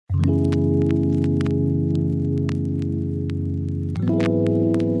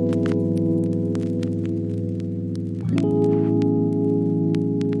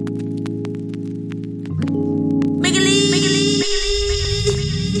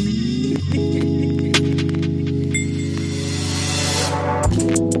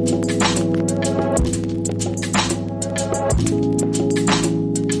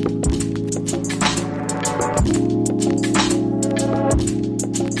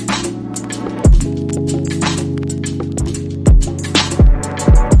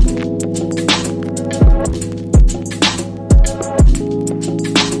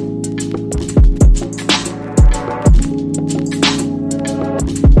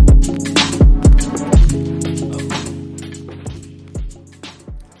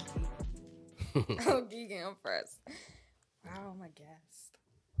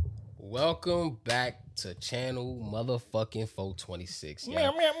welcome back to channel motherfucking 426.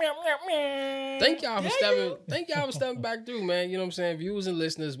 Thank y'all for stepping back through, man. You know what I'm saying? Viewers and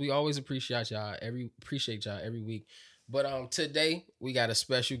listeners, we always appreciate y'all every week. But today we got a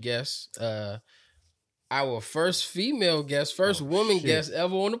special guest. Our first female guest, woman guest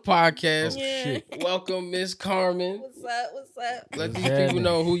ever on the podcast. Shit. Welcome, Miss Carmen. What's up? Let these people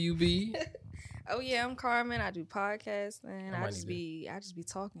know who you be. Oh yeah, I'm Carmen. I do podcasts and I just be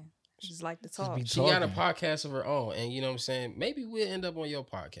talking. I just like to talk. She got a podcast of her own, and you know what I'm saying? Maybe we'll end up on your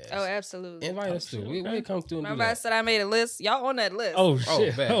podcast. Oh, absolutely. Invite us to. We'll come through and Remember do I that. said I made a list. Y'all on that list. Oh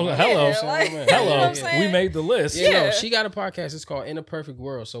shit. Hello. Hello. We made the list. Yeah, no, she got a podcast. It's called In a Perfect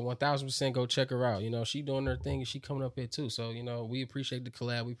World. So 1000% go check her out. You know, she doing her thing and she coming up here too. So, you know, we appreciate the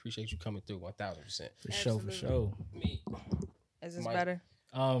collab. We appreciate you coming through 1000%. For sure. Me. Is this better?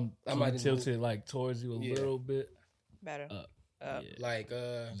 I might tilt it like towards you a little bit. Better. Up. Up. Yeah. Like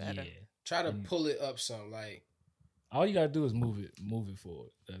Better. Yeah. try to pull it up some, like All you gotta do is move it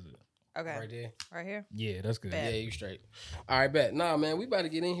forward. That's it. Okay. right there. Right here? Yeah, that's good. Bet. Yeah, you straight. All right, bet. Nah, man, we about to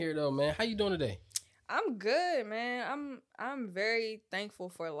get in here though, man. How you doing today? I'm good, man. I'm very thankful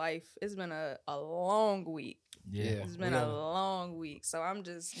for life. It's been a long week. Yeah. It's been a long week. So I'm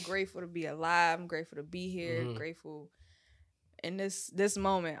just grateful to be alive. I'm grateful to be here. Grateful in this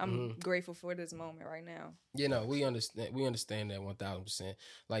moment. I'm grateful for this moment right now. You know, we understand that 1000%.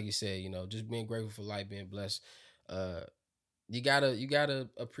 Like you said, you know, just being grateful for life, being blessed. You gotta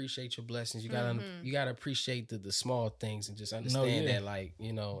appreciate your blessings. You gotta appreciate the small things and just understand that, like,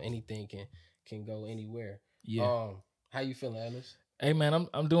 you know, anything can go anywhere. Yeah. How you feeling, Ellis? Hey man,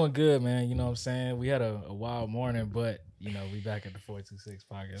 I'm doing good, man. You know what I'm saying? We had a wild morning, but you know, we back at the 426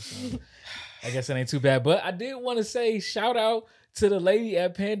 podcast. So I guess it ain't too bad. But I did want to say shout out to the lady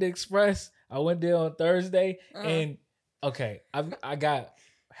at Panda Express. I went there on Thursday and okay, I got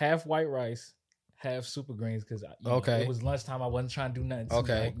half white rice, half super greens because it was lunchtime. I wasn't trying to do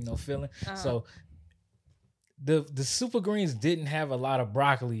nothing. Feeling. So the super greens didn't have a lot of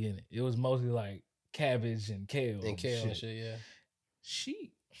broccoli in it. It was mostly like cabbage and kale and shit. Yeah.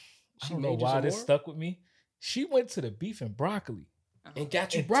 She I don't know why this stuck with me. She went to the beef and broccoli and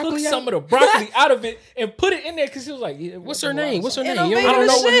got you and broccoli. Took some of the broccoli out of it and put it in there because she was like, "What's her name? What's her name?" I don't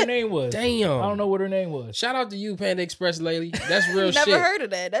know what her name was. Damn, I don't know what her name was. Shout out to you, Panda Express lady. That's real shit. Never heard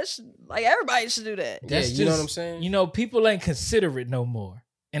of that. That's like everybody should do that. Yeah, you know what I'm saying? You know, people ain't considerate no more.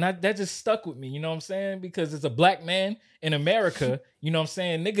 And that just stuck with me, you know what I'm saying? Because as a black man in America, you know what I'm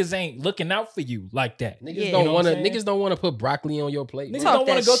saying, niggas ain't looking out for you like that. Niggas don't want to put broccoli on your plate. Niggas don't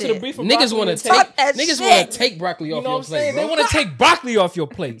want to go to the beef and niggas want to take broccoli off your plate. They want to take broccoli off your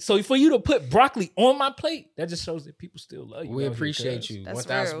plate. So for you to put broccoli on my plate, that just shows that people still love you. We appreciate you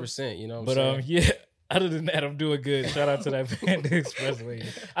 1000%. You know what I'm saying? Yeah. Other than that, I'm doing good. Shout out to that Panda Express lady.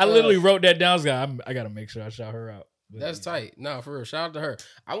 I literally wrote that down. I got to make sure I shout her out. That's tight. Nah, for real. Shout out to her.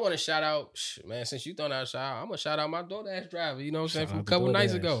 I want to shout out, man, since you throwing out a shout out, I'm going to shout out my DoorDash driver. You know what I'm saying? From a couple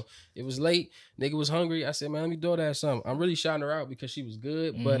nights ago. It was late. Nigga was hungry. I said, man, let me DoorDash something. I'm really shouting her out because she was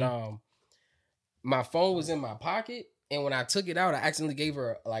good. But my phone was in my pocket. And when I took it out, I accidentally gave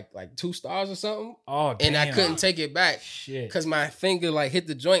her like 2 stars or something. Oh, damn. And I couldn't take it back. Shit. Because my finger like hit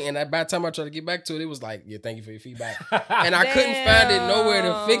the joint. And by the time I tried to get back to it, it was like, yeah, thank you for your feedback. And I couldn't find it nowhere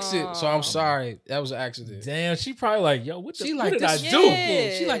to fix it. So I'm sorry. That was an accident. Damn, she probably like, yo, what did I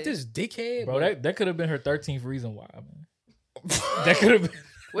do? She like this dickhead. Bro, that could have been her 13th reason why, man. That could have been.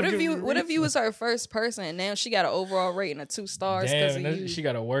 What if you was her first person and now she got an overall rating of 2 stars? Damn, she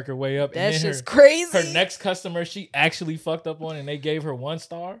got to work her way up. That's just crazy. Her next customer, she actually fucked up on and they gave her 1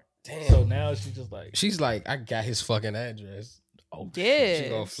 star. Damn. So now she's like, I got his fucking address. Oh yeah. She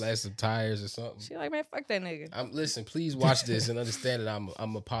gonna flash some tires or something. She like, man, fuck that nigga. Listen, please watch this and understand that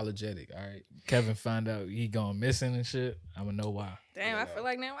I'm apologetic. All right. Kevin find out he gone missing and shit. I'ma know why. Damn, I feel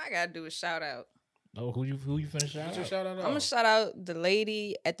like now I gotta do a shout out. Oh, who you finna shout out? I'm gonna shout out the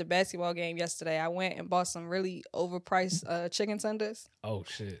lady at the basketball game yesterday. I went and bought some really overpriced chicken tenders. Oh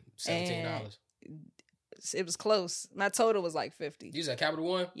shit, $17. It was close. My total was like $50. You was at Capital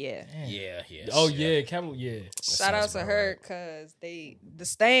One? Yeah. Yeah. Oh yeah, Capital. Yeah. Shout out to her because the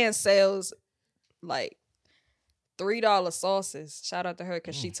stand sells like $3 sauces. Shout out to her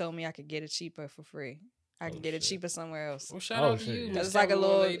because she told me I could get it cheaper for free. I can get it cheaper somewhere else. Well, shout out to you. It's like a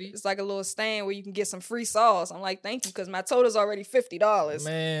little stand where you can get some free sauce. I'm like, thank you, because my total's already $50.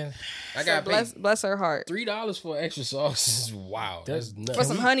 Man, I got bless her heart. $3 for extra sauce is wow. That's nuts. For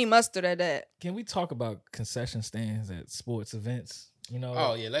some honey mustard at that. Can we talk about concession stands at sports events? You know.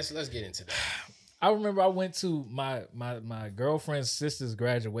 Oh yeah, let's get into that. I remember I went to my girlfriend's sister's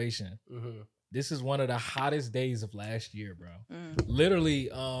graduation. Mm-hmm. This is one of the hottest days of last year, bro. Literally,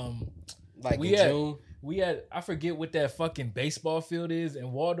 Like in June. We had, I forget what that fucking baseball field is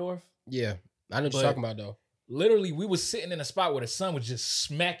in Waldorf. Yeah. I know what you're talking about, though. Literally, we was sitting in a spot where the sun was just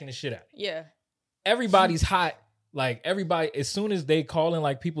smacking the shit out. Yeah. Everybody's hot. Like, everybody, as soon as they call in,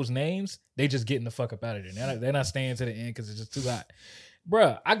 like, people's names, they just getting the fuck up out of there. They're not staying to the end because it's just too hot.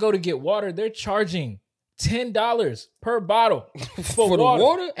 Bruh, I go to get water. They're charging $10 per bottle for the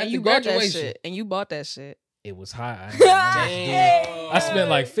water and you bought that shit. And you bought that shit. It was high. I spent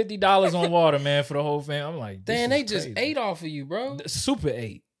like $50 on water, man, for the whole fam. I'm like, damn, they just ate off of you, bro. Super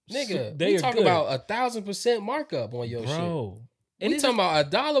ate. Nigga, they talk about 1,000% markup on your shit. And we talking about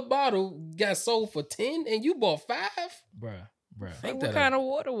 $1 bottle got sold for 10 and you bought 5? Bruh. What kind of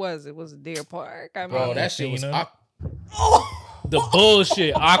water was it? Was it Deer Park? I mean, bro, that shit was... The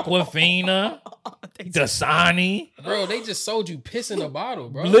bullshit. Aquafina. Dasani. Bro, they just sold you piss in a bottle,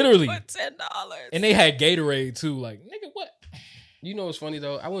 bro. Literally. For $10. And they had Gatorade too. Like, nigga, what? You know what's funny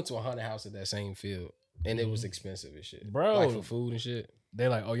though? I went to a haunted house at that same field and it was expensive as shit. Bro. Like for food and shit. They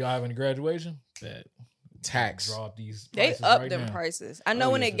like, oh, y'all having a graduation? That tax. Drop these they upped them prices. I know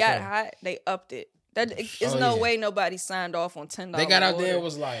when it got hot, they upped it. There's no way nobody signed off on $10. They got out there and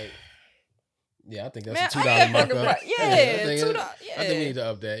was like, yeah, I think that's Man, a $2 markup. Yeah, $2. Yeah. I think we need to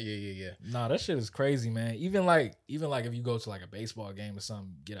up that. Yeah. Nah, that shit is crazy, man. Even like if you go to like a baseball game or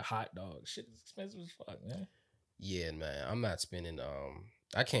something, get a hot dog. Shit is expensive as fuck, man. Yeah, man. I'm not spending.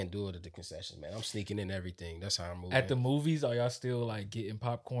 I can't do it at the concessions, man. I'm sneaking in everything. That's how I'm moving. At the movies, are y'all still like getting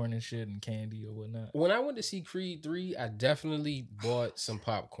popcorn and shit and candy or whatnot? When I went to see Creed 3, I definitely bought some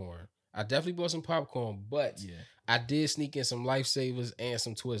popcorn. But I did sneak in some Lifesavers and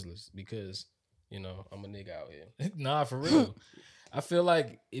some Twizzlers because, you know, I'm a nigga out here. Nah, for real. I feel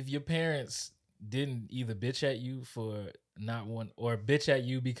like if your parents didn't either bitch at you for not one or bitch at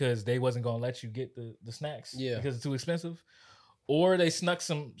you because they wasn't gonna let you get the snacks because it's too expensive, or they snuck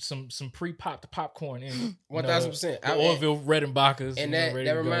some pre-popped popcorn in 1,000%. The Orville Redenbachers. And that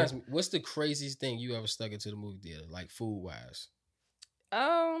reminds me, what's the craziest thing you ever stuck into the movie theater, like food wise?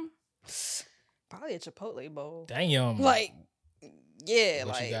 Probably a Chipotle bowl. Damn. Like, yeah,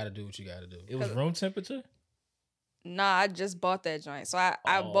 what like you gotta do. What you gotta do. It was room temperature. Nah, I just bought that joint, so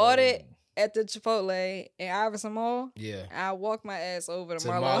I bought it at the Chipotle in Iverson Mall. Yeah, I walked my ass over to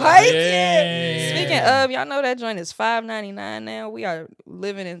Marlow Heights. Yeah. Speaking of, y'all know that joint is $5.99 now. We are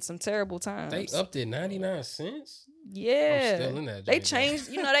living in some terrible times. They upped it 99 cents. Yeah, I'm still in that joint. They changed.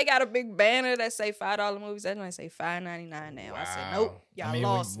 You know, they got a big banner that say $5 movies. That joint say $5.99 now. Wow. I said nope. Y'all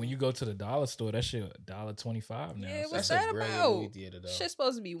lost. When you go to the dollar store, that shit $1.25 now. Yeah, so what's that's that a brilliant about? movie theater, though. Shit's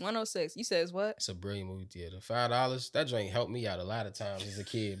supposed to be $106. You says what? It's a brilliant movie theater. $5. That joint helped me out a lot of times as a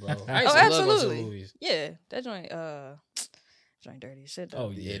kid, bro. I Oh, used to love absolutely. those movies. Yeah, that joint. Joint dirty as shit though. Oh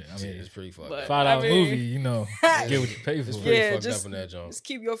yeah, I mean it's pretty fucked up. $5 movie, you know, get what you pay for. It's pretty fucked up in that joint. Just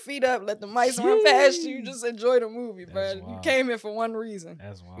keep your feet up, let the mice run past you. Just enjoy the movie, bro. You came here for one reason.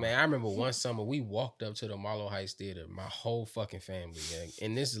 That's wild. Man, I remember one summer we walked up to the Marlow Heights Theater, my whole fucking family,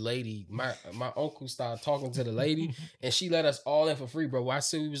 and this lady, my uncle started talking to the lady, and she let us all in for free, bro. I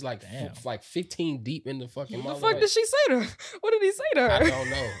said we was like 15 deep in the fucking Marlow What the fuck Heights. did she say to her? What did he say to her? I don't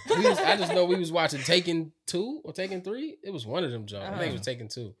know. I just know we was watching Taken 2 or Taken 3. It was one of them, John. I think it was Taken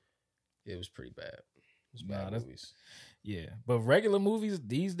 2. It was pretty bad. It was bad movies. Yeah, but regular movies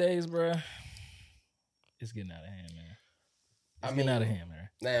these days, bro, it's getting out of hand, man. It's getting out of hand, man.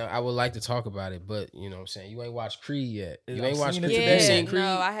 Now, I would like to talk about it, but you know what I'm saying? You ain't watched Creed yet. You ain't watched Creed. Yeah, You seen Creed?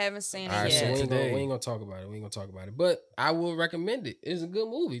 no, I haven't seen it Right, yet. so we ain't gonna talk about it. But I will recommend it. It's a good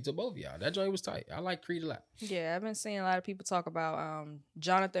movie to both of y'all. That joint was tight. I like Creed a lot. Yeah, I've been seeing a lot of people talk about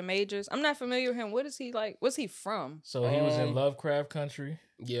Jonathan Majors. I'm not familiar with him. What is he like? What's he from? So he was in Lovecraft Country.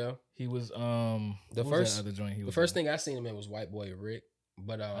 Yeah. He was the first thing I seen him in was White Boy Rick.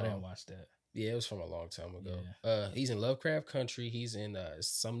 But I didn't watch that. Yeah, it was from a long time ago. He's in Lovecraft Country. He's in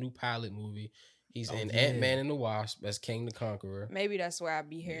some new pilot movie. He's in Ant-Man and the Wasp as King the Conqueror. Maybe that's where I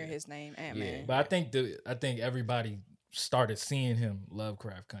be hearing his name, Ant-Man. Yeah. But I think everybody started seeing him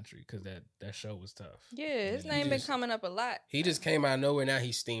Lovecraft Country because that show was tough. Yeah, his name been coming up a lot. He just came out of nowhere. Now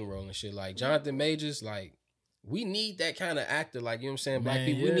he's steamrolling shit. Like Jonathan Majors, like we need that kind of actor. Like, you know what I'm saying? Black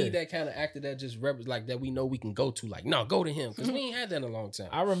people, we need that kind of actor that just like that we know we can go to. Like, no, go to him because we ain't had that in a long time.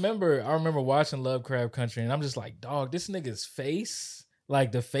 I remember watching Lovecraft Country and I'm just like, dog, this nigga's face,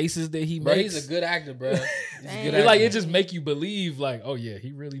 like the faces that he makes. He's a good actor, bro. It just make you believe, like, oh yeah,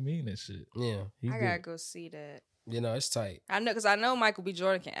 he really mean this shit. Yeah, I gotta go see that. You know, it's tight. I know because I know Michael B.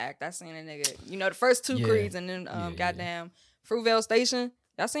 Jordan can act. I seen a nigga, the first two Creeds and then goddamn Fruitvale Station.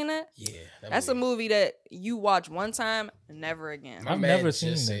 Y'all seen that? Yeah, that's a movie that you watch one time and never again. I've never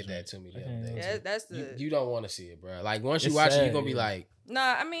seen said that to me the other day. Yeah, that's the you don't want to see it, bro. Like once you watch it, you're gonna be like,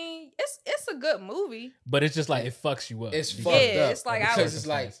 nah. I mean, it's a good movie, but it's just like it fucks you up. It's fucked up. It's like because it's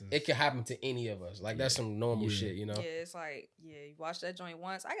like it can happen to any of us. Like that's some normal shit, you know. Yeah, it's like you watch that joint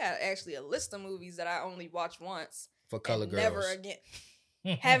once. I got actually a list of movies that I only watched once for color girls. Never again.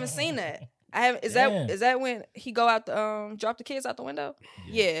 Haven't seen that. I haven't. Is that when he go out the drop the kids out the window?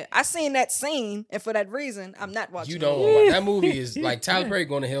 Yeah, I seen that scene, and for that reason, I'm not watching. You don't. That movie is like Tyler Perry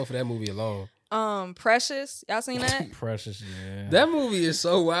going to hell for that movie alone. Precious, y'all seen that? Precious, yeah. That movie is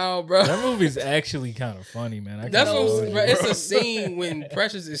so wild, bro. That movie's actually kind of funny, man. That's what bro, it's a scene when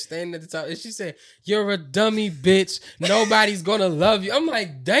Precious is standing at the top, and she said, "You're a dummy, bitch. Nobody's gonna love you." I'm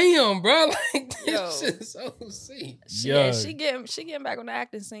like, damn, bro. Like this shit is so sick. She getting back on the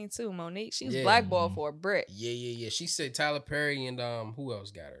acting scene too. Monique, she's blackballed for a brick. Yeah. She said Tyler Perry and who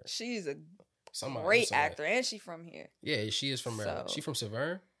else got her? She's a great actor, and she from here. Yeah, she is from Maryland. She from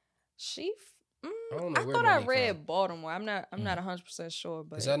Severn. I thought I read from. Baltimore. I'm not 100% sure,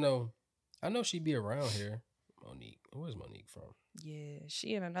 but because I know she'd be around here. Monique, where's Monique from? Yeah,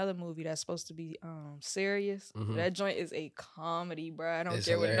 she in another movie that's supposed to be serious. Mm-hmm. That joint is a comedy, bro. I don't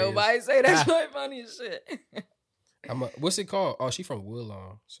care what nobody say. That joint funny as shit. What's it called? Oh, she from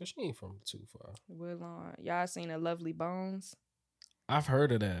Woodlawn, so she ain't from too far. Woodlawn, y'all seen The Lovely Bones? I've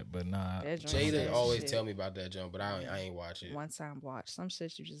heard of that, but nah. Jada always tell me about that joint, but I ain't watch it. One time watch. Some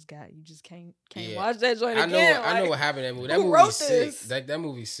shit you just can't watch that joint again. I know what happened in that movie. That movie's sick. That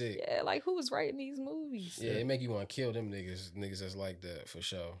movie's sick. Yeah, like who was writing these movies? Yeah, it make you want to kill them niggas that's like that for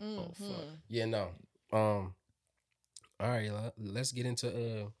sure. Mm-hmm. Oh fuck. Yeah, no. All right, let's get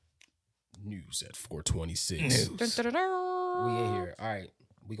into news at 426. We in here. All right,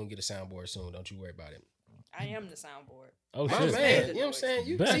 we gonna get a soundboard soon. Don't you worry about it. I am the soundboard. Oh, my shit. man, you know what I'm saying?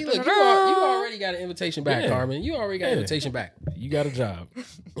 You see, look, you already got an invitation back, Carmen. You already got an invitation back. You got a job.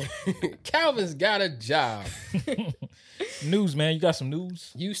 Calvin's got a job. News, man. You got some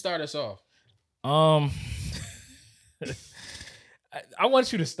news? You start us off. I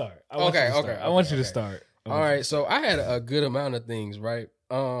want you to start. I want you to start. All right, so I had a good amount of things, right?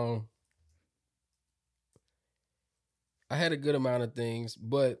 I had a good amount of things,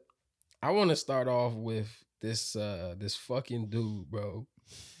 but I want to start off with this fucking dude, bro,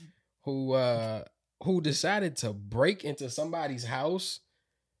 who decided to break into somebody's house.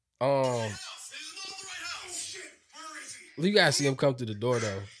 You gotta see him come through the door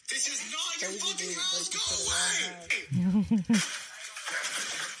though. This is not your fucking house. Go away.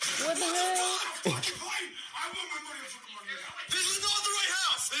 What the hell? This is not the right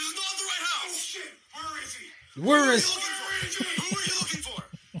house. This is not the right house. Oh shit! Where is he? Who are you looking for?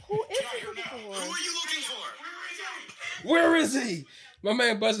 Who is he looking for? Who are you looking for? Where is he? My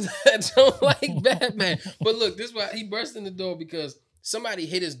man busted that door like Batman. But look, this is why he burst in the door because somebody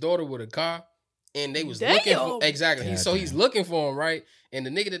hit his daughter with a car and they was looking for exactly. He's looking for him, right? And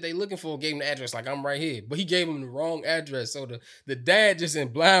the nigga that they looking for gave him the address, like I'm right here. But he gave him the wrong address. So the dad just in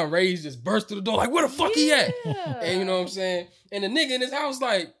blind rage just burst through the door, like, where the fuck he at? And you know what I'm saying? And the nigga in his house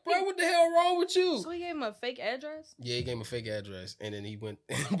like, bro, what the hell wrong with you? So he gave him a fake address? Yeah, he gave him a fake address. And then he went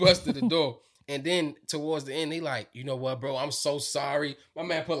and busted the door. And then towards the end, he like, you know what, bro? I'm so sorry. My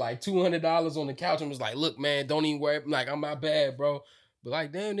man put like $200 on the couch and was like, look, man, don't even worry. Like, I'm not bad, bro. But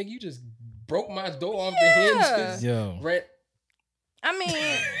like, damn, nigga, you just broke my door off the hinge. Yo. I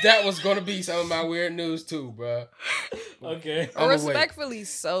mean, that was gonna be some of my weird news too, bro. Okay. Respectfully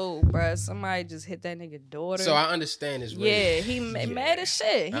so, bro. Somebody just hit that nigga daughter. So I understand his rage. Yeah, he mad as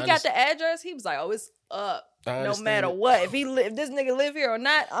shit. He got the address. He was like, oh, it's up. No matter what. If this nigga live here or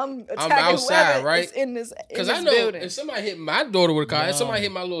not, I'm attacking outside, right? Is in this Because I know building. If somebody hit my daughter with a car, if somebody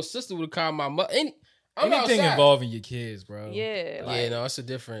hit my little sister with a car, my mother, anything outside. Involving your kids, bro. Yeah. Like, no, it's a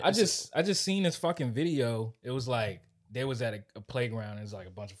different. I just seen this fucking video. It was like they was at a playground. And it's like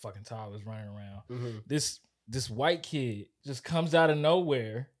a bunch of fucking toddlers running around. Mm-hmm. This white kid just comes out of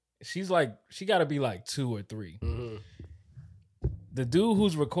nowhere. She's like, she got to be like 2 or 3. Mm-hmm. The dude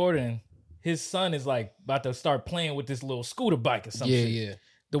who's recording, his son is like about to start playing with this little scooter bike or something. Yeah.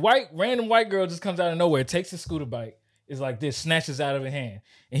 The random white girl just comes out of nowhere, takes his scooter bike, is like this, snatches out of her hand.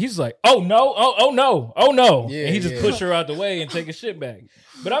 And he's like, oh no. Yeah, and he just push her out the way and take his shit back.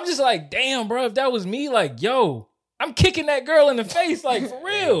 But I'm just like, damn, bro, if that was me, like, yo, I'm kicking that girl in the face, like, for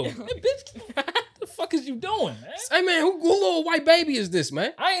real. Hey, bitch, what the fuck is you doing, man? Hey, man, who little white baby is this,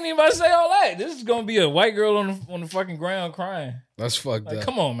 man? I ain't even about to say all that. This is going to be a white girl on the fucking ground crying. That's fucked up.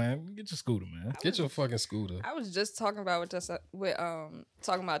 Come on, man. Get your scooter, man. Get your fucking scooter. I was just talking about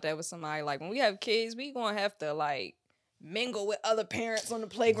talking about that with somebody. Like, when we have kids, we going to have to, like, mingle with other parents on the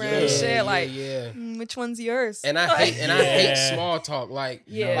playground and shit. Like, which one's yours? And I hate small talk. Like,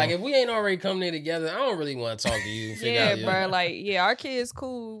 Yeah. like if we ain't already come there together, I don't really want to talk to you. Bro. Like, our kids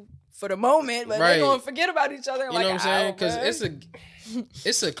cool for the moment, but Right. they gonna forget about each other. You Like, know what I'm saying? Because bro.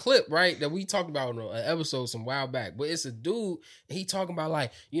 it's a clip, right, that we talked about on an episode some while back. But it's a dude, and he talking about,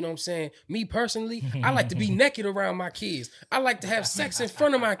 like, you know what I'm saying? Me personally, I like to be naked around my kids. I like to have sex in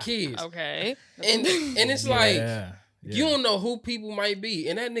front of my kids. Okay. And it's like, you don't know who people might be.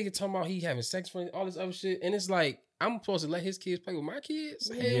 And that nigga talking about he having sex for all this other shit. And it's like, I'm supposed to let his kids play with my kids?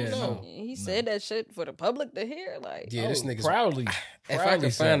 Hell no. He said that shit for the public to hear. Like, this nigga's proudly. If I can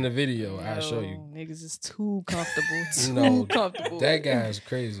find the video, I'll show you. Niggas is too comfortable. Too No, comfortable. That guy is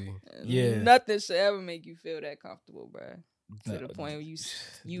crazy. Yeah. Nothing should ever make you feel that comfortable, bro. To the point where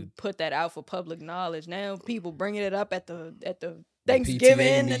you put that out for public knowledge. Now people bringing it up at the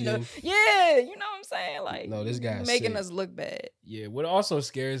Thanksgiving and you know what I'm saying? Like, no, this guy's making sick. us look bad. Yeah, what also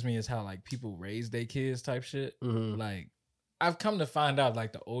scares me is how like people raise their kids type shit. Mm-hmm. Like, I've come to find out,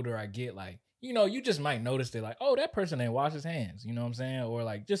 like, the older I get, like, you know, you just might notice they're like, oh, that person ain't wash his hands, you know what I'm saying? Or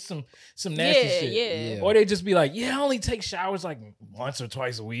like just some nasty shit. Yeah. Or they just be like, I only take showers like once or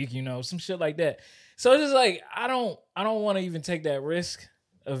twice a week, you know, some shit like that. So it's just like, I don't want to even take that risk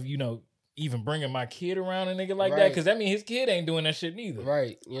of, you know, even bringing my kid around a nigga like that, because that means his kid ain't doing that shit neither.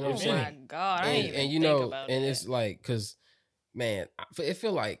 Right. You know what I'm saying? Oh my God. I ain't even you think know, about and that. it's like, because, man, it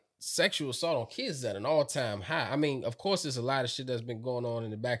feel like sexual assault on kids is at an all-time high. I mean, of course, there's a lot of shit that's been going on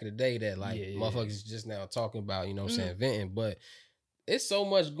in the back of the day that, like, motherfuckers just now talking about, you know what I'm saying, venting, but it's so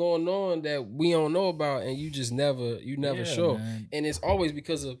much going on that we don't know about, and you just never sure. Man. And it's always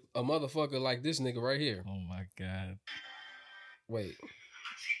because of a motherfucker like this nigga right here. Oh my God. Wait.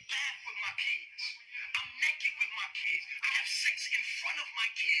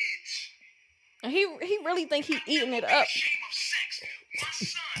 He really think he eating it up.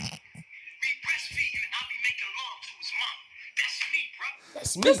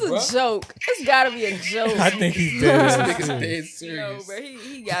 That's me, This bro. is a joke. This gotta be a joke. I think he's dead. This nigga's dead serious. No, bro,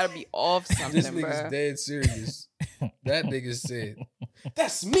 he gotta be off something, This bro. nigga's dead serious. That nigga said,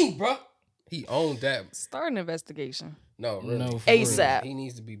 "That's me, bro." He owned that. Start an investigation. No, really. No, for ASAP. He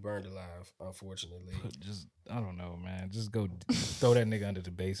needs to be burned alive, unfortunately. Just, I don't know, man. Just go throw that nigga under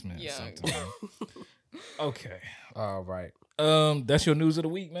the basement or something. Okay. All right. That's your news of the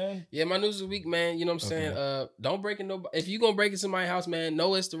week, man. Yeah, my news of the week, man. You know what I'm saying? Don't break in nobody. If you gonna break into my house, man,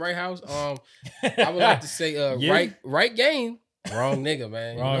 know it's the right house. I would like to say, right game. Wrong nigga,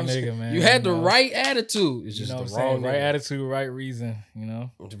 man. Wrong nigga, man. You had the right attitude. It's just you know the what I'm wrong saying? Right nigga. attitude, right reason, you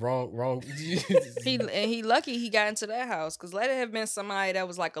know? It's wrong. He lucky he got into that house, because let it have been somebody that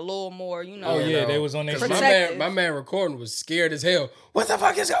was like a little more, you know. Oh, yeah, they was on their Protective. my man recording was scared as hell. What the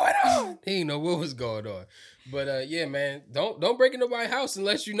fuck is going on? He didn't know what was going on. But yeah, man, don't break in nobody's house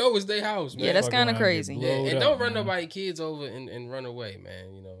unless you know it's their house, man. Yeah, that's Fuck kind of around, crazy. get Yeah, blowed and up, don't run man. nobody's kids over and run away,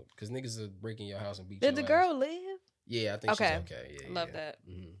 man. You know, because niggas are breaking your house and beat Did your the girl ass. live? Yeah, I think Okay. she's okay. Yeah, Love yeah. that.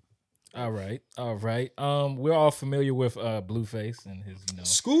 Mm-hmm. All right. We're all familiar with Blueface and his, you know,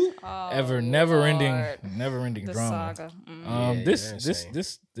 School? Oh, never ending the drama. saga. Yeah, they're insane.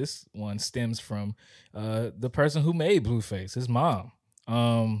 This one stems from the person who made Blueface, his mom.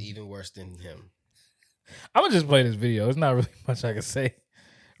 Even worse than him. I'm gonna just play this video. It's not really much I can say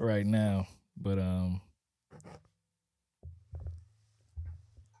right now, but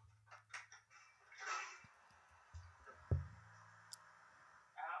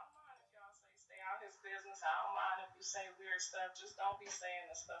I don't mind if you say weird stuff. Just don't be saying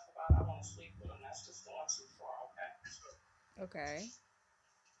the stuff about I want to sleep with him. That's just going too far, okay? Okay.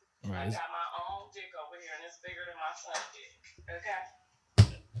 I got my own dick over here, and it's bigger than my son's dick, okay?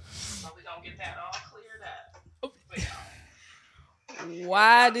 So we gonna get that all cleared up.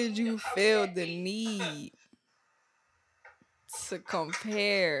 Why did you feel the need to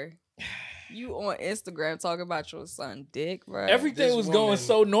compare? You on Instagram talking about your son dick, bro. everything This was going woman-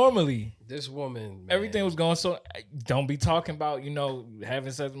 so normally. This woman, man. Everything was going so. Don't be talking about, you know,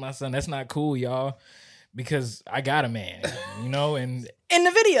 having sex with my son. That's not cool, y'all. Because I got a man, you know, and in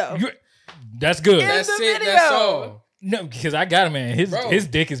the video. that's good. That's the it. video. That's all. No, because I got a man. His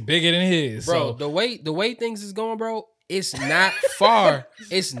dick is bigger than his. Bro, So. the way things is going, bro, it's not far.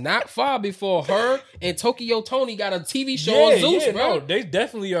 It's not far before her and Tokyo Tony got a TV show on Zeus, bro. No, they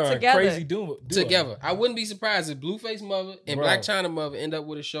definitely are Together. a crazy duo. Together. I wouldn't be surprised if Blueface Mother and Bro. Black China Mother end up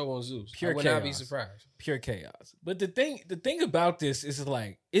with a show on Zeus. Pure I would not be chaos. surprised. Pure chaos. But the thing about this is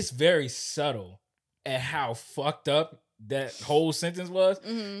like it's very subtle at how fucked up that whole sentence was.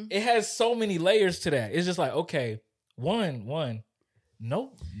 Mm-hmm. It has so many layers to that. It's just like, okay,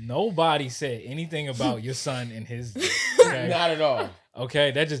 nobody said anything about your son and his dick. Okay. Not at all.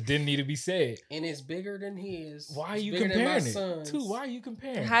 Okay, that just didn't need to be said. And it's bigger than his. Why are It's you bigger than my comparing it? son's. Too? Why are you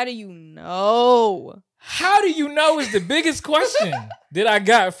comparing? How do you know? How do you know is the biggest question that I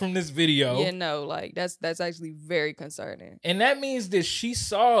got from this video. Yeah, no, like that's actually very concerning. And that means that she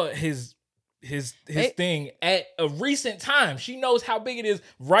saw his thing at a recent time. She knows how big it is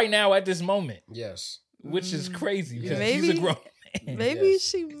right now at this moment. Yes. Which is crazy because Maybe- she's a grown man. Maybe Yes.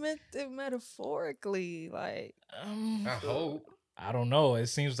 she meant it metaphorically. Like, I hope. I don't know. It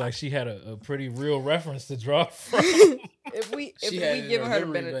seems like she had a pretty real reference to draw from. if we She had it in giving her her the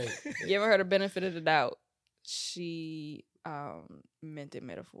memory giving her the benefit of the doubt, she meant it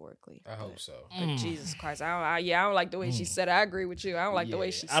metaphorically. I hope so. But Jesus Christ, I don't like the way she said it. I agree with you. I don't like the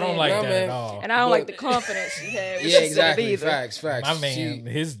way she said I don't like No, that man. at all. And I don't like But- the confidence she had. When Yeah, she exactly. Said it either. Facts. My man,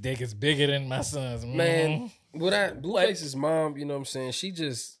 his dick is bigger than my son's. Man, Blueface's mom, you know what I'm saying? She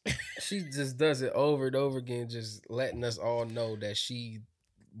just does it over and over again, just letting us all know that she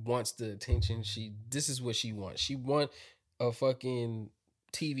wants the attention. This is what she wants. She want a fucking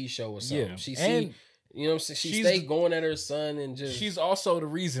TV show or something. Yeah. She And see, you know what I'm saying? She she's- stay going at her son and just she's also the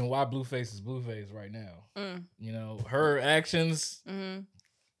reason why Blueface is Blueface right now. Mm. You know, her actions Mm-hmm.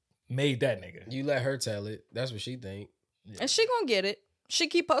 made that nigga. you let her tell it. That's what she think. And she gonna get it. She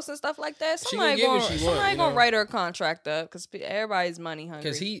keep posting stuff like that. She gonna Somebody get what gonna, she want, somebody you gonna know? write her contract up because everybody's money hungry.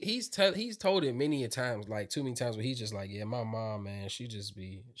 Because he's told it many a times, like too many times, where he's just like, yeah, my mom, man, she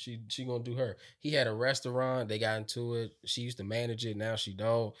gonna do her. He had a restaurant, they got into it. She used to manage it, now she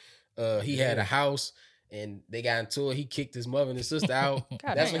don't. He had a house and they got into it. He kicked his mother and his sister out. God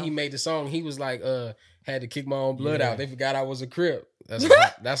That's when damn. he made the song. He was like, had to kick my own blood Yeah. out. They forgot I was a Crip.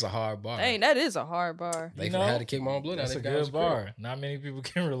 That's a hard bar. Dang, that is a hard bar. They You know, had to kick my own blood out. That's They a forgot I was good Crip. bar. Not many people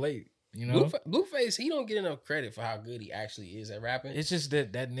can relate. You know, Blueface, he don't get enough credit for how good he actually is at rapping. it's just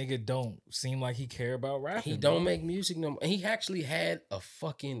that nigga don't seem like he care about rapping. He bro. don't make music no more. And he actually had a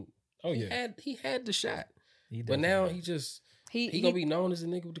fucking. Oh yeah, He had the shot. he But definitely now does. he gonna be known as the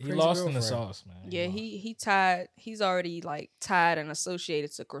nigga with the he crazy lost in the girlfriend. sauce, man. Yeah, he tied. He's already like tied and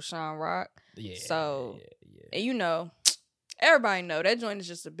associated to Krishan Rock. Yeah. So- yeah. And you know, everybody know that joint is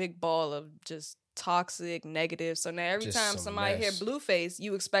just a big ball of just toxic, negative. So now every Just time some somebody hear mess. Blueface,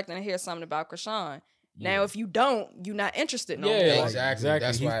 you expecting to hear something about Krishan. Yeah. Now if you don't, you're not interested no Yeah, more. like- Exactly. Exactly.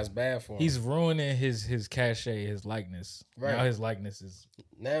 That's He's- why it's bad for him. He's ruining his cachet, his likeness. Right. Now his likeness is.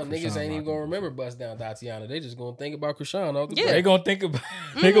 Now niggas Krishan ain't even Rock gonna and remember Bust Down Tatiana. They just gonna think about Krishan off the Yeah. They break. gonna think about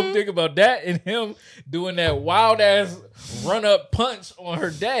they gonna think about that and him doing that wild ass run up punch on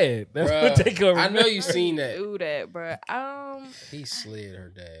her dad. That's Bruh, what they gonna I remember. know you seen that. Do that, bro. He slid her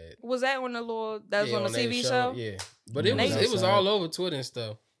dad. Was that on the little that was Yeah, on the that TV show? Yeah, but it Yeah, was outside. all over Twitter and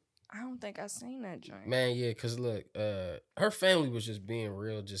stuff. I don't think I seen that joint. Man, yeah, cause look, her family was just being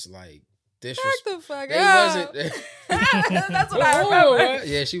real, just like Back disrespectful. the fuck They up. wasn't. That's what I remember.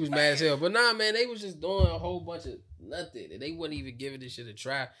 Yeah, she was mad as hell. But nah, man, they was just doing a whole bunch of nothing. And they wouldn't even giving this shit a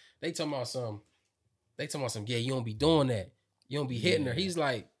try. They talking about some. Yeah, you don't be doing that. You don't be hitting her. He's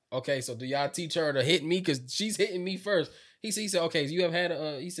like, okay, so do y'all teach her to hit me? Cause she's hitting me first. He said, okay, so you ever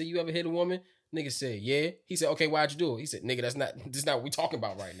had he said, you ever hit a woman? Nigga said, yeah. He said, okay, why'd you do it? He said, nigga, this is not what we talking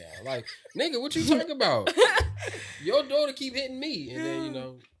about right now. Like, nigga, what you talking about? Your daughter keep hitting me. And then, you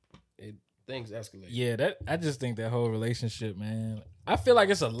know, things escalate. Yeah, I just think that whole relationship, man. I feel like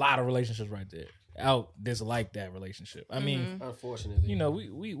it's a lot of relationships right there out there's like that relationship. I mean, Unfortunately. you know,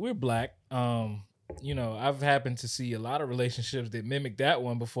 we're black. You know, I've happened to see a lot of relationships that mimic that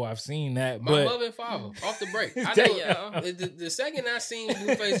one before I've seen that. My But mother and father, off the break. I Damn. know the second I seen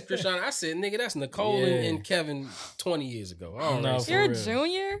Blueface Krishan, I said, nigga, that's Nicole Yeah. and Kevin 20 years ago. I don't No, know. for You're a real.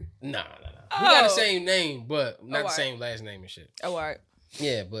 junior? Nah. We got the Oh. same name, but not the alright. same last name and shit. Oh, all right.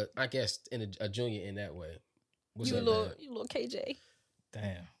 Yeah, but I guess in a junior in that way. What's You up, little, Dad? you little KJ.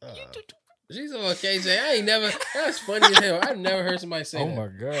 damn. She's a little KJ. I ain't never. That's funny as hell. I never heard somebody say Oh that. my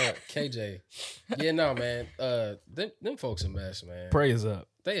god. KJ. Yeah, no, man. Them folks a mess, man. Pray is up.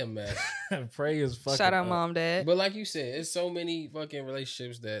 They a mess. Pray is fucking Shout out, up. mom, dad. But like you said, it's so many fucking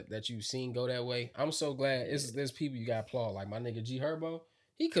relationships that you've seen go that way. I'm so glad. There's people you got to applaud. Like my nigga G Herbo,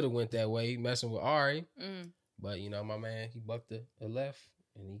 he could have went that way, messing with Ari. But you know, my man, he bucked a left,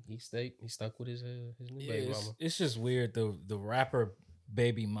 and he stuck with his new Yeah, baby mama. it's just weird the rapper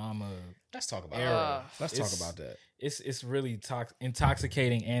baby mama. Let's talk about era. that. Let's talk It's- about that. It's really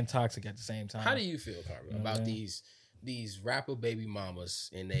intoxicating and toxic at the same time. How do you feel, Carmen, about man. these rapper baby mamas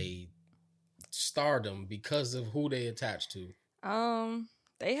and they stardom because of who they attached to?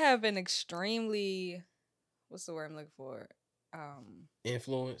 They have an extremely, what's the word I'm looking for?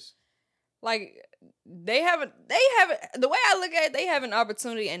 Influence. Like they have the way I look at it, they have an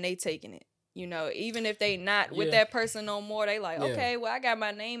opportunity and they taking it. You know, even if they not with that person no more, they like, okay, well, I got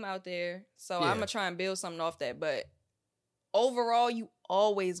my name out there, so I'm gonna try and build something off that. But overall, you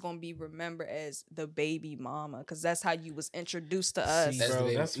always gonna be remembered as the baby mama because that's how you was introduced to us.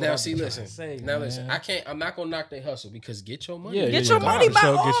 Listen. I'm not gonna knock their hustle because get your money. Get your money by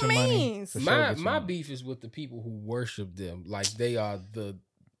all means. My beef is with the people who worship them like they are the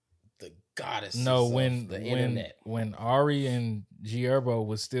goddesses of the internet. When Ari and G Herbo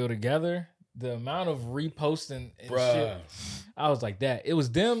was still together, the amount of reposting and shit, I was like that. It was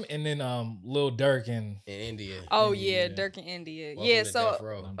them and then Lil Durk in India. Oh yeah, Durk in India. Yeah,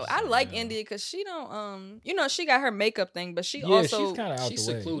 so I like India because she don't she got her makeup thing, but she also she's kind of out the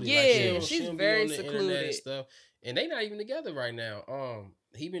secluded. Yeah, like she's very secluded and stuff. And they not even together right now.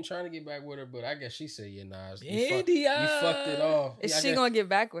 He been trying to get back with her, but I guess she said, "Yeah, nah, you fucked it off." Is she gonna get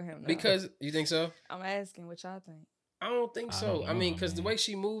back with him? Though? Because you think so? I'm asking what y'all think. I don't think so. I mean, because the way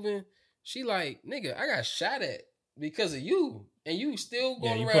she moving, she like, nigga, I got shot at because of you, and you still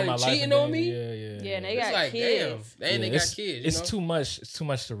going around and cheating on me. Yeah, and they got kids. Damn, and they got kids. It's too much. It's too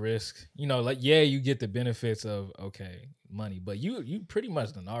much to risk. You know, like you get the benefits of money, but you pretty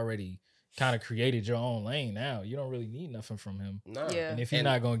much done already kind of created your own lane now. You don't really need nothing from him. No. Yeah. And if he's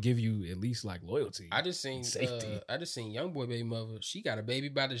not gonna give you at least like loyalty, I just seen safety. I just seen young boy baby mother. She got a baby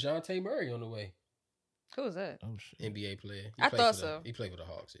by DeJounte Murray on the way. Who was that? Oh shit. NBA player. I thought so. He played with the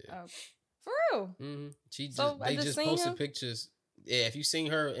Hawks. Yeah. Oh, for real? Mm-hmm. They just posted pictures. Yeah, if you seen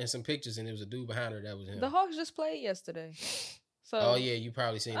her in some pictures and there was a dude behind her, that was him. The Hawks just played yesterday. So. Oh yeah, you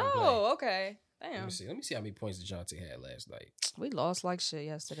probably seen him play. Oh, okay. Damn. Let me see how many points DeJounte had last night. We lost like shit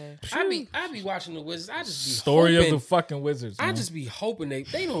yesterday. I be watching the Wizards. I just be story hoping, of the fucking Wizards. Man. I just be hoping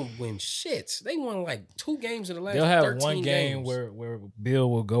they don't win shit. They won like 2 games in the last. They'll have 13 one game games. where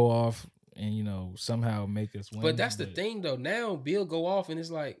Bill will go off and somehow make us win. But that's the thing though. Now Bill go off and it's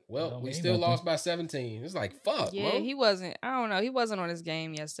like, well, we still lost by 17. It's like fuck. Yeah, bro. he wasn't. I don't know. He wasn't on his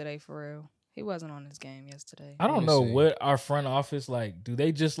game yesterday for real. He wasn't on his game yesterday. I don't know what our front office like. Do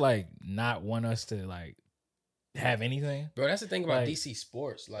they just like not want us to like have anything? Bro, that's the thing about DC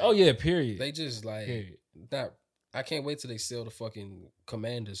sports. Like, oh yeah, period. They just like not. I can't wait till they sell the fucking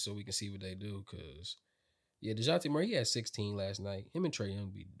Commanders so we can see what they do. Cause DeJounte Murray, he had 16 last night. Him and Trae Young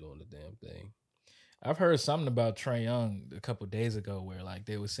be doing the damn thing. I've heard something about Trae Young a couple of days ago where like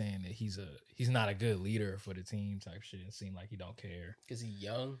they were saying that he's not a good leader for the team type shit. It seemed like he don't care. Cause he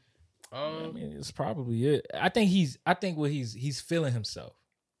young. I mean, it's probably it. I think he's feeling himself.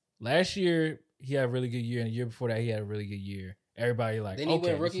 Last year he had a really good year, and the year before that he had a really good year. Everybody like, then he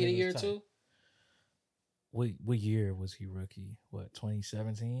went rookie of the year too. What year was he rookie? What,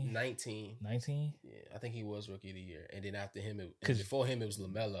 2017? 19. 19? Yeah, I think he was rookie of the year, and then after him, before him it was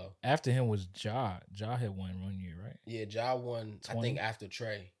LaMelo. After him was Ja. Ja had won 1 year, right? Yeah, Ja won. 20? I think after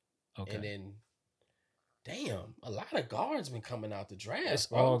Trae. Okay, and then. Damn, a lot of guards been coming out the draft. It's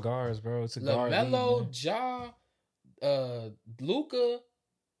bro. all guards, bro. It's a guard. LaMelo, Ja, Luka,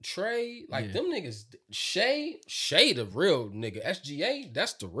 Trae, like them niggas. Shea, the real nigga. SGA,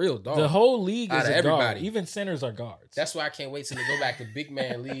 that's the real dog. The whole league is everybody. Guard. Even centers are guards. That's why I can't wait till they go back to big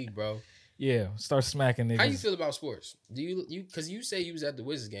man league, bro. Yeah, start smacking niggas. How you feel about sports? Do you because you say you was at the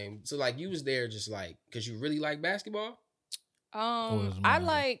Wizards game, so like you was there just like because you really like basketball. I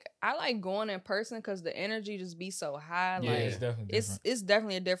like going in person because the energy just be so high. Yeah, like it's definitely different. It's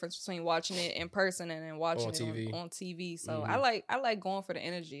definitely a difference between watching it in person and then watching it on TV. So I like going for the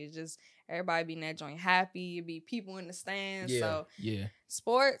energy. It's just everybody be in that joint happy. It be people in the stands. So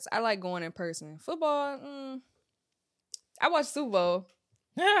sports, I like going in person. Football, I watch Super Bowl.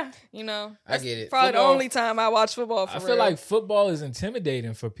 Yeah, I get it. Probably football, the only time I watch football. I feel like football is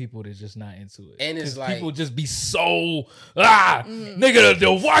intimidating for people that's just not into it, and it's like people just be so nigga.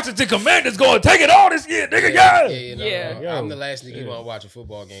 The Washington Commanders going to take it all this year, nigga. I'm the last nigga you want to watch a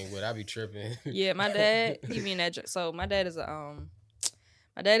football game with. I be tripping. Yeah, my dad, he be in that. So my dad is a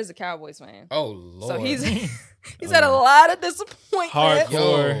Cowboys fan. Oh Lord! So he's had a lot of disappointment.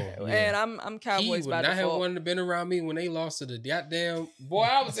 Hardcore. And I'm Cowboys. He would by not default. have wanted to been around me when they lost to the goddamn boy.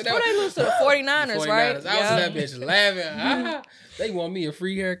 I was in that. Well, they lose to the 49ers, right? I was in that bitch laughing. They want me a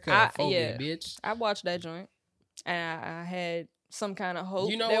free haircut. Bitch. I watched that joint, and I had some kind of hope.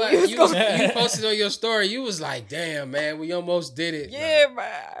 You know what? You posted on your story. You was like, "Damn, man, we almost did it." Yeah,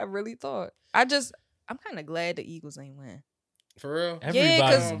 I really thought. I'm kind of glad the Eagles ain't win. For real?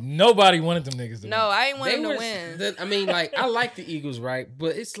 Nobody wanted them niggas to win. No, I ain't want them to win. I mean, like, I like the Eagles, right?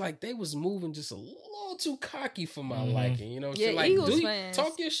 But it's like they was moving just a little too cocky for my liking. You know what I'm saying? Like, Eagles fans.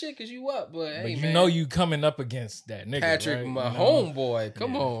 Talk your shit because you up. But hey, you man, know you coming up against that nigga, Patrick, right? my homeboy.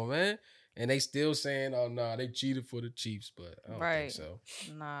 Come on, man. And they still saying, oh, nah, they cheated for the Chiefs. But I don't think so.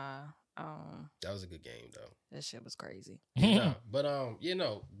 Nah. That was a good game though. That shit was crazy. Yeah, but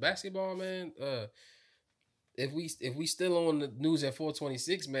basketball, man. If we still on the news at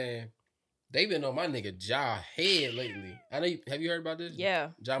 426, man, they been on my nigga Ja head lately. I know. Have you heard about this? Yeah.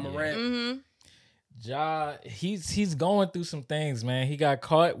 Ja Morant. Mm-hmm. Ja, he's going through some things, man. He got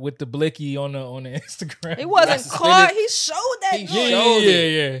caught with the blicky on the Instagram. He wasn't caught. He showed that. He joint.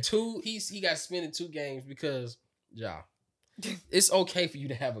 showed yeah. He got suspended 2 games because Ja. It's okay for you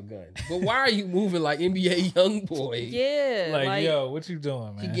to have a gun, but why are you moving like NBA young boy? Yeah. Like, yo, what you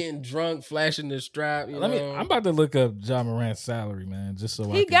doing, man? He getting drunk, flashing the strap. I'm about to look up Ja Morant's salary, man, just so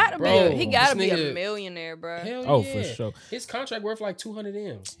he gotta be this a nigga- millionaire, bro. Hell for sure. His contract worth like 200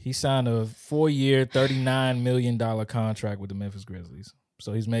 M's. He signed a 4-year, $39 million contract with the Memphis Grizzlies,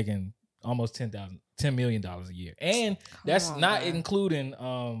 so he's making almost $10 million a year, and that's not including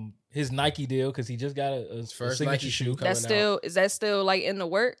his Nike deal because he just got his first signature Nike shoe. Is that still like in the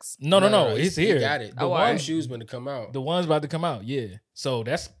works? No, it's here. He got it. The one shoes going to come out. The one's about to come out, yeah. So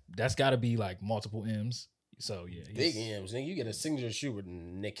that's got to be like multiple M's. So yeah, Big M's. Nigga, you get a signature shoe with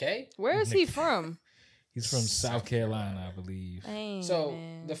Nikkei. Where is he from? He's from South Carolina, I believe. Dang, So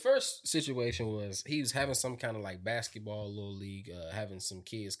man. the first situation was he was having some kind of like basketball little league, having some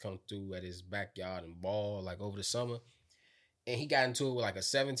kids come through at his backyard and ball like over the summer, and he got into it with like a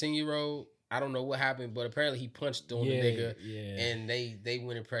 17-year-old. I don't know what happened, but apparently he punched on the nigga, and they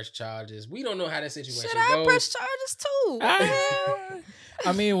went and pressed charges. We don't know how that situation Should goes. I press charges too?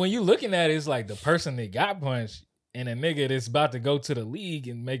 I mean, when you looking at it, it's like the person that got punched and a nigga that's about to go to the league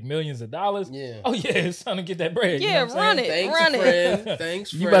and make millions of dollars. Yeah. Oh yeah, it's time to get that bread. Yeah, you know what I'm saying? run it. Friend.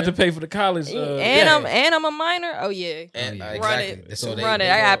 Thanks, friend. You about to pay for the college? I'm a minor. Oh yeah, And, Run run exactly. it. So Run it.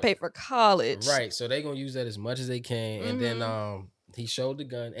 I gotta pay for college. Right. So they gonna use that as much as they can, and then he showed the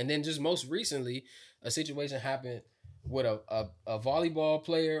gun, and then just most recently, a situation happened with a volleyball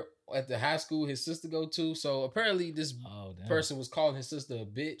player at the high school his sister go to. So apparently this person was calling his sister a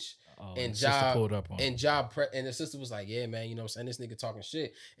bitch. And Ja pulled up on and the sister was like, "Yeah, man, you know what I'm saying? This nigga talking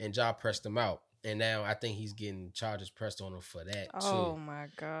shit." And Ja pressed him out, and now I think he's getting charges pressed on him for that too. Oh my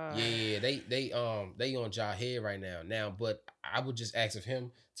god. Yeah, they on Ja head right now. But I would just ask of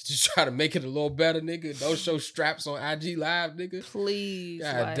him to just try to make it a little better, nigga. Don't show straps on IG Live, nigga. Please.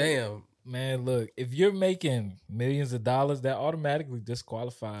 God damn. Man, look, if you're making millions of dollars, that automatically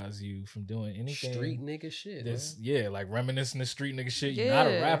disqualifies you from doing anything. Street nigga shit. Yeah, like reminiscing the street nigga shit. You're not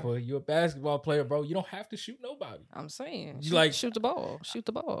a rapper. You're a basketball player, bro. You don't have to shoot nobody. I'm saying. You like shoot the ball. Shoot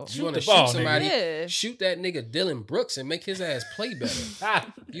the ball. You want to ball, shoot somebody? Yeah. Shoot that nigga Dylan Brooks and make his ass play better.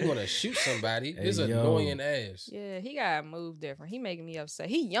 You want to shoot somebody? Hey, his annoying ass. Yeah, he gotta move different. He making me upset.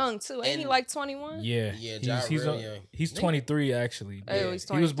 He young too. Ain't he And- like 21? Yeah, he's 23 actually. Oh, Yeah. he's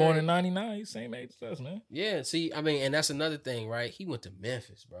He was born 23. in 99. He's the same age as us, man. Yeah, see, I mean, and that's another thing, right? He went to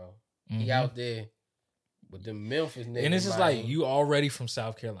Memphis, bro. He Mhm. out there with the Memphis niggas. And it's just like you already from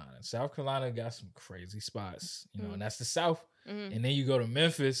South Carolina. South Carolina got some crazy spots, and that's the South. Mm-hmm. And then you go to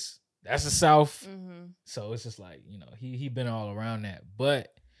Memphis, that's the South. Mm-hmm. So it's just like, he been all around that.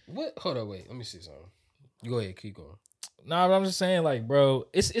 But what? Hold on, wait. Let me see something. Go ahead, keep going. nah, but I'm just saying, like, bro,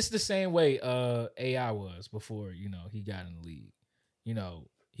 it's the same way AI was before, he got in the league.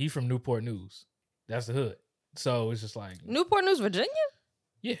 He from Newport News. That's the hood. So it's just like Newport News, Virginia?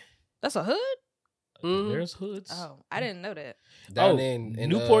 Yeah. That's a hood? There's hoods. Oh, I didn't know that. Down in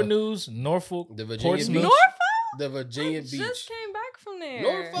Newport News, Norfolk, the Virginia Portsmouth. Beach. Norfolk? The Virginia I Beach. just came back from there.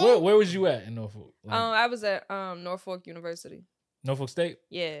 Norfolk? Where was you at in Norfolk? Like, I was at Norfolk University. Norfolk State?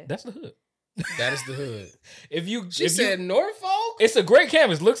 Yeah. That's the hood. That is the hood. She said Norfolk? It's a great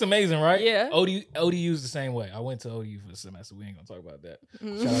campus. Looks amazing, right? Yeah. ODU's the same way. I went to ODU for the semester. We ain't gonna talk about that.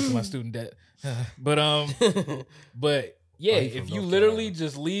 Shout out to my student debt. But yeah, he from if you North literally Carolina.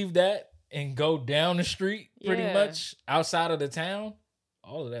 just leave that and go down the street pretty Yeah. much outside of the town,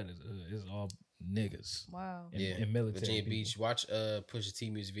 all of that is all niggas. Wow. And, Yeah, and military Virginia people. Beach. Watch Pusha T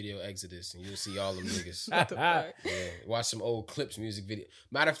music video Exodus, and you'll see all them niggas. Ah, Yeah, watch some old Clips music video.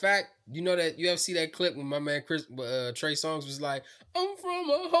 Matter of fact, you know that you ever see that clip when my man Trey Songz was like, "I'm from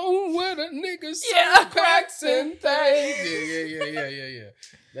a home where the niggas sell cracks and things." Yeah.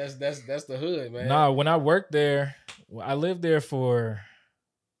 That's the hood, man. Nah, when I worked there, I lived there for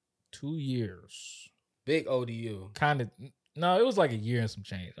 2 years. Big ODU. Kind of. No, it was like a year and some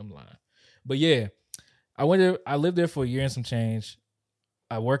change. I'm lying. But yeah, I lived there for a year and some change.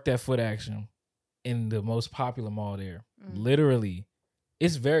 I worked at Foot Action in the most popular mall there. Literally,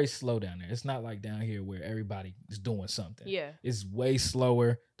 it's very slow down there. It's not like down here where everybody is doing something. Yeah. It's way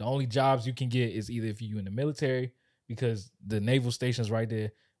slower. The only jobs you can get is either if you're in the military, because the naval station's right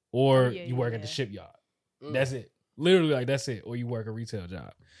there, or you work at the shipyard. That's it. Literally, like that's it. Or you work a retail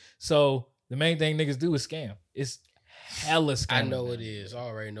job. So the main thing niggas do is scam. It's hella scam. I know it is. I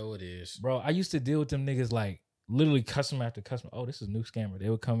already know it is. Bro, I used to deal with them niggas like literally customer after customer. Oh, this is a new scammer. They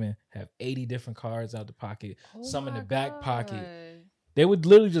would come in, have 80 different cards out the pocket, some in the back pocket. They would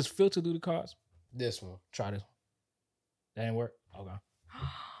literally just filter through the cards. This one. Try this one. That didn't work. Okay.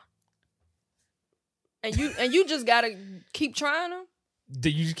 And you just gotta keep trying them.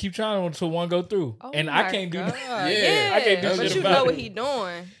 You just keep trying until one go through, and I can't do that. Yeah, I can't do but shit you about know what it. he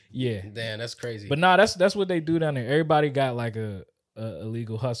doing. Yeah, damn, that's crazy. but nah, that's what they do down there. Everybody got like a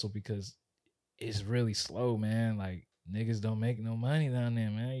illegal hustle because it's really slow, man. Like niggas don't make no money down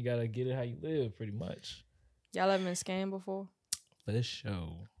there, man. You gotta get it how you live, pretty much. Y'all ever been scammed before? For this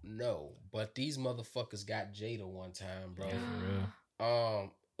show, no, but these motherfuckers got Jada one time, bro. for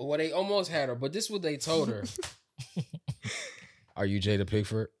real. Well, they almost had her, but this is what they told her. Are you Jada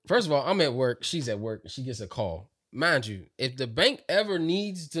Pickford? First of all, I'm at work. She's at work. She gets a call. Mind you, if the bank ever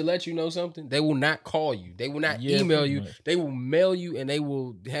needs to let you know something, they will not call you. They will not email you. Much. They will mail you and they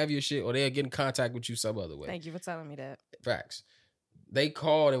will have your shit or they'll get in contact with you some other way. Thank you for telling me that. Facts. They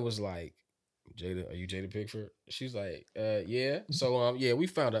called and was like, Jada, are you Jada Pickford? She's like, yeah. So, yeah, we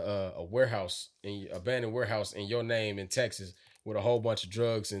found a warehouse, abandoned warehouse in your name in Texas with a whole bunch of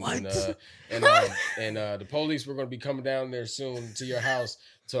drugs and the police were going to be coming down there soon to your house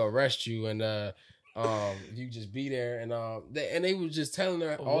to arrest you and you just be there and they were just telling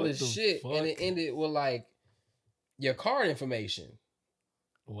her all this shit and it ended with like your card information.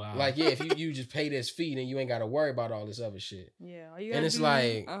 Wow. Like, yeah, if you just pay this fee, then you ain't got to worry about all this other shit. Yeah. And it's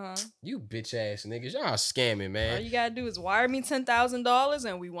like, you bitch ass niggas, y'all scamming, man. All you gotta do is wire me $10,000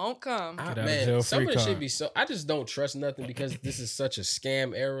 and we won't come. Man, some of this shit be so. I just don't trust nothing because this is such a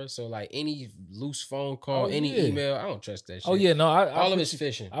scam era. So like any loose phone call, any email, I don't trust that shit. Oh yeah, no, all of it's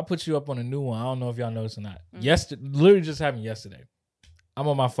phishing. I'll put you up on a new one. I don't know if y'all noticed or not. Yesterday, literally just happened yesterday. I'm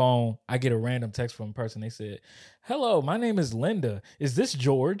on my phone. I get a random text from a person. They said, "Hello, my name is Linda. Is this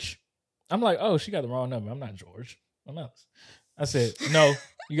George?" I'm like, "Oh, she got the wrong number. I'm not George. I'm Alice." I said, "No,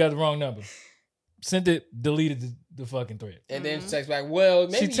 you got the wrong number." Sent it, deleted the fucking thread. And then she texts back, "Well,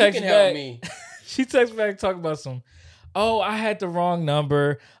 maybe you can help me." She texts back, talking about some, "Oh, I had the wrong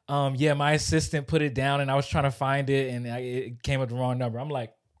number. Yeah, my assistant put it down and I was trying to find it and it came with the wrong number." I'm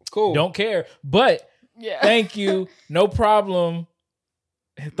like, "Cool. Don't care. But thank you. No problem."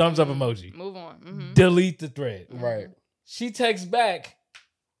 Thumbs up emoji. Move on. Mm-hmm. Delete the thread. Right. She texts back,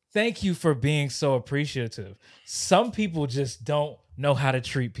 "Thank you for being so appreciative. Some people just don't know how to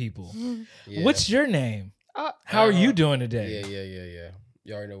treat people. Yeah. What's your name? How are you doing today?" Yeah.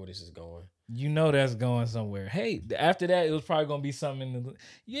 You already know where this is going. You know that's going somewhere. Hey, after that, it was probably going to be something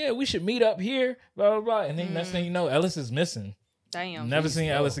we should meet up here, blah, blah, blah. And then next thing you know, Ellis is missing. Damn. Never seen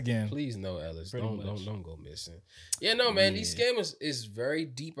Ellis again. Please no Ellis. Don't go missing. Yeah, no, man. These scammers is very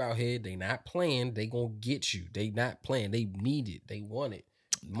deep out here. They not playing. They gonna get you. They not playing. They need it. They want it.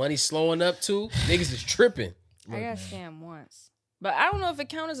 Money slowing up too. Niggas is tripping. I got scammed once. But I don't know if it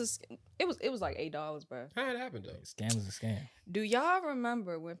counts as it was like $8, bro. How it happened though? Scam is a scam. Do y'all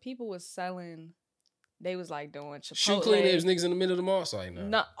remember when people was selling? They was like doing Chipotle. Shoe cleaners, niggas in the middle of the mall site now.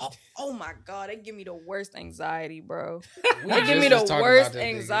 No, oh my God, they give me the worst anxiety, bro. They give me the worst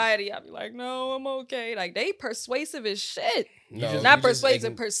anxiety. I be like, no, I'm okay. Like they persuasive as shit. No, not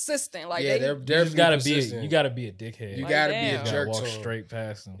persuasive, persistent. Like they're you gotta be a dickhead. You gotta be a jerk. Walk straight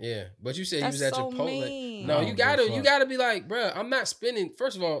past them. Yeah, but you said you was at Chipotle. Mean. No, you gotta be like, bro. I'm not spending.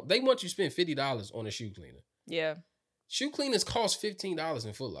 First of all, they want you to spend $50 on a shoe cleaner. Yeah. Shoe cleaners cost $15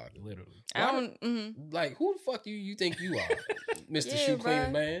 in Foot Locker. Literally. I don't. Like, who the fuck do you think you are, Mr. Shoe Cleaner,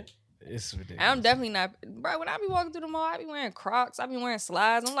 man? It's ridiculous. I'm definitely not, bro. When I be walking through the mall, I be wearing Crocs. I be wearing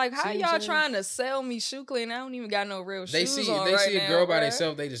slides. I'm like, how y'all trying to sell me shoe cleaner? I don't even got no real shoes on They right see a now, girl by bro.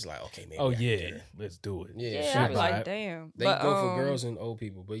 themselves, they just like, okay, maybe. Oh yeah, let's do it. Yeah, I be like, damn. They go for girls and old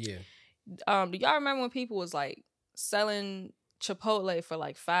people, but yeah. Do y'all remember when people was like selling Chipotle for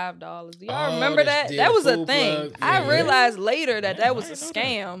like $5? Do y'all remember that? That was a thing. Plug. I realized later that was a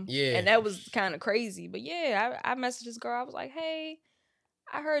scam. Yeah. And that was kind of crazy. But yeah, I messaged this girl. I was like, hey,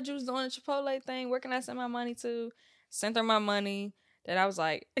 I heard you was doing a Chipotle thing. Where can I send my money to? Sent her my money. Then I was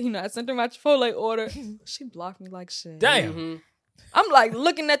like, I sent her my Chipotle order. She blocked me like shit. Damn. Mm-hmm. I'm like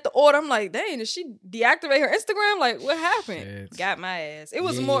looking at the order. I'm like, dang, did she deactivate her Instagram? Like, what happened? Shit. Got my ass. It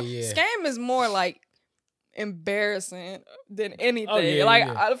was more, scam is more like embarrassing than anything.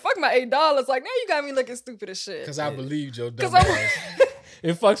 Fuck my $8. Like, now you got me looking stupid as shit. Because I believed your dumb ass.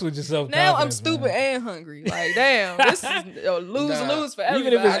 It fucks with yourself. Now I'm stupid and hungry. Like, damn, this is a lose for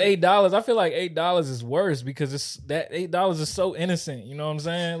everybody. Even if it's $8, I feel like $8 is worse because it's that $8 is so innocent. You know what I'm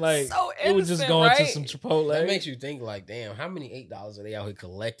saying? Like, so it was just going to some Chipotle. That makes you think like, damn, how many $8 are they out here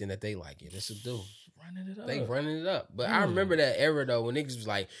collecting that they like? Yeah, this will do. Running it up. They running it up. But I remember that era though when niggas was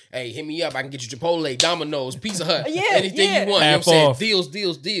like, hey, hit me up. I can get you Chipotle, Domino's, Pizza Hut, anything you want. You know what I'm saying?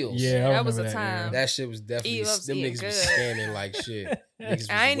 Deals. Yeah, that was a time. That shit was definitely, them niggas was scamming like shit.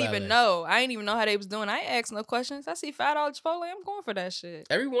 I ain't even know how they was doing. I ain't asked no questions. I see $5 Chipotle, I'm going for that shit.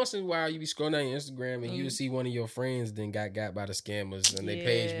 Every once in a while, you be scrolling down your Instagram and you would see one of your friends then got by the scammers and they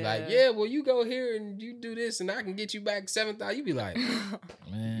page be like, yeah, well, you go here and you do this and I can get you back $7,000. You be like,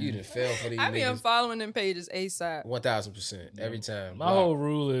 man, you done fell for these niggas. I be unfollowing them pages ASAP. 1,000% every time. My whole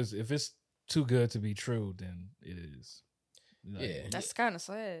rule is if it's too good to be true, then it is. Like, that's kind of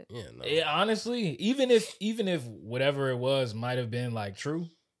sad. Yeah, no. Honestly, even if whatever it was might have been like true,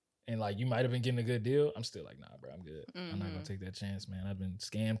 and like you might have been getting a good deal, I'm still like, nah, bro, I'm good. I'm not gonna take that chance, man. I've been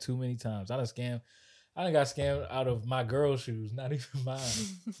scammed too many times. I done got scammed out of my girl's shoes, not even mine,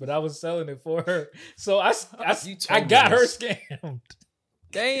 but I was selling it for her, so I got her scammed.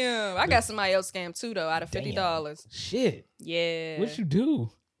 Damn, I got somebody else scammed too though, out of $50. Shit. Yeah. What'd you do?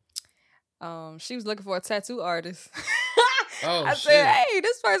 She was looking for a tattoo artist. I said, hey,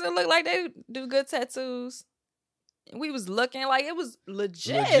 this person look like they do good tattoos. We was looking like it was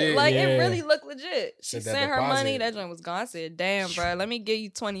legit. Like it really looked legit. She sent her money. That joint was gone. I said, damn, bro, let me give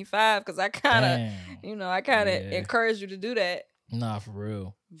you 25 because I kind of encourage you to do that. Nah, for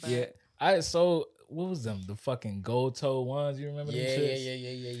real. But, what was them? The fucking gold toe ones. You remember them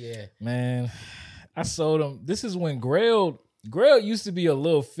shits? Yeah. Man, I sold them. This is when Grail used to be a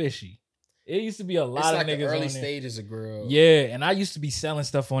little fishy. It used to be a lot of niggas the early on there. stages of Grail. Yeah, and I used to be selling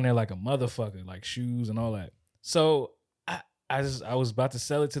stuff on there like a motherfucker, like shoes and all that. So I was about to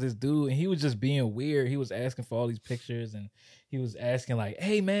sell it to this dude, and he was just being weird. He was asking for all these pictures, and he was asking like,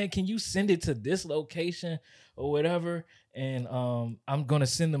 "Hey man, can you send it to this location or whatever?" And I'm gonna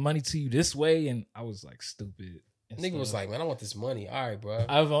send the money to you this way. And I was like, stupid. Nigga was like, man, I want this money. All right, bro.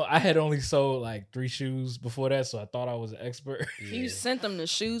 I had only sold like 3 shoes before that, so I thought I was an expert. Yeah. You sent them the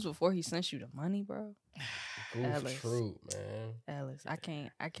shoes before he sent you the money, bro. Goof fruit, man. Ellis, I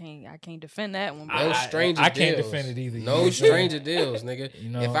can't defend that one. Bro. No stranger I deals. Can't defend it either. No stranger deals, nigga. You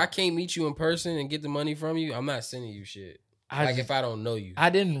know, if I can't meet you in person and get the money from you, I'm not sending you shit. If I don't know you. I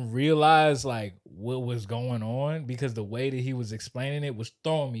didn't realize like what was going on because the way that he was explaining it was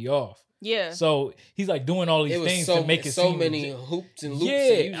throwing me off. Yeah. So he's like doing all these things to make it so seem many hoops and loops.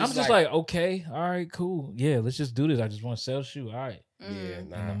 Yeah, I'm just like, okay, all right, cool. Yeah, let's just do this. I just want to sell shoe. All right. Yeah,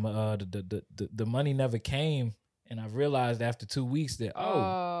 nah. And the money never came, and I realized after 2 weeks that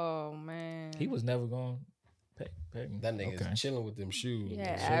man, he was never going to pay me. That nigga's chilling with them shoes.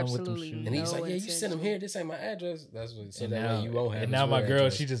 Yeah, absolutely. And he's like, yeah, you send them here. This ain't my address. That's what. So that way you won't have. And now my girl,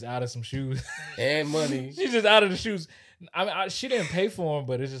 address. She just out of some shoes and money. She just out of the shoes. I mean, she didn't pay for them,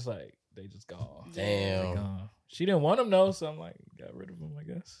 but it's just like they just gone. Damn. She didn't want them though, so I'm like, got rid of them, I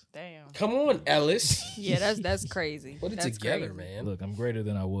guess. Damn. Come on, Ellis. Yeah, that's crazy. Put it that's together, crazy. man. Look, I'm greater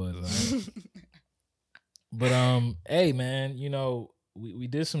than I was. Right? But hey, man, you know, we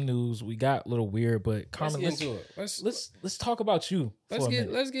did some news. We got a little weird, but Carmen, let's talk about you. Let's get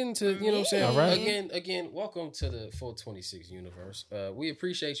into, you know what I'm saying. All right. Again, welcome to the 426 universe. We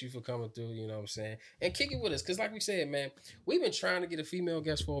appreciate you for coming through. You know what I'm saying, and kick it with us because, like we said, man, we've been trying to get a female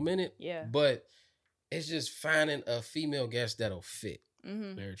guest for a minute. Yeah, but it's just finding a female guest that'll fit.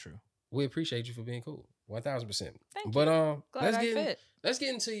 Mm-hmm. Very true. We appreciate you for being cool. 1,000%. Thank you. But Glad let's get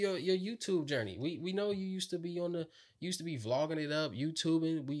into your YouTube journey. We know you used to be vlogging it up,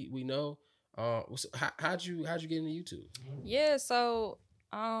 YouTubing. We know. How'd you get into YouTube? Yeah, so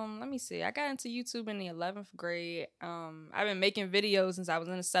let me see. I got into YouTube in the 11th grade. I've been making videos since I was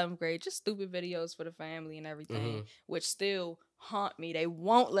in the 7th grade, just stupid videos for the family and everything, which still haunt me. They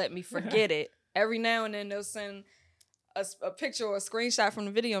won't let me forget it. Every now and then they'll send a picture or a screenshot from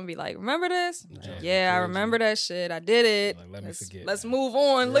the video and be like, remember this? Yeah, I remember that shit. I did it. Like, let's move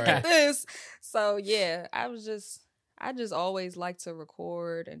on. Look at this. So yeah, I just always like to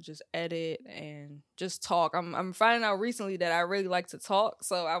record and just edit and just talk. I'm finding out recently that I really like to talk,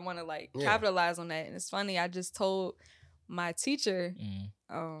 so I want to capitalize on that. And it's funny, I just told my teacher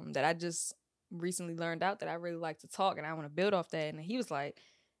that I just recently learned out that I really like to talk and I want to build off that. And he was like,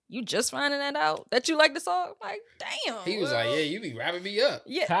 you just finding that out that you like to talk? I'm like, damn. He was like, yeah, you be wrapping me up.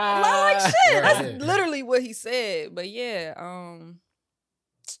 Yeah, like shit. That's literally what he said. But yeah,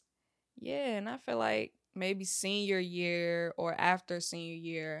 and I feel like maybe senior year or after senior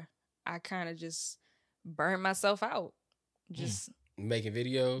year, I kind of just burned myself out. Just Making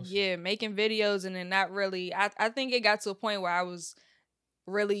videos? Yeah, making videos and then not really. I think it got to a point where I was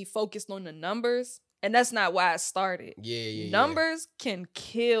really focused on the numbers. And that's not why I started. Yeah. Numbers can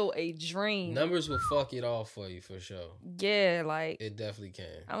kill a dream. Numbers will fuck it off for you for sure. Yeah, like It definitely can.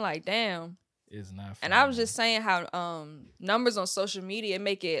 I'm like, damn. It's not fun, and I was just saying how numbers on social media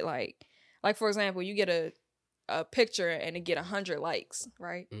make it like for example, you get a picture and it get 100 likes,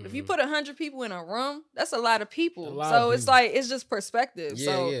 right? Mm-hmm. If you put 100 people in a room, that's a lot of people. So it's like it's just perspective.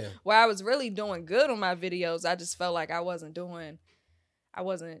 Yeah. Where I was really doing good on my videos, I just felt like I wasn't doing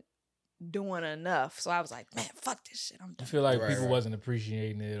enough. So I was like, man, fuck this shit. I'm done. I feel like people wasn't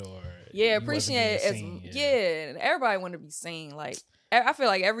appreciating it or appreciate it as and everybody want to be seen. Like I feel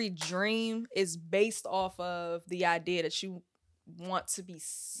like every dream is based off of the idea that you want to be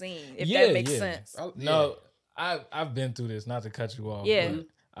seen. If that makes sense. No, I've been through this. Not to cut you off. Yeah, but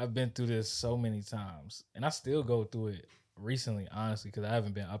I've been through this so many times, and I still go through it recently, honestly, because I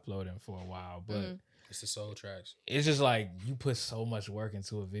haven't been uploading for a while. But it's the soul tracks. It's just like you put so much work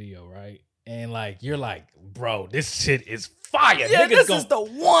into a video, right? And like you're like, bro, this shit is fire. Yeah, this is the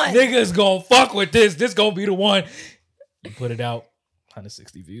one. Niggas gonna fuck with this. This gonna be the one. You put it out,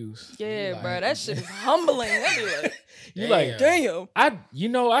 160 views. Yeah, like, bro, that shit is humbling. Anyway, you like, damn.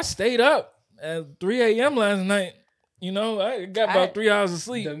 I stayed up at 3 a.m. last night. You know, I got about 3 hours of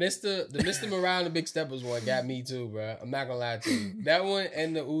sleep. The Mr. Morale and the Big Steppers one got me too, bro. I'm not gonna lie to you. That one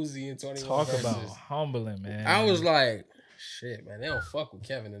and the Uzi and 21 Talk verses. about humbling, man. I was like, shit, man, they don't fuck with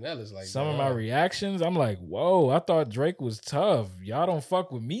Kevin and Ellis like some of my reactions. I'm like, whoa, I thought Drake was tough. Y'all don't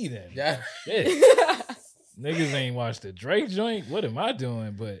fuck with me then. Yeah. Shit. Niggas ain't watched the Drake joint. What am I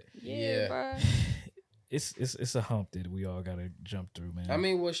doing? But yeah. Bro. It's a hump that we all gotta jump through, man. I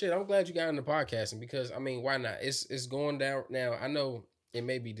mean, well, shit. I'm glad you got into podcasting because I mean, why not? It's going down now. I know it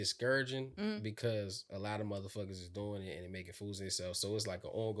may be discouraging because a lot of motherfuckers is doing it and it making fools of themselves. So it's like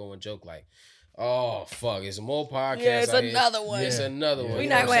an ongoing joke, like, oh fuck, it's more podcasts. Yeah, it's another one. It's another one. We're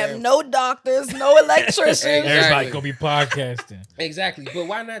not gonna have no doctors, no electricians. Everybody gonna be podcasting. Exactly, but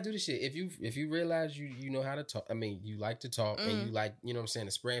why not do the shit? If you realize you know how to talk, I mean, you like to talk and you like, you know what I'm saying,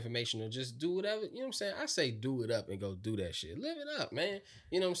 to spread information or just do whatever, you know what I'm saying? I say do it up and go do that shit. Live it up, man.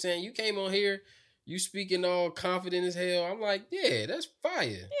 You know what I'm saying? You came on here, you speaking all confident as hell. I'm like, yeah, that's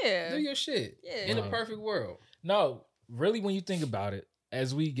fire. Yeah. Do your shit. Yeah. In a perfect world. No, really, when you think about it,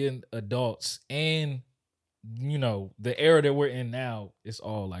 as we get adults and, you know, the era that we're in now, it's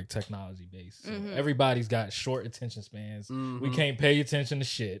all like technology based. So everybody's got short attention spans. We can't pay attention to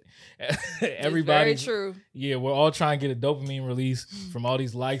shit. Everybody, very true. Yeah, we're all trying to get a dopamine release from all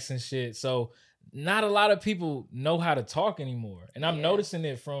these likes and shit. So not a lot of people know how to talk anymore. And I'm noticing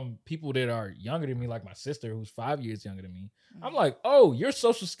it from people that are younger than me, like my sister, who's 5 years younger than me. I'm like, oh, your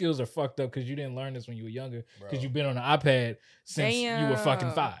social skills are fucked up because you didn't learn this when you were younger because you've been on an iPad since you were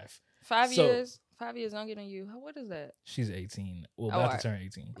fucking 5. 5 years? 5 years younger than you. What is that? She's 18. Well, about to turn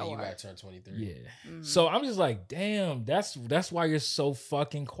 18. You about to turn 23. Yeah. So I'm just like, damn, that's why you're so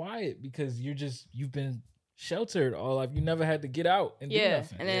fucking quiet because you've been sheltered all life. You never had to get out and do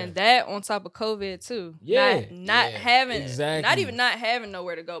nothing. And then that on top of COVID too. Not having not even not having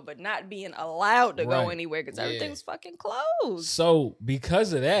nowhere to go, but not being allowed to go anywhere because everything was fucking closed. So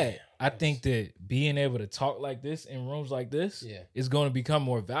because of that, I think that being able to talk like this in rooms like this is going to become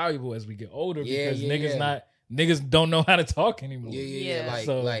more valuable as we get older because niggas don't know how to talk anymore.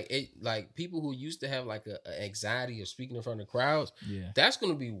 Like people who used to have like a anxiety of speaking in front of crowds, that's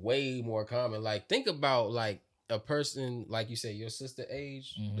gonna be way more common. Like think about like a person like you say your sister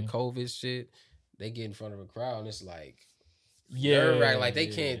age, the COVID shit, they get in front of a crowd and it's like nerve-wracking. Like they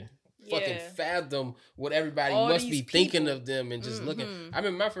can't fucking fathom what everybody must be thinking of them and just looking. I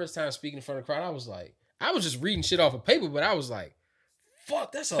remember my first time speaking in front of a crowd, I was just reading shit off of paper, but I was like,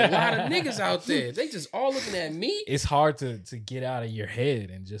 fuck, that's a lot of niggas out there. They just all looking at me. It's hard to get out of your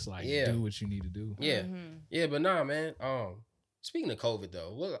head and just like do what you need to do. Yeah. Yeah, but nah, man. Speaking of COVID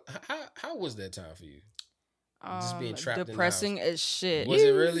though, how was that time for you? Just being trapped depressing in the house. As shit. Was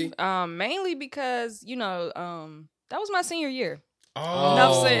it really? Mainly because, you know, that was my senior year. Oh,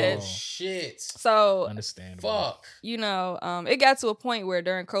 enough said. Shit. So understandable. Fuck. You know, it got to a point where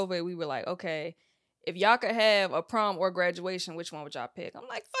during COVID we were like, okay, if y'all could have a prom or graduation, which one would y'all pick? I'm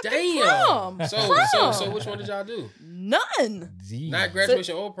like, fuck prom. So which one did y'all do? None. Not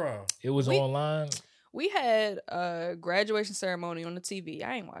graduation or prom. It was online. We had a graduation ceremony on the TV.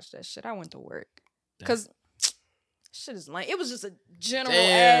 I ain't watched that shit. I went to work because Shit is lame. It was just a general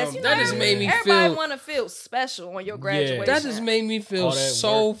Damn, ass. You that know, just made me everybody feel- want to feel special on your graduation. That just made me feel All that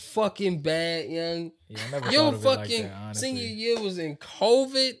so work. fucking bad, young. Yeah, I never Your thought of it like fucking that, honestly. senior year was in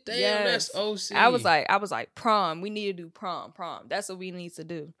COVID. Damn, Yes. that's OC. I was like, prom. We need to do prom. That's what we need to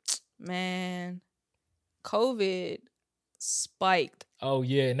do. Man, COVID spiked. Oh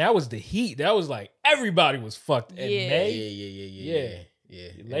yeah, and that was the heat. That was like everybody was fucked in Yeah. May. Yeah.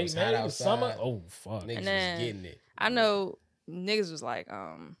 It Late was hot May, outside. summer. Oh fuck. Niggas And then- was getting it. I know niggas was like,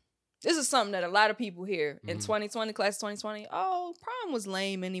 this is something that a lot of people hear in Mhm. 2020, class 2020. Oh, prom was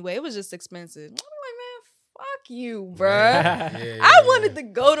lame anyway. It was just expensive. I'm like, man, fuck you, bruh. Yeah, I wanted to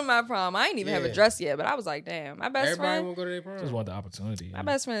go to my prom. I ain't even have a Yeah. dress yet, but I was like, damn, my best Everybody friend, want to go to their prom. Just want the opportunity. my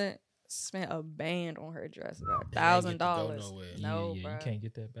best friend spent a band on her dress, about They ain't get to go $1,000. nowhere. No, yeah, bruh. you can't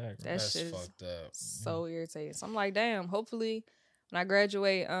get that back. Bro. That That's shit is fucked up. so irritating. So I'm like, damn, hopefully when I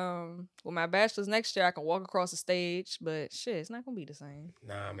graduate with my bachelor's next year, I can walk across the stage. But shit, it's not gonna be the same.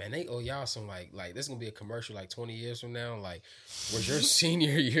 Nah, man, they owe y'all some like this is gonna be a commercial like 20 years from now. Like, was your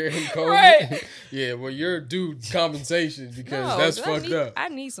senior year in COVID? Right. Yeah, well, you're due compensation because No, that's 'cause fucked up. I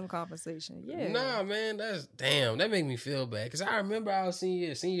need some compensation. Yeah. Nah, man, that's damn. That make me feel bad because I remember our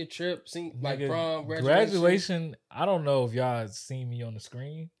senior trip, like Nigga, prom, graduation. I don't know if y'all seen me on the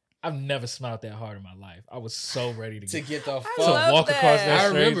screen. I've never smiled that hard in my life. I was so ready to get the I fuck. to love walk across that. that I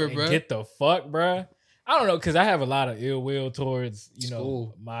stage remember, and bruh. get the fuck, bruh. I don't know, because I have a lot of ill will towards,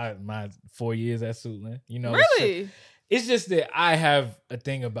 School. my 4 years at Suitland. Really? It's just that I have a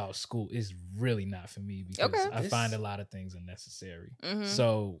thing about school. It's really not for me because Okay. I This- find a lot of things unnecessary. Mhm.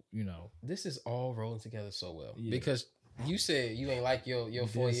 So, This is all rolling together so well Yeah. because you said you ain't like your we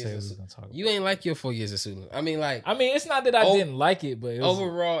 4 did say we years. was gonna talk You about ain't like your 4 years at Suitland. I mean, like I mean, it's not that I Oh, didn't like it, but it was,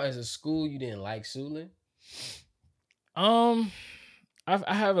 overall as a school, you didn't like Suitland.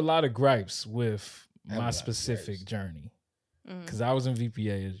 I have a lot of gripes with I have a my lot of specific gripes. journey Mhm. because I was in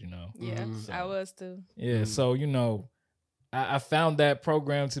VPA, as you know. Yeah, Mhm. I was too. Yeah, Mhm. so I found that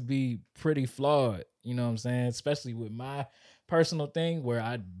program to be pretty flawed. You know what I'm saying? Especially with my personal thing, where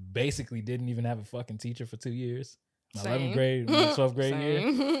I basically didn't even have a fucking teacher for 2 years. My 11th Same. grade, my 12th grade year.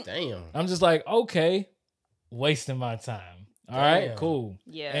 Same. Damn. I'm just like, okay, wasting my time. All right, Damn. cool.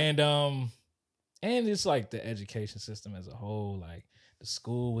 Yeah. And it's like the education system as a whole, like the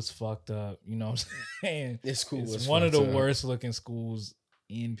school was fucked up. You know what I'm saying? This school It's was one of the fucked up. worst looking schools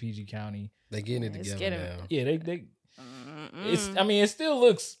in PG County. They getting it It's together getting- now. Yeah, they it's Mm-mm. I mean, it still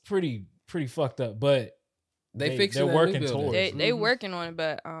looks pretty fucked up, but They fixing they're that new working building. towards they Mhm. working on it,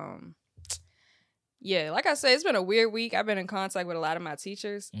 but yeah, like I said, it's been a weird week. I've been in contact with a lot of my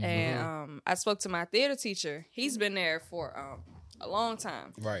teachers, Mhm. and I spoke to my theater teacher. He's been there for a long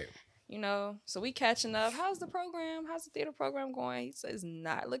time, Right. so we catching up. How's the program? How's the theater program going? He says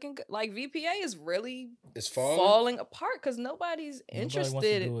not looking good. Like VPA is really It's falling. falling apart because nobody's nobody interested. wants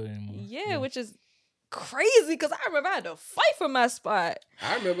to do it anymore. Yeah, which is crazy because I remember I had to fight for my spot.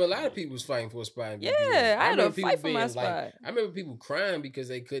 I remember a lot of people was fighting for a spot. In Yeah, VPA. I had to remember people fight for my being, spot. I remember people crying because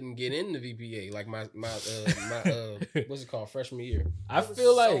they couldn't get in the VPA. Like my what's it called, freshman year. I was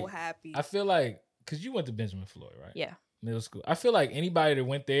feel so like happy. because you went to Benjamin Floyd, right? Yeah. Middle school. I feel like anybody that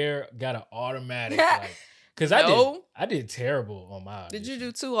went there got an automatic because No. I did terrible on my Did you audition.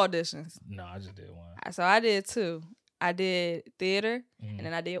 do 2 auditions? No, I just did one. So I did 2. I did theater Mhm. and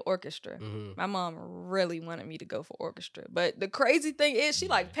then I did orchestra. Mm-hmm. My mom really wanted me to go for orchestra. But the crazy thing is she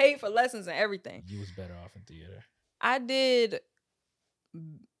like paid for lessons and everything. You was better off in theater.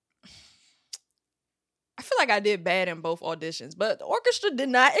 I feel like I did bad in both auditions, but the orchestra did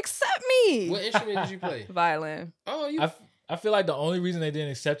not accept me. What instrument did you play? Violin. Oh, you. I feel like the only reason they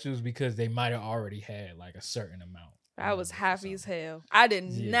didn't accept you was because they might have already had like a certain amount. I was or happy as something. hell. I did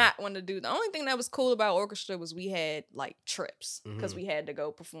Yeah. not want to do. The only thing that was cool about orchestra was we had like trips because Mhm. we had to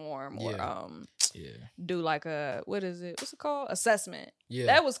go perform or Yeah. Yeah. do like a what's it called, assessment. Yeah.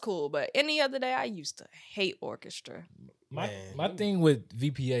 That was cool. But any other day, I used to hate orchestra. My Man, my you- thing with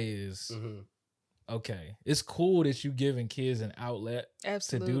VPA is Mhm. okay. It's cool that you giving kids an outlet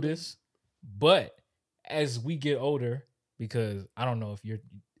Absolutely. to do this, but as we get older, because I don't know if you're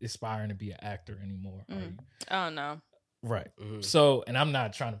aspiring to be an actor anymore. Are you? Oh no. Right. Mhm. So, and I'm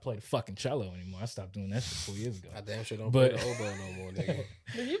not trying to play the fucking cello anymore. I stopped doing that shit 4 years ago. I damn sure don't But- play the oboe no more, nigga.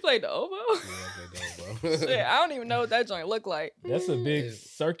 Did you play the oboe? Yeah, I play the oboe. Shit, I don't even know what that joint looked like. That's a big It's-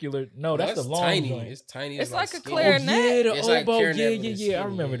 circular. No, that's it's the long tiny. joint. It's tiny. It's like a skinny. clarinet. Oh, yeah, the It's like oboe. clarinet, Yeah, but it's I skinny,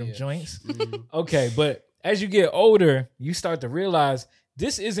 remember them yeah. joints. Mhm. Okay, but as you get older, you start to realize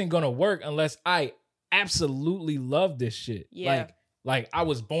this isn't gonna work unless I absolutely love this shit. Yeah. Like Like, I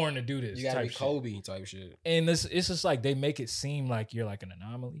was born to do this. You gotta type be shit. Kobe type shit. And it's just like they make it seem like you're like an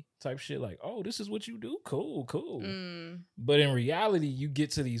anomaly type shit. Like, oh, this is what you do. Cool. But in reality, you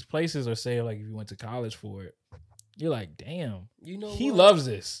get to these places, or say like if you went to college for it, you're like, damn, You know he what? loves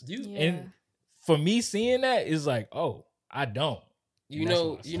this. Yeah. And for me, seeing that is like, oh, I don't. You And that's know,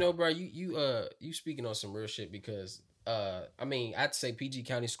 what I you know, bro. You speaking on some real shit because I mean, I'd say PG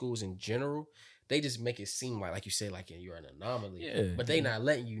County schools in general, they just make it seem like you said, like you're an anomaly. Yeah. But they not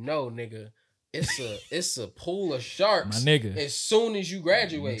letting you know, nigga. It's a pool of sharks, My nigga. As soon as you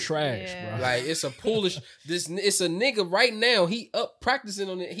graduate, You trash, Yeah. bro. like it's a pool of it's a nigga right now. He up practicing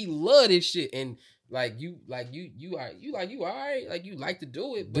on it. He love this shit, and you all right. Like you like to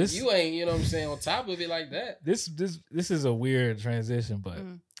do it, but you ain't. You know what I'm saying? On top of it like that. This is a weird transition, but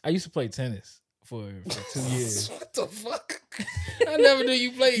I used to play tennis for 2 years. What the fuck? I never knew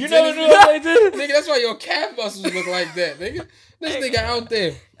you played You tennis. never knew I played tennis? Nigga, that's why your calf muscles look like that, nigga. This nigga out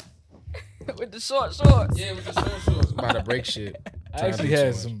there. With the short shorts. Yeah, with the short shorts. About to break shit. I actually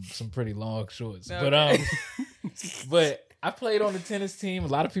had some pretty long shorts, Okay. but I played on the tennis team. A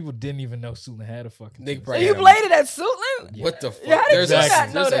lot of people didn't even know Suitland had a fucking They tennis probably You had played it at Suitland? What the fuck? Yeah, how did there's you a, not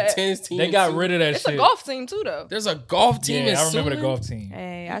know there's a that? tennis team. They got rid of that It's shit. a golf team too, though. There's a golf team in I remember the Suitland? golf team.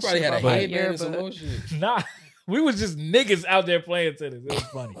 Hey, You I probably had a should have headband and some more earbud. shit. Nah, we was just niggas out there playing tennis. It was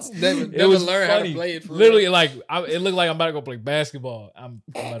funny. Never was learn how to funny. play it for Literally, real. like it looked like I'm about to go play basketball. I'm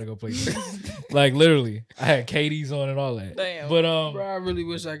about to go play tennis. Like literally, I had KDs on and all that. Damn. But Bro, I really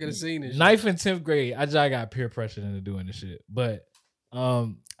wish I could have seen this. ninth and 10th grade, I just got peer pressured into doing this shit. But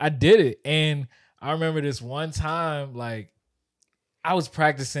I did it, and I remember this one time, like I was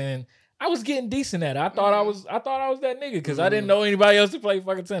practicing. I was getting decent at it. I thought I was that nigga because I didn't know anybody else to play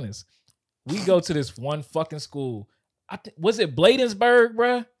fucking tennis. We go to this one fucking school. Was it Bladensburg,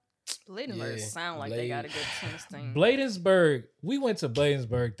 bruh? Bladenburg Yeah, sound like they got a good tennis team. Bladensburg. We went to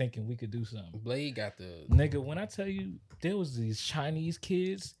Bladensburg thinking we could do something. Blade got the... Nigga, when I tell you there was these Chinese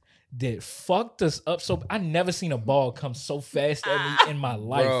kids that fucked us up so I never seen a ball come so fast at me in my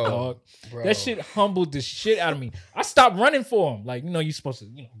life, dog. Bro. That shit humbled the shit out of me. I stopped running for him. Like, you're supposed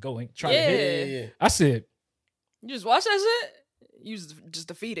to, go and try to hit it. Yeah. I said, You just watch that shit? You just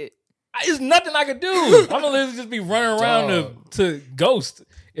defeat it. It's nothing I could do. I'm gonna literally just be running around Dog. to ghost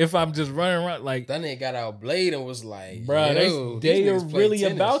if I'm just running around. Like, That nigga got out Blade and was like, bro, yo, they these are niggas play really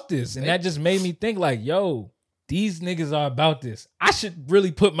tennis. about this. And They- that just made me think like, yo, these niggas are about this. I should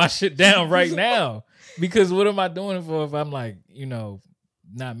really put my shit down right now. Because what am I doing it for if I'm like,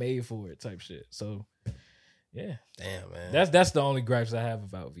 not made for it type shit. So yeah. Damn, man. That's the only gripes I have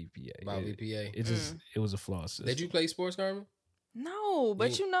about VPA. About VPA. It just it was a flawed system. Did you play sports, Carmen? No,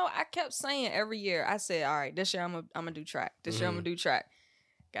 but Yeah. I kept saying every year, I said, all right, this year I'm gonna do track. This year I'm gonna do track.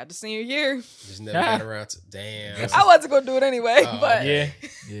 Got the senior year. Just never got around to... Damn. I wasn't gonna do it anyway, Oh, but Yeah.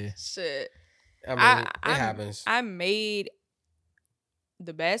 shit. I mean, it happens. I made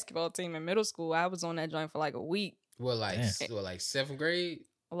the basketball team in middle school. I was on that joint for like a week, What, like Damn. seventh grade?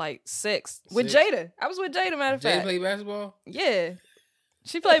 like sixth, with Sixth? Jada. I was with Jada, matter of Jay fact. played basketball? Yeah.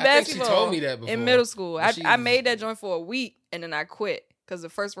 She played I think basketball she told me that before. in middle school. But she I was- made that joint for a week and then I quit because the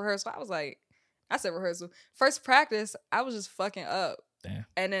first rehearsal, I said rehearsal. First practice, I was just fucking up. Damn.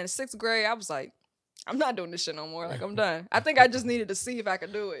 And then sixth grade, I was like, I'm not doing this shit no more. Like, I'm done. I think I just needed to see if I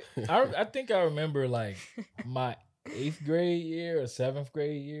could do it. I think I remember like my 8th grade year or 7th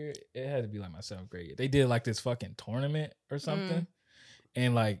grade year. It had to be like my 7th grade year. They did like this fucking tournament or something.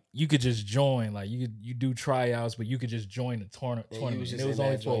 And like you could just join, like you do tryouts, but you could just join the tournament. And you was And just it was in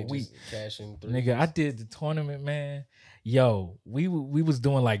only that for a joint week. just cashing threes. Nigga, I did the tournament, man. Yo, we was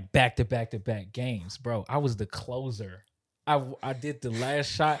doing like back to back games, bro. I was the closer. I did the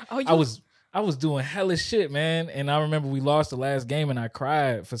last shot. Oh, you- I was doing hella shit, man. And I remember we lost the last game and I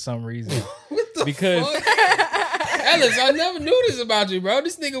cried for some reason. What the Because- fuck? Ellis, I never knew this about you, bro.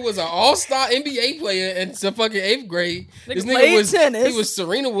 This nigga was an all-star NBA player in the fucking 8th grade. This nigga played was tennis. He was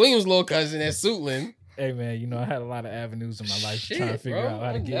Serena Williams' little cousin at Suitland. Hey man, I had a lot of avenues in my life Shit, trying to figure bro. out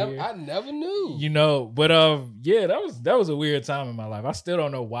how to get here. I never knew. But yeah, that was a weird time in my life. I still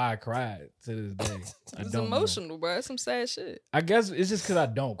don't know why I cried to this day. I It's don't know. emotional, bro. It's some sad shit. I guess it's just because I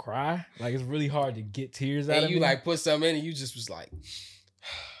don't cry. Like it's really hard to get tears out And of you me. like put something in and you just was like,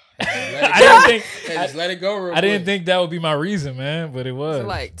 I just let it go real didn't quick. think that would be my reason, man. But it was Was it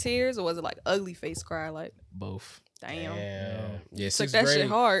like tears or was it like ugly face cry? Like, both. damn. Yeah, Took sixth that grade. shit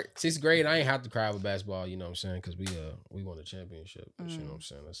hard. Sixth grade, I ain't have to cry with basketball, you know what I'm saying? Because we won the championship. But you know what I'm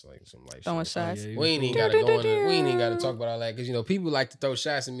saying? That's like some light Throwing shit. shots. Yeah, We ain't even gotta go into, we ain't even gotta talk about all that because people like to throw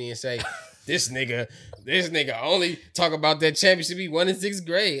shots at me and say, this nigga only talk about that championship he won in sixth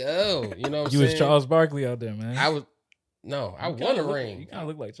grade. Oh, you know what I'm You saying? was Charles Barkley out there, man. I was No, I You want a kinda ring. You kind of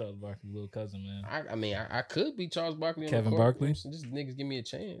look like Charles Barkley's little cousin, man. I mean, I could be Charles Barkley. Kevin on the court. Barkley? Just niggas give me a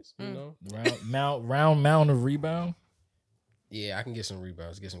chance, you know. Round mound of rebound. Yeah, I can get some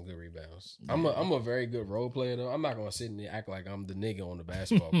rebounds. Get some good rebounds. I'm a very good role player though. I'm not gonna sit and act like I'm the nigga on the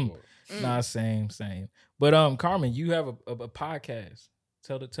basketball court. Nah, same. But Carmen, you have a podcast.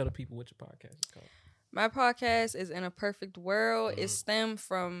 Tell the people what your podcast is called. My podcast is In a Perfect World. It stemmed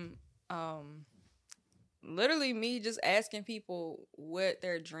from literally me just asking people what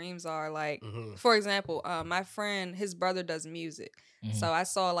their dreams are. Like, for example, my friend, his brother does music. So I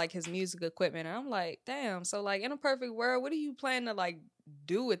saw like his music equipment and I'm like, damn, so like in a perfect world, what do you plan to like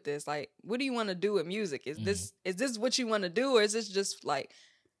do with this? Like, what do you want to do with music? Is this what you want to do, or is this just like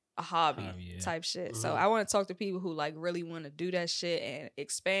a hobby type shit? So I want to talk to people who like really want to do that shit and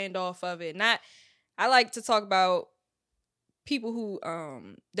expand off of it. I like to talk about people who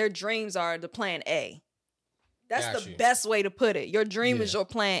their dreams are the plan A. That's the best way to put it. Your dream is your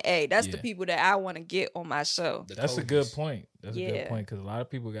plan A. That's the people that I want to get on my show. That's a good point. That's a good point, because a lot of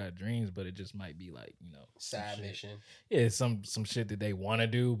people got dreams, but it just might be like, side mission. Yeah, some shit that they want to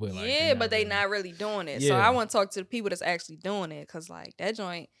do, but like they not really doing it. So I want to talk to the people that's actually doing it, because like that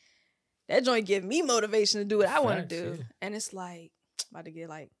joint give me motivation to do what I want to do. Yeah. And it's like I'm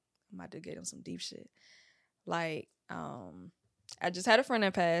about to get on some deep shit. Like I just had a friend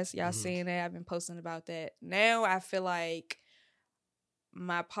that passed. Y'all seen that. I've been posting about that. Now I feel like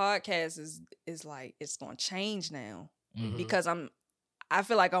my podcast is like it's gonna change now because I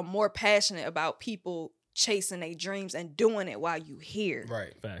feel like I'm more passionate about people chasing their dreams and doing it while you here.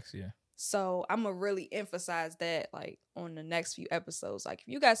 Right. Facts, yeah. So I'm gonna really emphasize that like on the next few episodes. Like if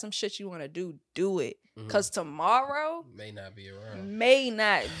you got some shit you wanna do it. Cause tomorrow may not be around. May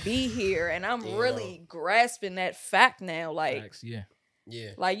not be here. And I'm really grasping that fact now. Like Facts, yeah.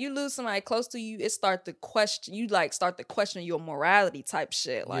 Yeah. Like you lose somebody close to you, it start to question your morality type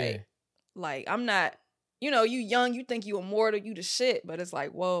shit. Like I'm not, you young, you think you immortal, you the shit, but it's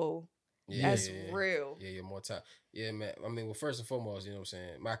like, whoa, that's real. Yeah, you're more time. Yeah, man. I mean, well, first and foremost, you know what I'm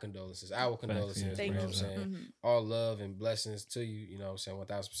saying? My condolences, our condolences. Thank you know you. what I'm saying? All love and blessings to you, you know what I'm saying?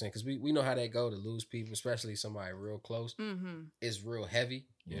 1000%. Because we know how that go to lose people, especially somebody real close. It's real heavy,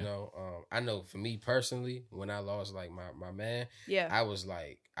 you know? I know for me personally, when I lost like my man, I was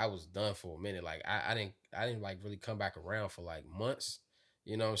done for a minute. Like I didn't like really come back around for like months,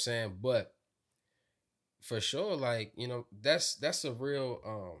 you know what I'm saying? But for sure, like, that's a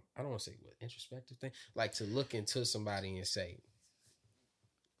real, I don't want to say what introspective thing, like to look into somebody and say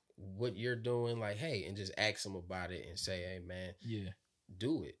what you're doing, like, hey, and just ask them about it and say, hey, man,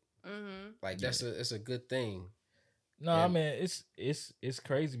 do it. Like it's a good thing. No, I mean it's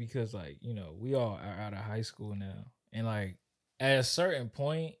crazy because like we all are out of high school now, and like at a certain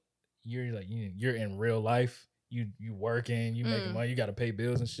point you're like you're in real life. You working, you making money, you got to pay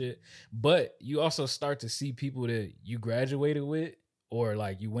bills and shit. But you also start to see people that you graduated with or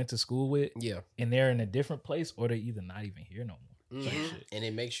like you went to school with. Yeah. And they're in a different place or they're either not even here no more. And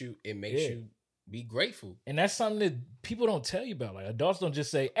it makes you be grateful. And that's something that people don't tell you about. Like adults don't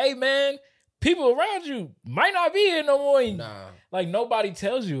just say, hey man, people around you might not be here no more. Nah. Like nobody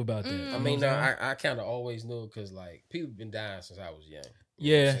tells you about that. I mean, I kind of always knew because like people been dying since I was young.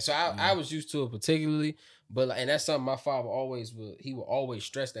 Yeah. So I was used to it particularly, but and that's something my father he would always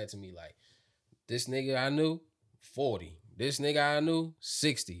stress that to me. Like, this nigga I knew, 40. This nigga I knew,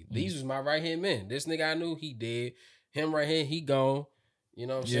 60. These was my right hand men. This nigga I knew, he dead. Him right here, he gone. You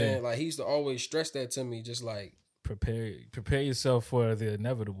know what I'm saying? Like, he used to always stress that to me, just like prepare yourself for the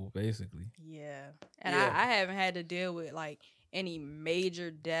inevitable, basically. Yeah. And I haven't had to deal with like any major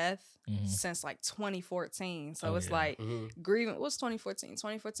death since like 2014. So it's like grieving. What's 2014?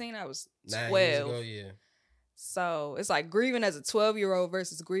 2014, I was 12. 9 years ago, yeah. So it's like grieving as a 12-year-old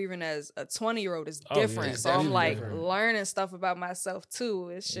versus grieving as a 20-year-old is different. So I'm like learning stuff about myself too.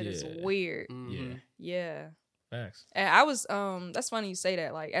 This shit is weird. Yeah. Facts. And I was, that's funny you say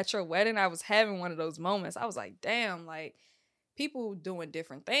that. Like at your wedding, I was having one of those moments. I was like, damn, like people doing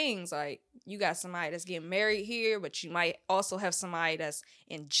different things. Like you got somebody that's getting married here, but you might also have somebody that's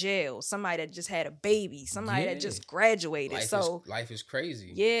in jail, somebody that just had a baby, somebody that just graduated. Life is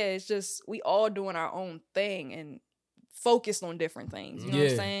crazy. Yeah, it's just we all doing our own thing and focused on different things. You know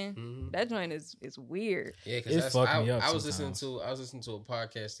what I'm saying? That joint is weird. Yeah, because I was listening to a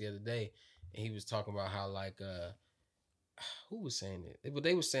podcast the other day, and he was talking about how like who was saying it? But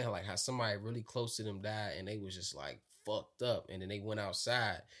they were saying like how somebody really close to them died, and they was just like fucked up, and then they went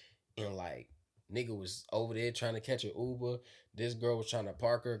outside and like Nigga was over there trying to catch an Uber. This girl was trying to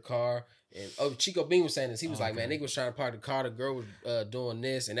park her car. And Chico Bean was saying this. He was like, man, nigga was trying to park the car. The girl was doing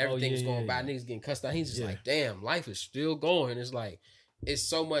this and everything was going by. Niggas getting cussed out. He's just like, damn, life is still going. It's like, it's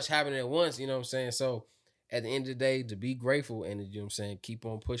so much happening at once. You know what I'm saying? So at the end of the day, to be grateful and, you know what I'm saying, keep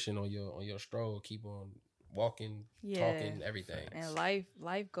on pushing on your stroll. Keep on walking, talking, everything. And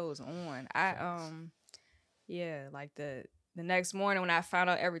life goes on. Like the next morning when I found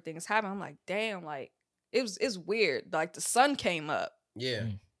out everything is happening, I'm like, damn, like it's weird. Like the sun came up. Yeah.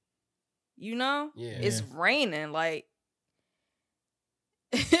 You know? Yeah. It's raining. Like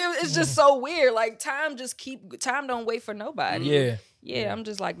it's just so weird. Like time don't wait for nobody. Yeah. I'm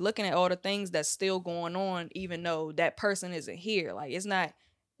just like looking at all the things that's still going on, even though that person isn't here. Like it's not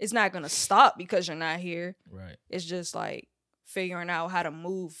gonna stop because you're not here. Right. It's just like figuring out how to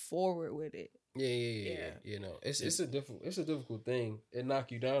move forward with it. Yeah. You know, it's a difficult thing. It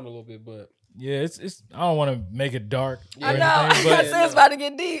knock you down a little bit, but yeah, it's. I don't want to make it dark. I know. It's about to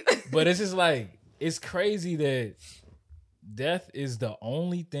get deep. But it's just like it's crazy that death is the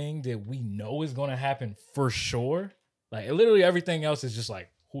only thing that we know is gonna happen for sure. Like literally everything else is just like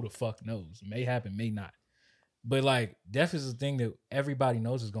who the fuck knows? May happen, may not. But like death is the thing that everybody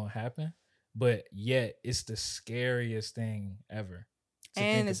knows is gonna happen. But yet it's the scariest thing ever.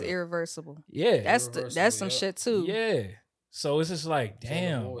 And it's irreversible. Yeah. That's some shit too. Yeah. So it's just like,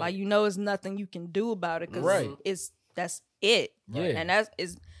 damn. Like it's nothing you can do about it because that's it. Yeah. And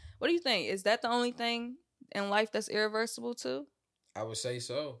what do you think? Is that the only thing in life that's irreversible too? I would say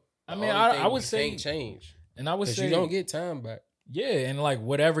so. I mean, I would say can't change. And I would say you don't get time back. Yeah, and like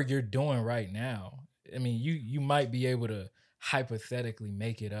whatever you're doing right now, I mean, you might be able to hypothetically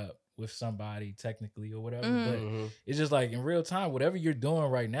make it up with somebody technically or whatever, but it's just like in real time, whatever you're doing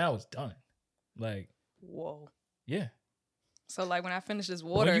right now is done. Like, whoa. Yeah. So like when I finish this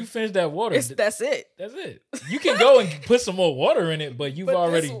water, when you finish that water, that's it. That's it. You can go and put some more water in it, but you've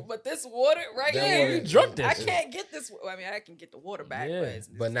already. This water right here, you drunk this. I can't get this. I mean, I can get the water back,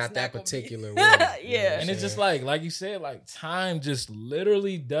 but not that particular water. Yeah, and it's just like you said, like time just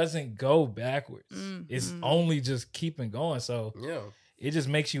literally doesn't go backwards. It's only just keeping going. So it just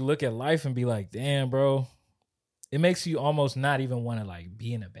makes you look at life and be like, damn, bro. It makes you almost not even want to like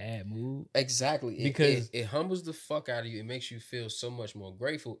be in a bad mood. Exactly. Because it humbles the fuck out of you. It makes you feel so much more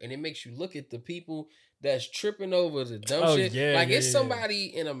grateful. And it makes you look at the people that's tripping over the dumb shit. Yeah, like it's somebody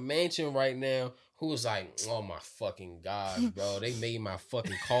in a mansion right now who was like, oh my fucking God, bro. They made my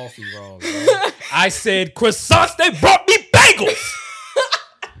fucking coffee wrong, bro. I said croissants, they brought me bagels.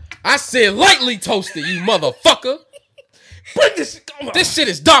 I said lightly toasted, you motherfucker. Bring this shit. This shit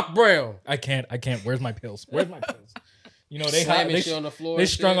is dark brown. I can't. Where's my pills? Where's my pills? You know, they shit on the floor. They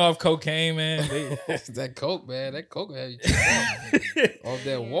strung off cocaine, man. That coke, man. That coke had you off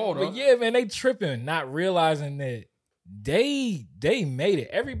that water. But yeah, man, they tripping, not realizing that they made it.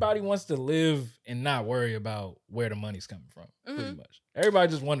 Everybody wants to live and not worry about where the money's coming from. Pretty much,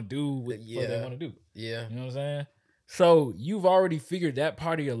 everybody just want to do what they want to do. Yeah, you know what I'm saying. So you've already figured that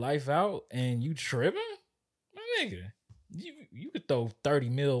part of your life out, and you tripping, my nigga. You could throw 30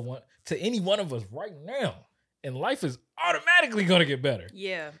 mil to any one of us right now, and life is automatically gonna get better.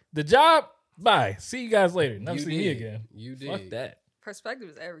 Yeah. The job, bye. See you guys later. Never see me again. You did. Fuck that. Perspective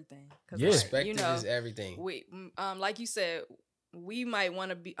is everything. Yeah. Perspective is everything. We, like you said, we might want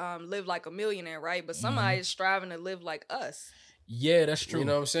to be live like a millionaire, right? But somebody is striving to live like us. Yeah, that's true. You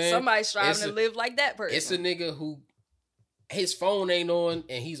know what I'm saying? Somebody's striving to live like that person. It's a nigga who his phone ain't on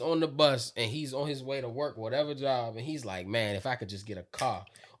and he's on the bus and he's on his way to work, whatever job, and he's like, man, if I could just get a car.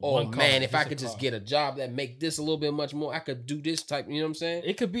 Or man, if I could just get a job that make this a little bit much more, I could do this type, you know what I'm saying?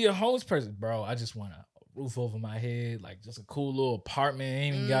 It could be a homeless person. Bro, I just want a roof over my head, like just a cool little apartment.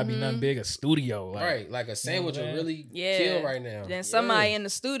 Ain't even gotta be nothing big, a studio. Like, right, like a sandwich would really kill right now. Then somebody in the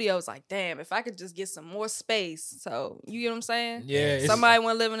studio is like, damn, if I could just get some more space. So, you get what I'm saying? Yeah. Somebody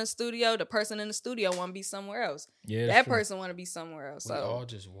want to live in a studio, the person in the studio want to be somewhere else. Yeah, that person want to be somewhere else. We so all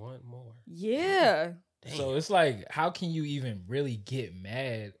just want more. Yeah. Damn. So it's like, how can you even really get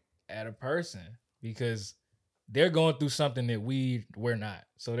mad at a person? Because they're going through something that we're not.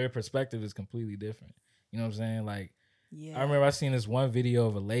 So their perspective is completely different. You know what I'm saying? Like, I remember I seen this one video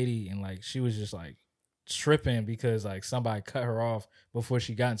of a lady and like she was just like tripping because like somebody cut her off before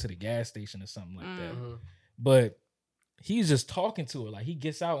she got into the gas station or something like that. But he's just talking to her. Like he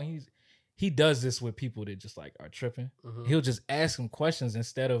gets out and he does this with people that just like are tripping. He'll just ask them questions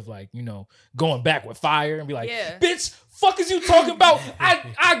instead of like, you know, going back with fire and be like, bitch, fuck is you talking about?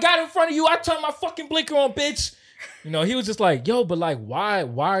 I got in front of you. I turned my fucking blinker on, bitch. You know, he was just like, yo, but like, why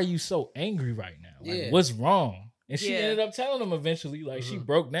are you so angry right now? Like, what's wrong? And she Yeah. ended up telling him eventually, like, she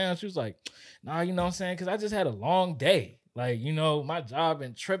broke down. She was like, nah, you know what I'm saying? Because I just had a long day. Like, you know, my job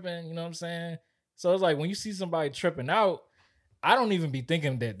been tripping, you know what I'm saying? So it's like when you see somebody tripping out, I don't even be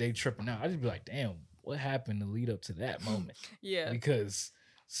thinking that they tripping out. I just be like, damn, what happened to lead up to that moment? Yeah. Because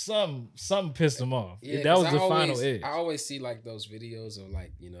something pissed them off. Yeah, That was 'cause the final edge. I always see like those videos of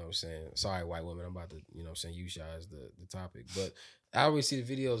like, you know what I'm saying? Sorry, white women. I'm about to, you know what I'm saying, use y'all as the topic. But I always see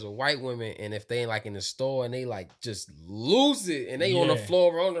the videos of white women, and if they like in the store and they like just lose it and they on the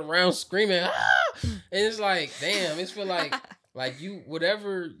floor rolling around screaming, ah! And it's like, damn, it's feel like you,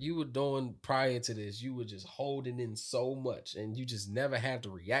 whatever you were doing prior to this, you were just holding in so much and you just never had to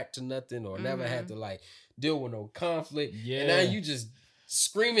react to nothing or never had to like deal with no conflict. Yeah. And now you just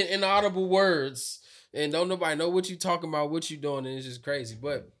screaming inaudible words and don't nobody know what you talking about, what you doing, and it's just crazy.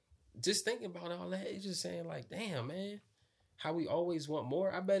 But just thinking about all that, it's just saying like, damn, man, how we always want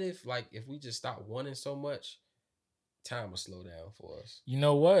more. I bet if we just stop wanting so much, time will slow down for us. You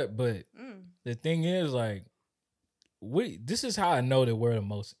know what? But the thing is, like, this is how I know that we're the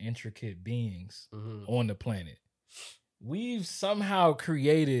most intricate beings on the planet. We've somehow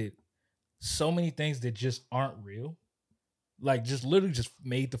created so many things that just aren't real. Like, just literally just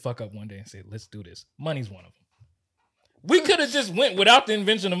made the fuck up one day and said, let's do this. Money's one of them. We could have just went without the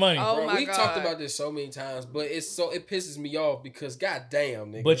invention of money. Oh, bro, my we've God. talked about this so many times, but it pisses me off because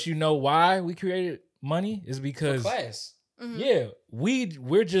goddamn, nigga. But you know why we created money? Is for because class yeah,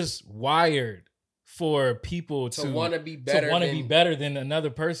 we're just wired for people to want to be better, be better than another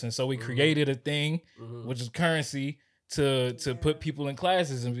person. So we created a thing, which is currency, to put people in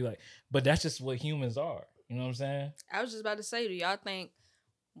classes and be like, but that's just what humans are. You know what I'm saying? I was just about to say, do y'all think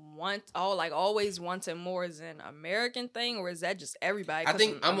always wanting more is an American thing, or is that just everybody? I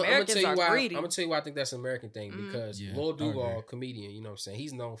think I'm gonna tell you why. Greedy. I'm gonna tell you why I think that's an American thing because Yeah, Lil I agree. Duval, comedian, you know what I'm saying,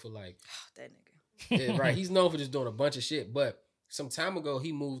 he's known for like That nigga. yeah, right. He's known for just doing a bunch of shit. But some time ago,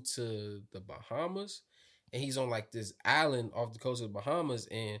 he moved to the Bahamas, and he's on like this island off the coast of the Bahamas,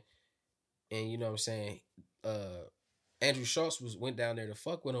 and you know what I'm saying. Andrew Schultz went down there to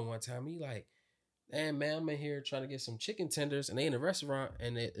fuck with him one time. He like, damn man, I'm in here trying to get some chicken tenders, and they in a restaurant,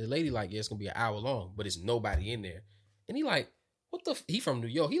 and the lady like, yeah, it's gonna be an hour long, but it's nobody in there, and he like, what the? He from New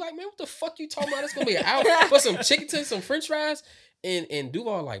York. He like, man, what the fuck you talking about? It's gonna be an hour for some chicken tenders, some French fries. And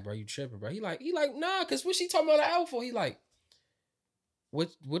Duval like, bro, you tripping, bro. He like, nah, cause what she talking about an hour for? He like,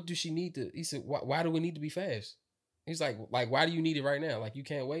 what do she need to? He said, why do we need to be fast? He's like, why do you need it right now? Like, you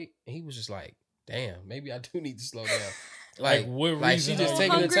can't wait. And he was just like, damn, maybe I do need to slow down. Like what like reason? she just are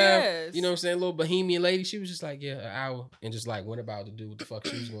taking the hungry time. ass. You know what I'm saying? Little bohemian lady. She was just like, yeah, an hour, and just like went about to do what the fuck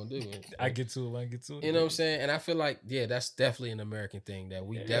she was gonna do. And, I get to it when I get to it. you know what I'm saying? And I feel like, yeah, that's definitely an American thing that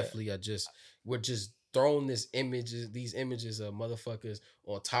we definitely we're just throwing these images of motherfuckers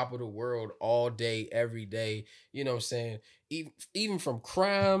on top of the world all day, every day. You know what I'm saying? Even from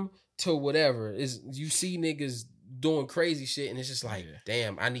crime to whatever, is you see niggas doing crazy shit, and it's just like,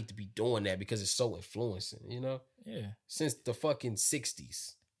 damn, I need to be doing that because it's so influencing, you know? Yeah. Since the fucking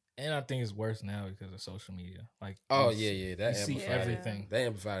 60s. And I think it's worse now because of social media. Like, Oh, you yeah, that see amplified it. everything. They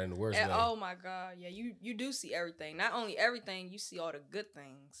amplified it in the worst way. Oh my God, yeah, you do see everything. Not only everything, you see all the good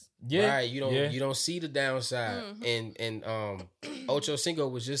things. Yeah, Right, you don't see the downside. And Ocho Cinco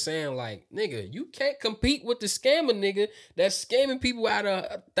was just saying like, nigga, you can't compete with the scammer nigga that's scamming people out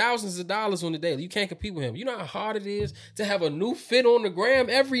of thousands of dollars on the daily. You can't compete with him. You know how hard it is to have a new fit on the gram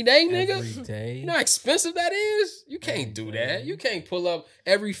every day, nigga? Every day. You know how expensive that is? You can't do that. You can't pull up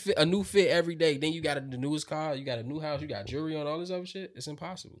a new fit every day. Then you got the newest car, you got a new house, you got jewelry on, all this other shit. It's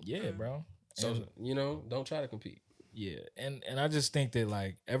impossible. Yeah, bro. So, And- you know, don't try to compete. Yeah, and I just think that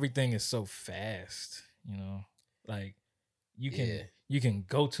like everything is so fast, you know, like you can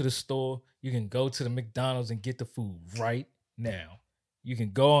go to the store, you can go to the McDonald's and get the food right now. You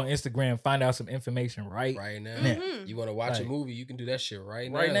can go on Instagram, find out some information right now. Mm-hmm. You want to watch a Like, movie, you can do that shit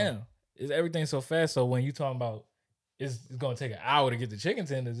right now. It's everything so fast. So when you talking about it's gonna take an hour to get the chicken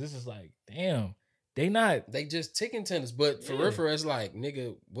tenders, this is like, damn, they just chicken tenders, but for real, it's like,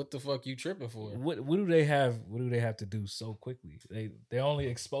 nigga, what the fuck you tripping for? what do they have? What do they have to do so quickly? They're only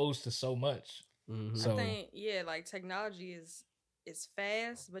exposed to so much. Mm-hmm. So I think like technology is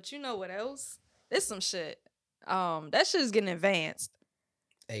fast, but you know what else? There's some shit. That shit is getting advanced.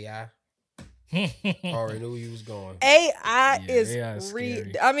 AI. Already knew you was going. AI Yeah, is AI is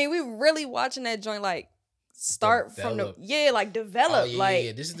scary. I mean, we really watching that joint like start from the develop.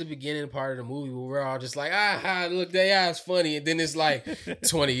 Yeah. This is the beginning part of the movie where we're all just like, look, it's funny, and then it's like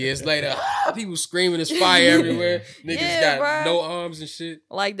 20 years later, people screaming, there's fire everywhere. Niggas got no arms and shit.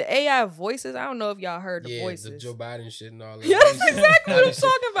 Like the AI voices, I don't know if y'all heard the voices. The Joe Biden shit and all that. Yeah, that's exactly what I'm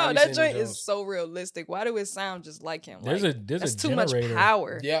talking about. That joint is so realistic. Why do it sound just like him? There's a too much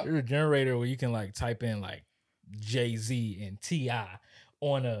power. Yeah, there's a generator where you can like type in like Jay-Z and T.I.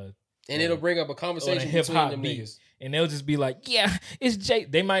 on a. And it'll bring up a conversation between them niggas. And they'll just be like, yeah, it's Jay.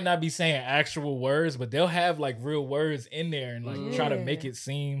 They might not be saying actual words, but they'll have like real words in there and like try to make it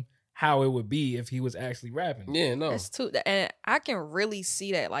seem how it would be if he was actually rapping. Yeah, no. That's too, and I can really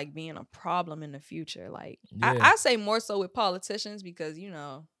see that like being a problem in the future. Like I say more so with politicians because, you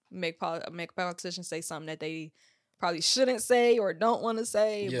know, make politicians say something that they probably shouldn't say or don't want to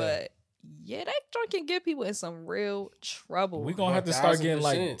say, but that joint can get people in some real trouble. We're gonna have to start getting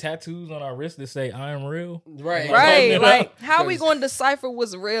like tattoos on our wrists that say I am real. Right. Like how are we gonna decipher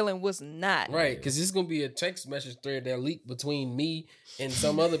what's real and what's not? Right, because it's gonna be a text message thread that leaked between me and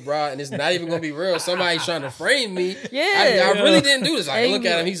some other broad, and it's not even gonna be real. Somebody's trying to frame me. I really didn't do this. I look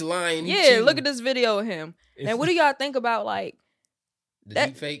at him, he's lying. Look at this video of him. And what do y'all think about like the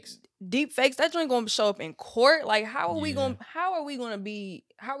deep fakes? Deep fakes, that joint gonna show up in court. Like, how are we gonna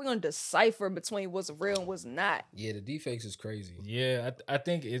decipher between what's real and what's not? Yeah, the deep fakes is crazy. Yeah, I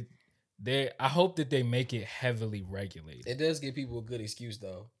think I hope that they make it heavily regulated. It does give people a good excuse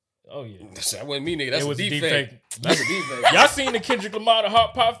though. Oh yeah, that wasn't me, nigga. That's a deep fake. That's a deep fake. Y'all seen the Kendrick Lamar, the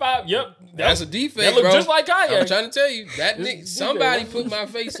Hot Pop 5? Yep, that's a deep fake. That look bro. just like I am. I'm trying to tell you that nigga. Somebody put my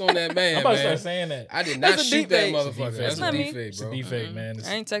face on that man. I'm about to start saying that. I did not shoot that motherfucker. That's a deep fake, bro. It's a deep fake, man.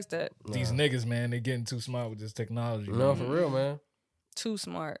 I ain't text that. These niggas, man, they getting too smart with this technology. No, for real, man. Too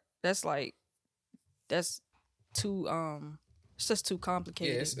smart. That's too it's just too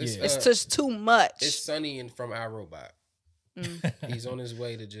complicated. It's just too much. It's Sonny from iRobot. He's on his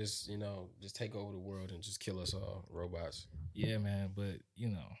way to just take over the world and just kill us all, robots. Yeah, man. But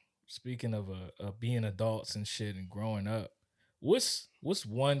speaking of being adults and shit and growing up, what's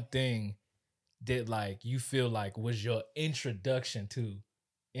one thing that like you feel like was your introduction to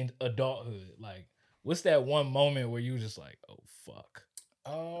in adulthood? Like, what's that one moment where you were just like, oh fuck?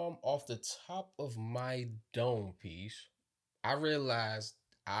 Off the top of my dome piece, I realized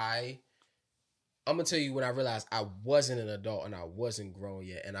I'm gonna tell you when I realized I wasn't an adult and I wasn't grown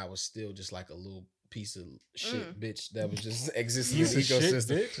yet, and I was still just like a little piece of shit bitch that was just existing in the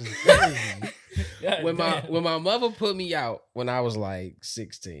ecosystem. When my mother put me out when I was like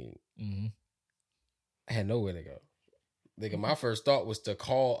 16, I had nowhere to go. Nigga, my first thought was to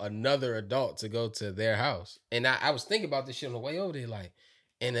call another adult to go to their house, and I was thinking about this shit on the way over there, like.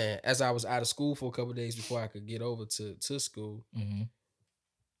 And then as I was out of school for a couple of days before I could get over to school.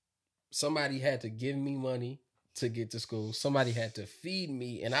 Somebody had to give me money to get to school. Somebody had to feed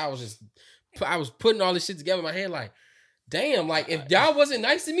me. And I was putting all this shit together in my head like, damn, like if y'all wasn't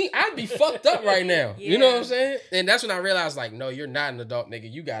nice to me, I'd be fucked up right now. You know what I'm saying? And that's when I realized like, no, you're not an adult, nigga.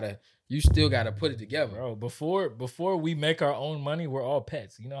 You still gotta put it together. Bro, before we make our own money, we're all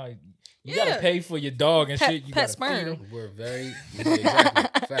pets. You know how you gotta pay for your dog and shit. You gotta feed them. We're very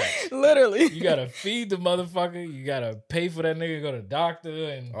exactly facts. Literally. You gotta feed the motherfucker. You gotta pay for that nigga to go to the doctor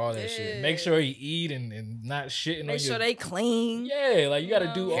and all that shit. Make sure he eat and not shitting on you. Make sure they clean. Yeah, like you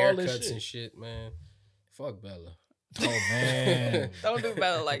gotta do all this shit. Haircuts and shit, man. Fuck Bella. Oh man. Don't do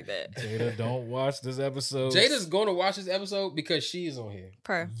Bella like that. Jada, don't watch this episode. Jada's going to watch this episode because she's on here.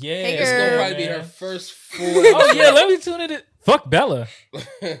 Yeah. It's gonna probably be her first full Oh yeah, let me tune it in. Fuck Bella.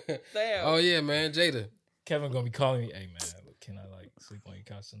 Damn. Oh yeah, man. Jada. Kevin gonna be calling me, hey man, can I like sleep on your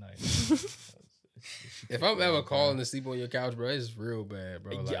couch tonight? If I'm ever calling to sleep on your couch, bro, it's real bad,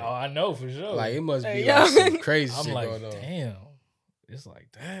 bro. Like, I know for sure. Like it must be like some crazy I'm shit like, going on. Damn. It's like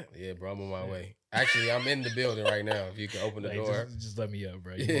that. Yeah, bro, I'm on my way. Actually, I'm in the building right now. If you can open the door. Just let me up,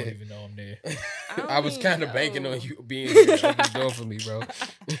 bro. You don't even know I'm there. I was kind of banking on you being here to open the door for me, bro.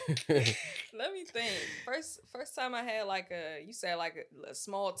 Let me think. First time I had like you said like a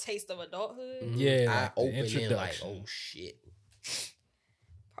small taste of adulthood. Mm-hmm. Yeah. I opened in like, oh shit.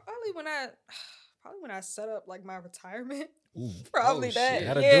 Probably when I set up like my retirement. Ooh. Probably that. Shit.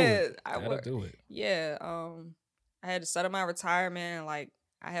 Gotta do it. Yeah. I had to set up my retirement. Like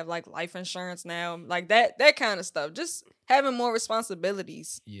I have like life insurance now. Like that kind of stuff. Just having more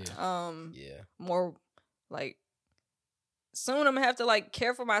responsibilities. Yeah. More like soon I'm gonna have to like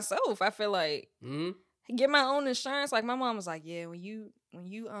care for myself. I feel like get my own insurance. Like my mom was like, yeah, when you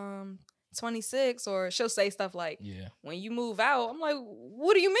 26, or she'll say stuff like, when you move out. I'm like,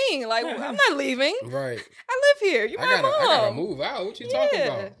 what do you mean? Like, I'm not leaving. Right. I live here. You my mom. I gotta move out. What you talking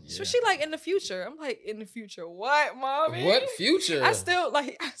about? So she like, in the future. I'm like, in the future. What, mommy? What future? I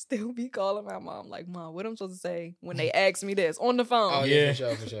still be calling my mom like, Mom, what I'm supposed to say when they ask me this on the phone? Oh yeah,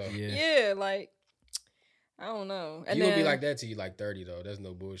 for sure. Yeah, like, I don't know. And you then, gonna be like that till you like 30 though. That's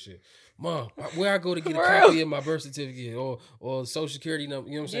no bullshit. Mom, where I go to get a copy of my birth certificate or social security number,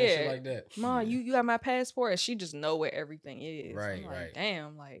 you know what I'm saying? Shit like that. Mom, you got my passport, and she just know where everything is. Right, like, right.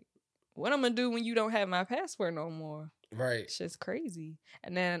 Damn, like, what I'm gonna do when you don't have my passport no more? Right. Shit's crazy.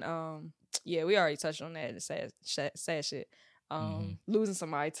 And then yeah, we already touched on that. The sad shit. Losing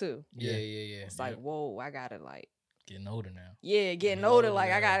somebody too. Yeah. It's like, whoa, I gotta like getting older now. Yeah, getting older.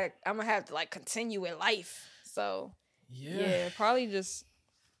 Like I'm gonna have to like continue with life. So yeah, probably just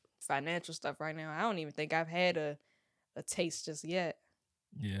financial stuff right now. I don't even think I've had a taste just yet.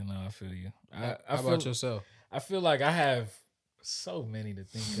 Yeah, no, I feel you. How about yourself? I feel like I have so many to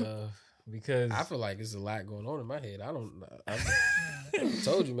think of because I feel like there's a lot going on in my head. I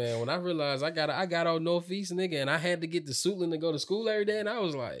told you, man, when I realized I got out Northeast, nigga, and I had to get to Suitland to go to school every day, and I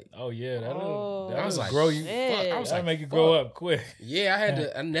was like, oh yeah, that I was like, grow you. Fuck. I was like, make you grow up quick.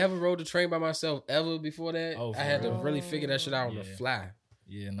 Yeah, I never rode the train by myself ever before that. Oh, I had to really figure that shit out on the fly.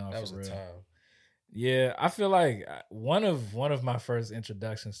 Yeah, no, that was real. a time. Yeah, I feel like one of my first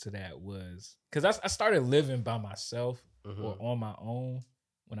introductions to that was because I started living by myself or on my own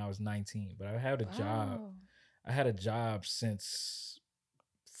when I was 19, but I had a job. I had a job since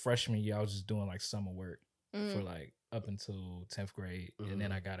freshman year. I was just doing like summer work for like up until 10th grade, and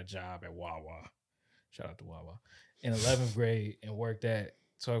then I got a job at Wawa. Shout out to Wawa in 11th grade and worked at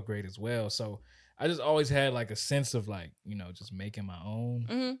 12th grade as well. So I just always had like a sense of like, you know, just making my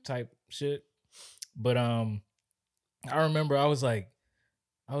own type shit. But I remember I was like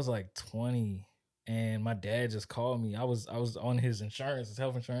 20 and my dad just called me. I was on his insurance, his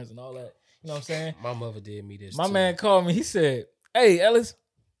health insurance and all that. You know what I'm saying? My mother did me this. My man called me. He said, "Hey, Ellis,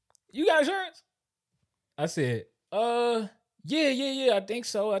 you got insurance?" I said, yeah, I think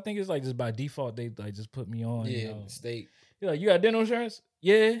so. I think it's like just by default they like just put me on. Yeah, you know. state. He's like, "You got dental insurance?"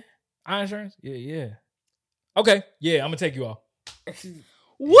 "Yeah." "Eye insurance?" Yeah. "Okay, yeah, I'm gonna take you off."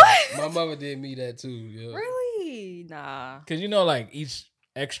 What? My mother did me that too. Yeah. Really? Nah. Cause you know, like each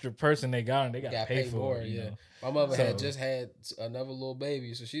extra person they got to pay for more. it, you know? My mother had just had another little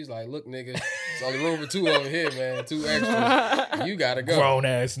baby, so she's like, "Look, nigga, it's only room for 2 over here, man. 2 extras. You gotta go." Grown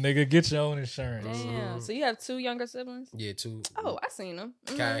ass nigga, get your own insurance. Damn. So you have 2 younger siblings? Yeah, 2. Oh, I seen them.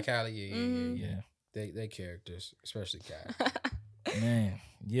 Kai and Kylie, yeah. They characters, especially Kai. Man,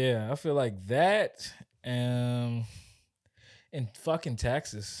 yeah, I feel like that. And fucking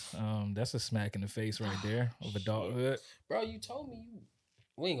taxes. That's a smack in the face right there of adulthood. Bro, you told me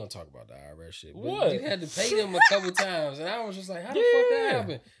we ain't gonna talk about the IRS shit. But what? You had to pay them a couple times, and I was just like, how the fuck that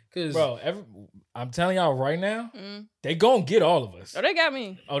happened? Cause bro, I'm telling y'all right now, they gonna get all of us. Oh, they got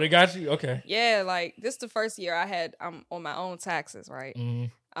me. Oh, they got you? Okay. Yeah, like this the first year I'm on my own taxes, right?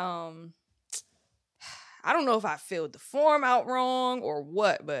 I don't know if I filled the form out wrong or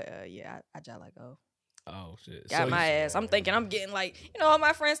what, but yeah, I just like, oh shit, got my ass. I'm thinking I'm getting like, you know, all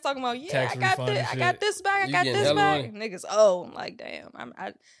my friends talking about, yeah, tax I got this, I got this back, I got this back. Niggas, I'm like, damn,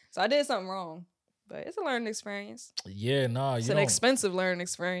 so I did something wrong, but it's a learning experience. Yeah, nah, it's an expensive learning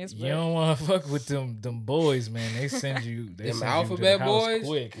experience. You don't want to fuck with them boys, man. They send you them alphabet boys.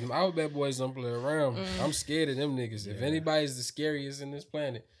 Quick. Them alphabet boys don't play around. I'm scared of them niggas. Yeah. If anybody's the scariest in this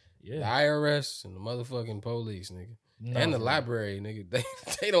planet, the IRS and the motherfucking police, nigga. No, and the library, nigga.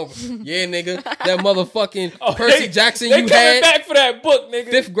 They don't. Yeah, nigga. That motherfucking Percy Jackson you had. Back for that book,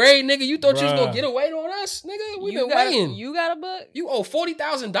 nigga. 5th grade, nigga. You thought you was gonna get away on us, nigga? We been waiting. You got a book? You owe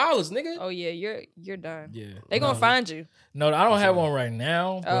 $40,000, nigga. Oh yeah, you're done. Yeah, they gonna find you. No, I don't have one right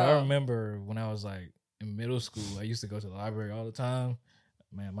now. But I remember when I was like in middle school, I used to go to the library all the time.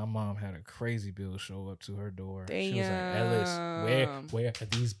 Man, my mom had a crazy bill show up to her door. Damn. She was like, "Ellis, where are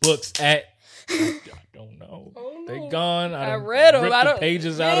these books at?" I don't know. Oh, no. They gone. I read them. Ripped the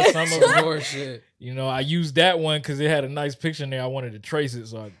pages out of some of them. More shit. You know, I used that one because it had a nice picture in there. I wanted to trace it,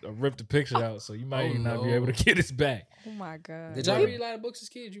 so I ripped the picture out. So you might not be able to get it back. Oh my god! Did y'all read a lot of books as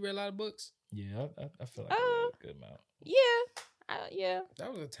kids? You read a lot of books? Yeah, I feel like I read a good amount. Yeah. Yeah,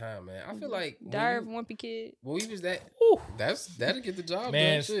 that was a time, man. I feel like Diary of a Wimpy Kid. When we was that'll get the job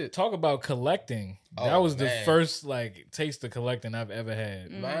man, done. Shit. Talk about collecting. That was the first like taste of collecting I've ever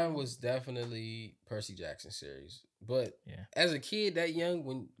had. Mine was definitely Percy Jackson series. But Yeah. as a kid that young,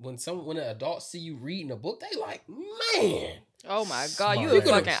 when an adult see you reading a book, they like, man, Oh my God, you Smart a ass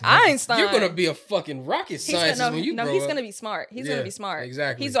fucking nigga. Einstein. you're gonna be a fucking rocket He's scientist gonna, when you grow he's up. gonna be smart. He's gonna be smart.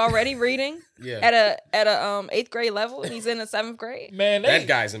 Exactly. He's already reading Yeah. at a 8th grade level, and he's in the 7th grade. Man, That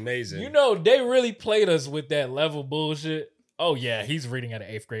guy's amazing. You know, they really played us with that level bullshit. Oh yeah, he's reading at an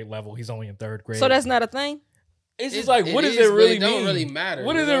 8th grade level. He's only in 3rd grade. So that's not a thing. It's just like, what does is, it really but it mean? don't really matter.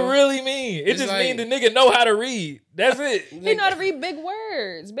 What you does know? it really mean? It It's just like- mean the nigga know how to read. That's it. He know how to read big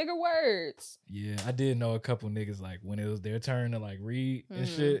words, bigger words. Yeah, I did know a couple niggas like when it was their turn to like read and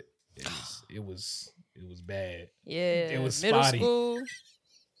Mhm. shit. It was bad. Yeah, It was middle spotty. school.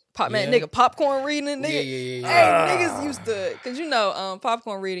 Yeah. Nigga, popcorn reading, and nigga. Yeah. Hey, niggas used to, cause you know,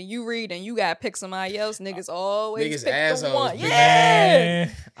 popcorn reading. You read and you gotta pick somebody else. Niggas always Niggas pick the assholes. one. Big Yeah.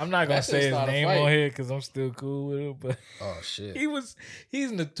 Man, I'm not gonna That's say his just not a name fight. on here because I'm still cool with him, but Oh shit.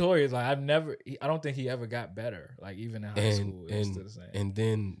 he's notorious. Like I don't think he ever got better. Like even in high school, it was still the same. And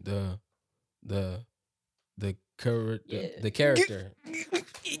then the character, Yeah. the character,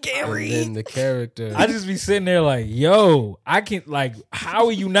 He can't and read. then the character. I just be sitting there like, yo, I can't like, how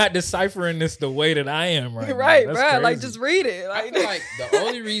are you not deciphering this the way that I am right now? Right, That's bro. Like, crazy. just read it. I Like, feel like the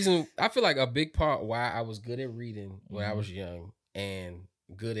only reason I feel like a big part why I was good at reading when Mm-hmm. I was young and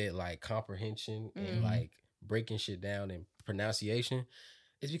good at like comprehension and Mhm. like breaking shit down and pronunciation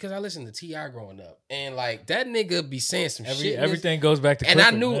is because I listened to T.I. growing up and like that nigga be saying some shit. in his- Everything goes back to and Clifford,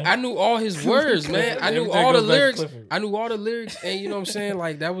 I man. knew all his words, man. I knew Everything all the goes back to lyrics. Clifford. I knew all the lyrics, and you know what I'm saying.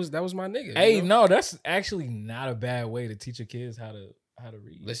 Like that was my nigga. Hey, you know? no, that's actually not a bad way to teach your kids how to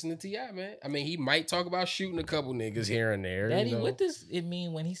read. Listen to T.I., man. I mean, he might talk about shooting a couple niggas here and there. Daddy, you know? what does it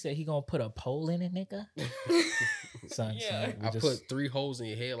mean when he said he gonna put a pole in it, nigga? Son, Yeah. we I just- put 3 holes in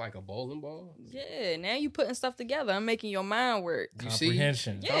your head like a bowling ball. yeah, now you putting stuff together. I'm making your mind work. You see?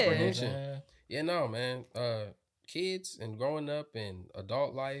 comprehension. Yeah. Comprehension. Man. Yeah, no, man. Kids and growing up and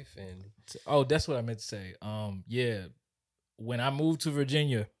adult life and Oh, that's what I meant to say. Yeah, when I moved to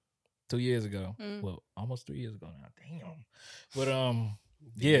Virginia 2 years ago, Mm. well, almost 3 years ago now. Damn. But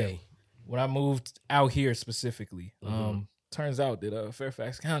yeah, BA. when I moved out here specifically, Mhm. turns out that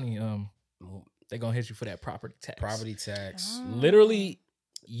Fairfax County, they gonna hit you for that property tax. property tax. Oh. Literally,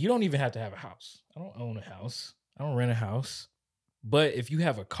 you don't even have to have a house. I don't own a house. I don't rent a house. But if you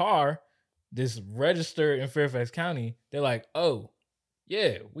have a car that's registered in Fairfax County, they're like, oh,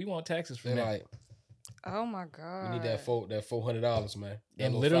 yeah, we want taxes from They're that. like, Oh my God. we need that $400, man. That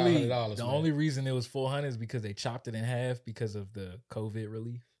And little literally, $500, the man. only reason it was 400 is because they chopped it in half because of the COVID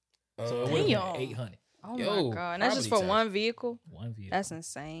relief. So it would have Damn. been 800. Oh Yo, my God. And that's just for property tax. one vehicle? One vehicle. That's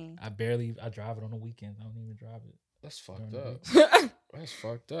insane. I drive it on the weekends. I don't even drive it. That's fucked During the up. week. That's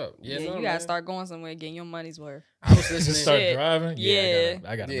fucked up. Yeah, Yeah, no, you gotta man. start going somewhere, getting your money's worth. I was listening. Just start Shit. driving. Yeah.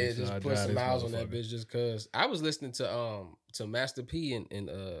 I gotta Yeah, make sure just I put drive some this miles on that motherfucker. bitch just cause I was listening to Master P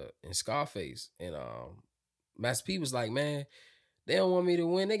in Scarface and Master P was like, man, they don't want me to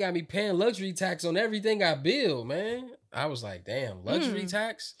win. They got me paying luxury tax on everything I build, man. I was like, damn, luxury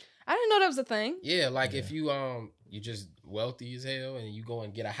tax? I didn't know that was a thing. Yeah, like Yeah. if you just wealthy as hell and you go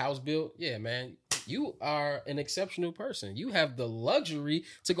and get a house built, yeah, man, you are an exceptional person. You have the luxury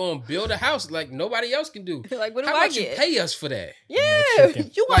to go and build a house like nobody else can do. Like, what do How I about you get? pay us for that? Yeah,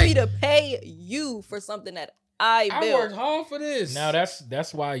 chicken. you want me Like- to pay you for something that I I built. worked hard for this. Now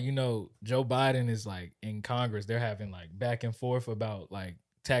that's why Joe Biden is like in Congress. They're having like back and forth about like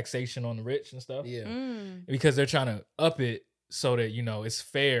taxation on the rich and stuff. yeah. Because they're trying to up it so that it's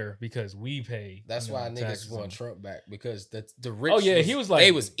fair because we pay. That's why niggas taxes on want it. Trump back because the rich. Oh yeah, he was like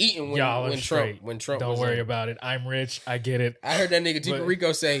they was eating when y'all are Trump straight. when Trump. Don't was worry in. about it. I'm rich. I get it. I heard that nigga Tico But-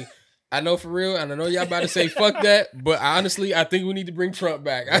 Rico say, "I know for real, and I know y'all about to say fuck that, but honestly, I think we need to bring Trump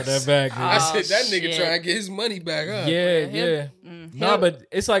back." Get that back. I Oh, said that nigga shit. trying to get his money back, huh? Yeah, Him- yeah. Mm, No, him- but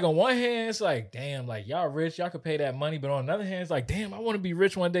it's like on one hand, it's like, damn, like y'all rich, y'all could pay that money. But on the other hand, it's like, damn, I want to be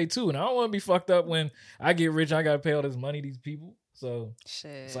rich one day too. And I don't want to be fucked up when I get rich. I got to pay all this money to these people. So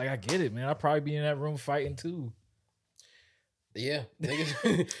shit. it's like, I get it, man. I'll probably be in that room fighting too. Yeah,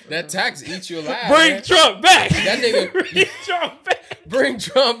 niggas, that tax eats you alive. Bring man. Trump back. That nigga- Bring Trump back. Bring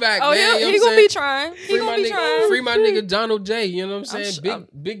Trump back, Oh, man. yeah, You know he what gonna I'm be saying? trying. He Free gonna my be nigga, trying. free my nigga Donald J. You know what I'm saying? I'm-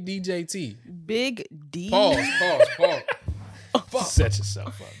 Big DJT. Big D. Pause. Fuck. Set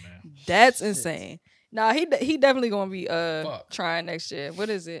yourself up, man. That's insane. Nah, he definitely gonna be Fuck. trying next year. What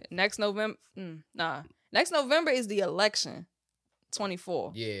is it? Next November? Next November is the election.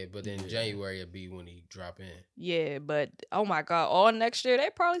 24. Yeah, but then January will be when he drop in. Yeah, but oh my God, all next year they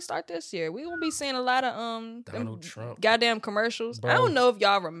probably start this year. We gonna be seeing a lot of them Donald Trump. goddamn commercials. Bro. I don't know if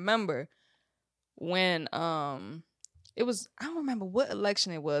y'all remember when it was, I don't remember what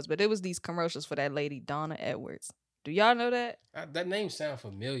election it was, but it was these commercials for that lady Donna Edwards. Do y'all know that? That name sound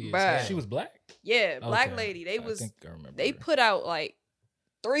familiar. Bruh. She was black. Yeah, black Okay. lady. I think I remember They her. put out like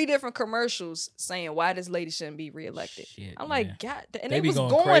 3 different commercials saying why this lady shouldn't be reelected. Shit, I'm yeah. like, God, and They they be was going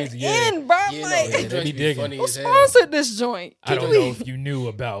going crazy, yeah. in, bro. I'm Yeah, like, no, they they be be digging. funny who as hell. sponsored this joint? I don't know if you knew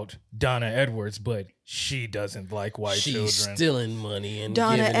about Donna Edwards, but she doesn't like white She's children. stealing money and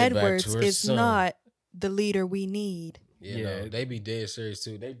Donna giving Edwards it back to her is son. not the leader we need. Yeah, Yeah. no, they be dead serious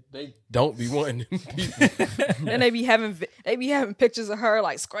too. They don't be wanting them people. Then they be having pictures of her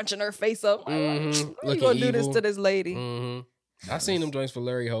like scrunching her face up. Like, Mhm. Why you Looking gonna do this evil. to this lady? I seen them joints for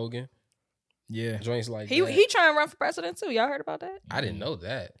Larry Hogan. Yeah. Joints like He that. he trying to run for president too. Y'all heard about that? I didn't know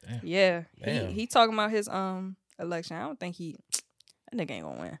that. Yeah, Damn. he talking about his election. I don't think that nigga ain't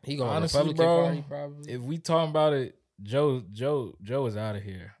gonna win. He going Honestly, Republican bro, Party probably. If we talking about it, Joe is out of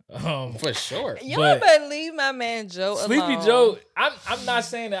here. For sure. Y'all But- better leave my man Joe alone. Sleepy Joe, I'm not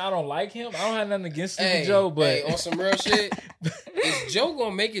saying that I don't like him. I don't have nothing against Sleepy Joe, but hey, on some real shit, is Joe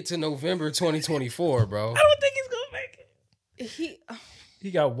gonna make it to November 2024, bro? I don't think he's gonna make it. He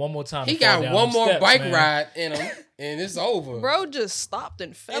got one more time. He to fall got down one them more steps, bike man. ride in him, and it's over. Bro just stopped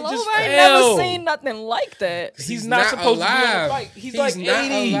and fell just over. I ain't fell. never seen nothing like that. He's not supposed to be on the alive. bike. He's like not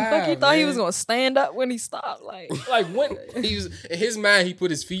 80. alive, Like he thought he man. was gonna stand up when he stopped. Like, Like when He was in his mind. He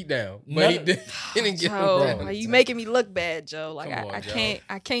put his feet down, but he None- didn't get Joe, them down. you making me look bad, Joe. Like Come on, I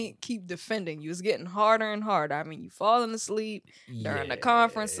Joe. can't keep defending you. It's getting harder and harder. I mean, you falling asleep during the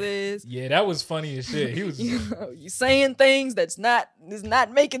conferences. Yeah, that was funny as shit. He was You saying things that's not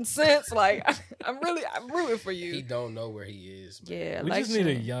making sense. Like I'm rooting for you. He don't know where he is. Man. Yeah, we like just need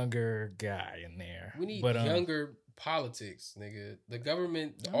a younger guy in there. We need But, younger politics, nigga. The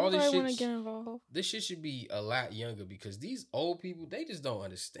government, all this Nobody wanna shit. get involved. This shit should be a lot younger because these old people, they just don't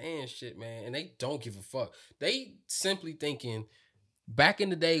understand shit, man, and they don't give a fuck. They simply thinking back in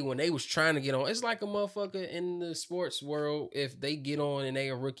the day when they was trying to get on, it's like a motherfucker in the sports world if they get on and they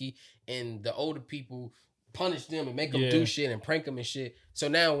a rookie and the older people punish them and make them do shit and prank them and shit. So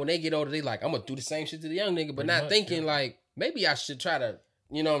now when they get older, they like, I'm gonna do the same shit to the young nigga, but Pretty not much, thinking like maybe I should try to,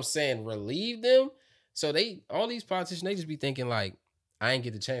 you know what I'm saying, relieve them. So all these politicians, they just be thinking like, I ain't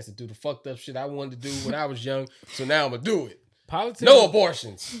get the chance to do the fucked up shit I wanted to do when I was young, so now I'm gonna do it. politics. No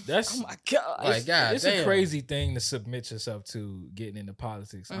abortions. That's Oh my god. Like, God it's damn. a crazy thing to submit yourself to getting into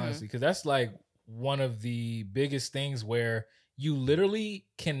politics, honestly, because that's like one of the biggest things where you literally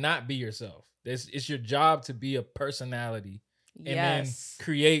cannot be yourself. It's your job to be a personality and then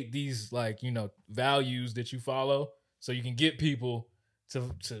create these like, you know, values that you follow so you can get people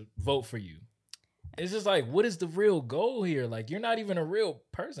to vote for you. It's just like, what is the real goal here? Like, you're not even a real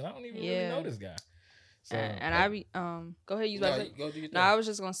person. I don't even really know this guy. So, and I be go ahead, you about to say? Go do your thing. No, I was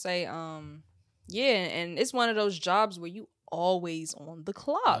just gonna say, yeah, and it's one of those jobs where you always on the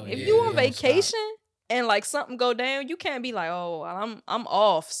clock. Oh, If yeah, you they on don't vacation and like something go down, you can't be like, oh, I'm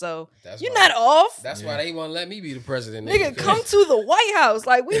off. So That's you're why- not off. That's why they won't let me be the president. Nigga, because come to the White House.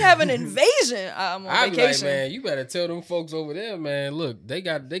 Like we have an invasion. I'm on I be like, vacation. man, you better tell them folks over there, man. Look, they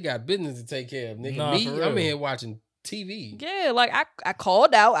got business to take care of, nigga. Nah, Me, for real. I'm in here watching TV. Yeah, like I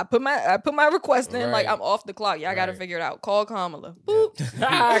called out. I put my request in. Like Right. I'm off the clock. Y'all got to Right. figure it out. Call Kamala. Boop.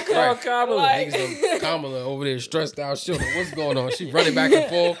 I call Right. Kamala. Like- Niggas done Kamala over there stressed out. She don't know what's going on. She running back and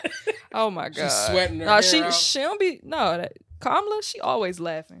forth. Oh my god. She's sweating her No, hair she out. she don't be Kamala. She always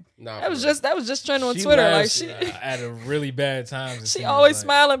laughing. Nah, That was for real. just trending on She Twitter. Like laughs, she at a really bad time. it she seems always like.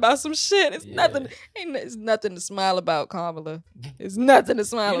 smiling about some shit. It's Yeah. nothing. It's nothing to smile about, Kamala. It's nothing to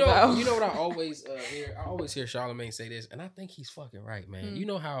smile about. You know what I always hear? I always hear Charlamagne say this, and I think he's fucking right, man. You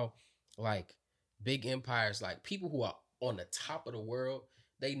know how like big empires, like people who are on the top of the world,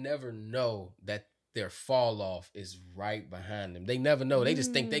 they never know that their fall off is right behind them. They never know. They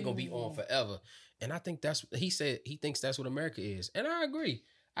just think they're gonna be on forever. And I think he said he thinks that's what America is. And I agree.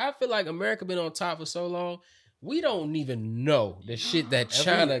 I feel like America been on top for so long. We don't even know the shit that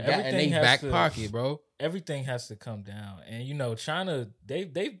China got in everything their has back to- pocket, bro. Everything has to come down, and you know, China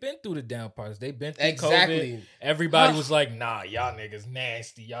they've been through the down parts. They've been through Exactly. COVID. Everybody was like, "Nah, y'all niggas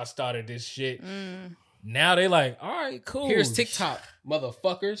nasty. Y'all started this shit." Now they like, "All right, cool." Here's TikTok,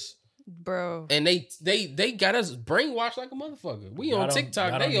 motherfuckers. Bro. And they got us brainwashed like a motherfucker. We Y'all on don't-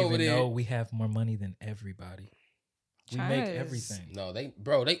 TikTok, y'all they don't over even there. know we have more money than everybody. We China make is- everything. No, they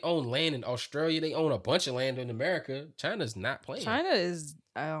own land in Australia. They own a bunch of land in America. China's not playing. China is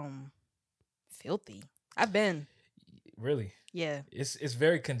filthy. I've been. Really? Yeah. It's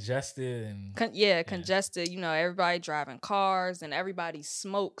very congested and Congested. You know, everybody driving cars and everybody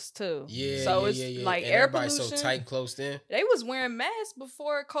smokes too. Yeah, so yeah, it's yeah. like And air everybody's pollution. so tight, close in. They was wearing masks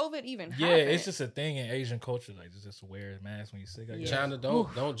before COVID even happened. yeah, it's just a thing in Asian culture, like just wear a mask when you're sick. I guess. China,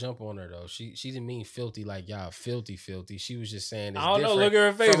 don't jump on her though. She didn't mean filthy like y'all filthy. She was just saying it's I don't know. different Look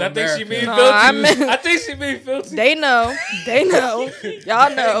at her face. from I think she America. mean No, filthy. I I think she mean filthy. They know.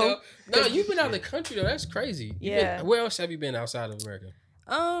 Y'all know. No, you've been out of the country though. That's crazy. Where else have you been outside of America?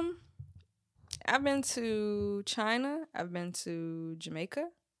 I've been to China. I've been to Jamaica.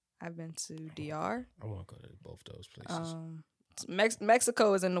 I've been to DR. I want to go to both those places.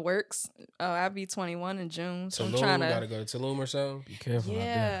 Mexico is in the works. I'll be 21 in June. So Tulum, I'm trying to. Gotta go to Tulum or something. Be careful.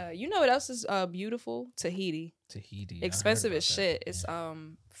 Yeah, you know what else is beautiful? Tahiti. Tahiti. Expensive as shit. It's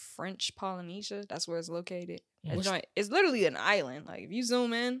French Polynesia. That's where it's located. It's literally an island. Like if you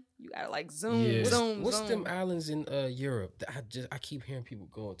zoom in, you gotta like zoom. What's them islands in Europe that I keep hearing people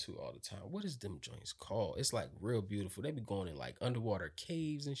going to all the time? What is them joints called? It's like real beautiful. They be going in like underwater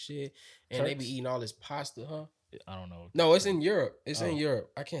caves and shit, and they be eating all this pasta, huh? I don't know. No, it's in Europe. It's in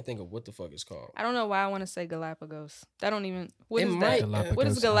Europe. I can't think of what the fuck it's called. I don't know why I want to say Galapagos. That don't even. What It is might- that? What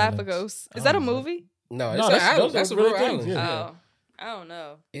is Galapagos? Is that a movie? No, No, it's an island. those That's are a real real things, island. yeah. Oh, I don't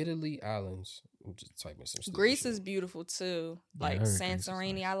know. Italy islands. I'm just typing some stuff. Greece is beautiful too. Yeah, I Like heard Greece is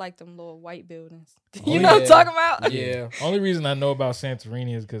Santorini. nice. I like them little white buildings. Oh, You know what I'm yeah. talking about? Yeah. Only reason I know about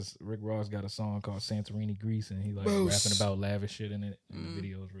Santorini is because Rick Ross got a song called Santorini, Greece, and he like rapping about lavish shit in it. And the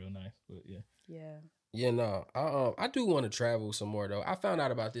video is real nice. But yeah. Yeah. Yeah, no. I do want to travel some more though. I found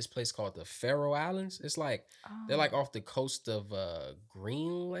out about this place called the Faroe Islands. It's like they're like off the coast of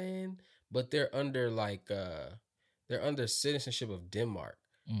Greenland, but they're under citizenship of Denmark.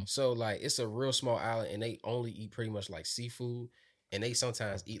 So like it's a real small island and they only eat pretty much like seafood and they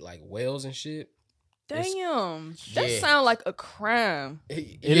sometimes eat like whales and shit. Damn. That sounds like a crime.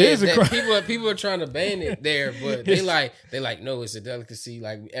 It is a crime. People are trying to ban it there, but they like no, it's a delicacy.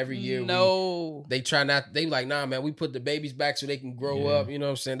 Like every year they try not they like, nah man, we put the babies back so they can grow up, you know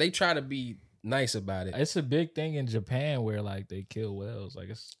what I'm saying? They try to be nice about it. It's a big thing in Japan where like they kill whales. Like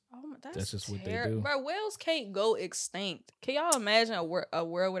that's just what they do. Bro, whales can't go extinct. Can y'all imagine a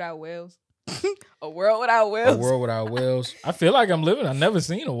world without whales? A world without whales? A world without whales. I feel like I'm living. I've never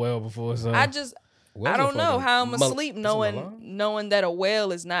seen a whale before, so I Whales don't know fucking how I'm asleep Milan? knowing that a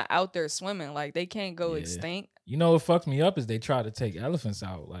whale is not out there swimming. Like they can't go extinct. You know what fucked me up is they tried to take elephants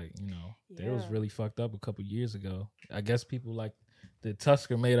out. Like, you know, they was really fucked up a couple years ago. I guess people like the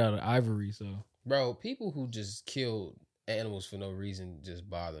tusks are made out of ivory, so. Bro, people who just kill animals for no reason just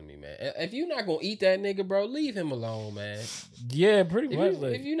bother me, man. If you're not gonna eat that nigga, bro, leave him alone, man. Yeah, pretty much.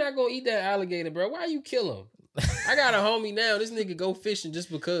 If you're not gonna eat that alligator, bro, why you kill him? I got a homie now. This nigga go fishing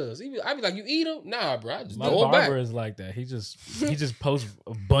just because. I be like, you eat him? Nah, bro. I just My throw him back. barber is like that. He just posts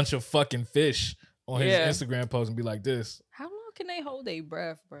a bunch of fucking fish on his Instagram post and be like this. How long can they hold their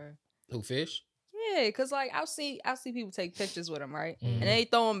breath, bro? Who fish? Yeah, cause like I'll see people take pictures with them, right? And they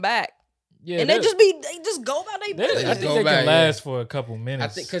throw them back. Yeah, and they just go about their business. I think they can last for a couple minutes. I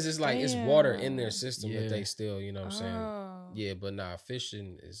think because it's like it's water in their system that they still, you know what I'm saying? Oh. Yeah, but nah,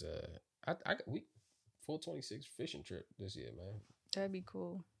 fishing is we full 26 fishing trip this year, man. That'd be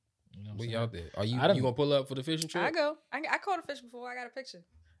cool. You know We out there. Are you you gonna pull up for the fishing trip? I go. I caught a fish before. I got a picture.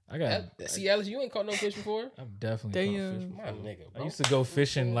 See, Alice, you ain't caught no fish before. I've definitely caught fish. My nigga, bro. I used to go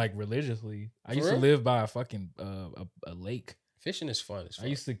fishing like religiously. I used to live by a fucking a lake. Fishing is fun. I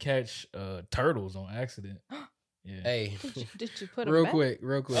used to catch turtles on accident. Yeah. Hey, did you put them real back? quick?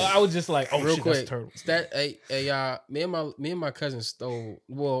 I was just like, oh real shit, quick. that's turtles. Hey, y'all. Me and my cousin stole.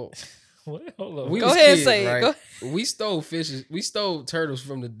 Well, what? Hold on. we Go was ahead, kids, say it. right? Go. We stole fishes. We stole turtles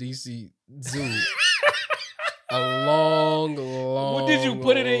from the DC Zoo. A long. What did you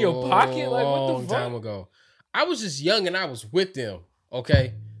put it in your pocket? Like what the long fuck? time ago. I was just young and I was with them.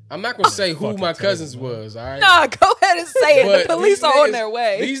 Okay, I'm not gonna say who my cousins was. All right. Nah, go ahead and say it. But The police these are on niggas- their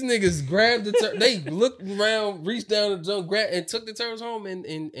way. These niggas grabbed the turtle. They looked around, reached down the junk, grabbed and took the turtles home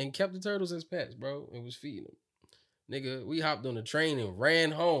and kept the turtles as pets, bro. And was feeding them. Nigga, we hopped on the train and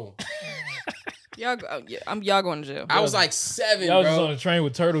ran home. Y'all, y'all going to jail. I was like 7, Y'all was just bro. on a train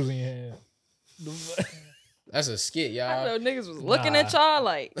with turtles in your hand. That's a skit, I y'all. know niggas was looking at y'all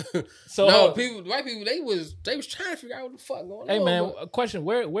like. So No, white people, they was trying to figure out what the fuck going on. hey man, but- a question: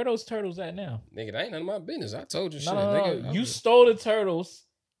 Where those turtles at now? Nigga, that ain't none of my business. I told you shit. No. Nigga, You stole the turtles,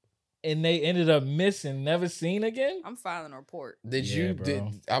 and they ended up missing, never seen again. I'm filing a report. Did Yeah, you?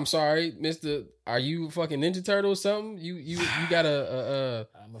 bro. I'm sorry, Mister. Are you fucking Ninja Turtle or something? You got a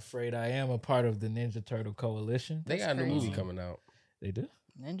I'm afraid I am a part of the Ninja Turtle coalition. They got a new crazy. movie coming out. They do.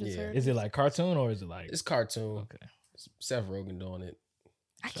 Ninja Yeah. Turtles. Is it like cartoon or is it like? It's cartoon. Okay. Seth Rogen doing it.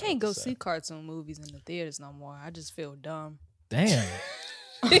 I Shout can't out to go Seth. see cartoon movies in the theaters no more. I just feel dumb. Damn.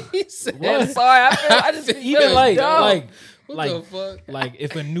 He said, I'm sorry. I just feel Even like dumb. what the fuck? like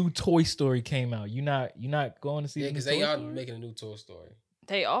if a new Toy Story came out, you're not going to see Yeah, the new because Toy they are Story? making a new Toy Story.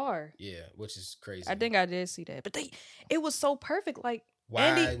 They are. Yeah, which is crazy. I think I did see that, but it was so perfect. Like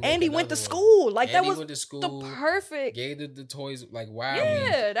Why make Andy went to another one? school. Like Andy that was went to school, the perfect. gave the toys. Like why?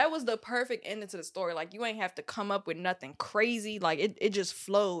 Yeah, that was the perfect ending to the story. Like you ain't have to come up with nothing crazy. Like it just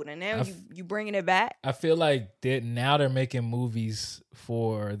flowed, and now you bringing it back. I feel like now they're making movies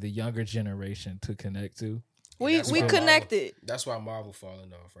for the younger generation to connect to. We connected. That's why Marvel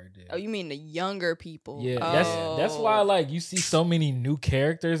falling off right there. Oh, you mean the younger people? Yeah, Oh. that's why like you see so many new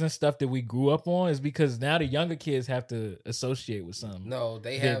characters and stuff that we grew up on is because now the younger kids have to associate with something. No,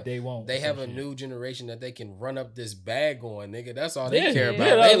 they won't. They have a associate. new generation that they can run up this bag on, nigga. That's all they Yeah, care yeah,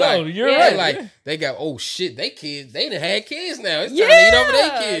 about. They no, like, you're they right. like, they got they kids. They done had kids now. It's time to eat over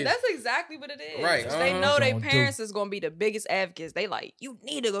their kids. That's exactly what it is. Right, 'Cause they uh-huh. know their Don't do- parents is gonna be the biggest advocates. They like, you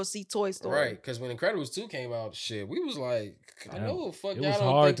need to go see Toy Story. Right, because when Incredibles 2 came out, shit, we was like, I know, fuck, it y'all was don't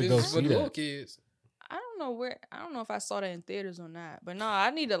hard think to this go is for see the that. little kids. I don't know if I saw that in theaters or not. But no,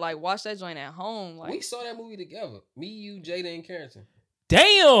 I need to like watch that joint at home. Like We saw that movie together. Me, you, Jada, and Carrington.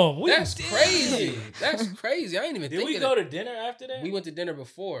 Damn, That's crazy. That's crazy. I ain't even Did think we of go that. to dinner after that? We went to dinner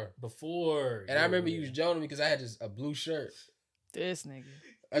before. Before, And I remember you was joning me because I had a blue shirt. this nigga.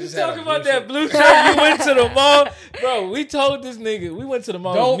 I You just had a talking about blue that shirt. blue shirt? You went to the mall, bro. We told this nigga we went to the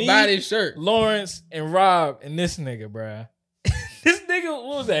mall. Don't me, buy this shirt. Lawrence and Rob and this nigga, bruh. This nigga,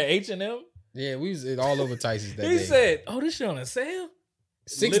 what was that? H&M. Yeah, we was all over Tyson's that He day. said, "Oh, this shit on a sale."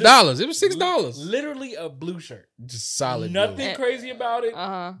 $6. It was $6. Literally a blue shirt. Just solid. Nothing crazy about it.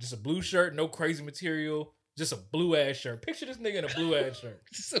 Uh-huh. Just a blue shirt, no crazy material. Just a blue ass shirt. Picture this nigga in a blue ass shirt.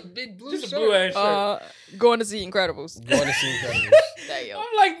 Just a big blue Just shirt. a blue ass shirt. Going to see Incredibles. Going to see Incredibles. Damn. I'm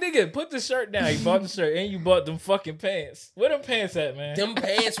like, nigga, put the shirt down. You bought the shirt and you bought them fucking pants. Where them pants at, man? Them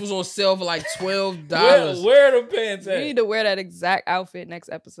pants was on sale for like $12. Where them pants You at? need to wear that exact outfit next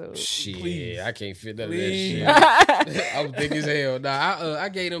episode. Shit, Please. I can't fit none Please. of that shit. I was thick as hell. Nah, I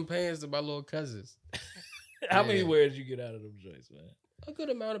gave them pants to my little cousins. How many Yeah. wears you get out of them joints, man? A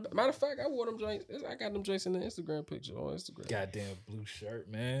good amount of. Matter of fact, I wore them joints. I got them joints in the Instagram picture on Instagram. Goddamn blue shirt,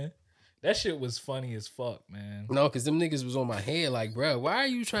 man. That shit was funny as fuck, man. No, because them niggas was on my head like, bro, why are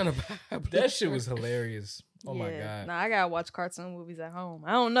you trying to buy a blue That shit shirt? was hilarious. Oh my Yeah. god. Nah, I gotta watch cartoon movies at home.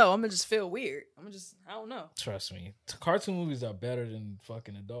 I don't know. I'm gonna just feel weird. I don't know. Trust me. Cartoon movies are better than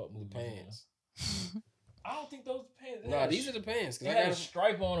fucking adult movies. Pants. man. I don't think those pants. Nah, these are the pants. They 'cause had I a got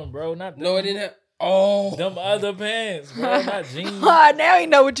stripe on them, bro. Not No, them. it didn't have. Oh, Them other pants, bro. Not jeans. Now you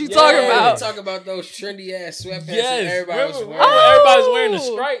know what you Yeah. talking Yeah, about. Talk about those trendy ass sweatpants that Yes. everybody was Remember, wearing. everybody's wearing the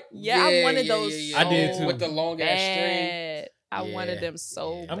Oh! stripe. Yeah, I wanted those. I did too. With the long ass string. bad. I Yeah. wanted them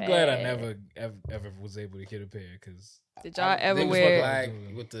so Yeah. I'm bad. glad I never ever was able to get a pair because Did y'all They ever was wear? black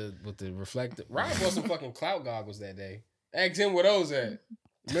with the reflective. Rob bought some fucking clout goggles that day. Ask him where those at.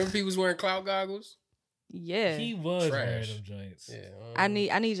 Remember people was wearing clout goggles? Yeah. he was wearing Trash. them joints. Yeah. I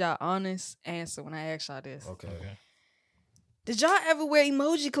need y'all honest answer when I ask y'all this. Okay. Did y'all ever wear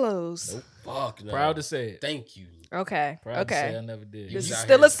emoji clothes? Nope. Fuck no. Proud to say it. Thank you. Okay. Proud to say I Okay. never did. You This is out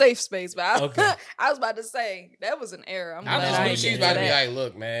still here. a safe space, but I, Okay. I was about to say that was an error. I'm I glad just I knew ain't she was do about to be that. like,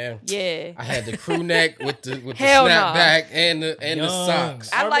 look, man. Yeah. I had the crew neck with the Hell nah. snapback and the Young. socks.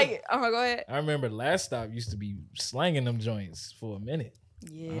 I like it. Oh, go ahead. I remember Last Stop used to be slanging them joints for a minute.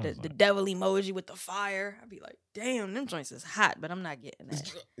 Yeah, I the was like- devil emoji with the fire. I'd be like, damn, them joints is hot, but I'm not getting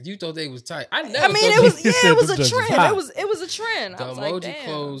that. You thought they was tight. I never. I mean, thought it was He said it was them a joints was trend. hot. It was a trend. the I was emoji like, damn.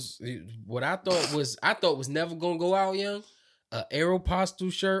 clothes. What I thought was never gonna go out, young. A Aeropostale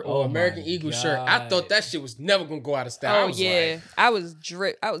shirt or Oh American my Eagle shirt. I God. thought that shit was never gonna go out of style. I Oh was yeah,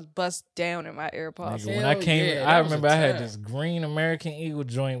 like, I was bust down in my AirPods. Nigga, when hell I came, yeah, I that was a remember I had time. this green American Eagle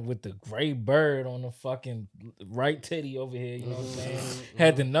joint with the gray bird on the fucking right titty over here. You know what I'm saying? Mhm,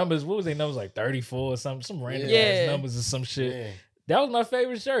 Had the numbers. What was they numbers like 34 or something? Some random Yeah. ass numbers or some shit. yeah. That was my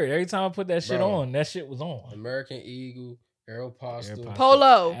favorite shirt. Every time I put that shit Bro. on, that shit was on. American Eagle, Aeropostale,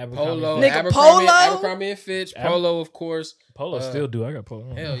 Polo. Polo, Nigga, Abercrombie, Polo? Abercrombie and Fitch, Ab- Polo, of course. Polo still do. I got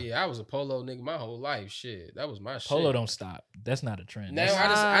Polo. Hell yeah, I was a Polo nigga my whole life. Shit, that was my shit. Polo don't stop. That's not a trend. Now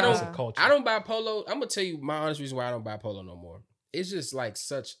That's- I that's a don't culture. I don't buy Polo. I'm gonna tell you my honest reason why I don't buy Polo no more. It's just like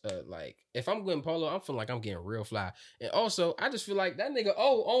such a like if I'm getting Polo, I'm feeling like I'm getting real fly. And also I just feel like that nigga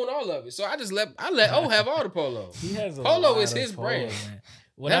own all of it. So I let O have all the Polo. He has a Polo lot is of his Polo, brand. man.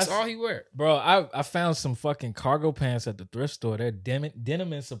 When That's I- all he wear. Bro, I found some fucking cargo pants at the thrift store. They're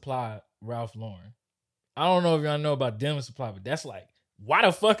Denim and Supply, Ralph Lauren. I don't know if y'all know about Denim and Supply, but that's like, why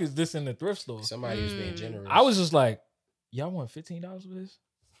the fuck is this in the thrift store? Somebody was being generous. I was just like, y'all want $15 for this?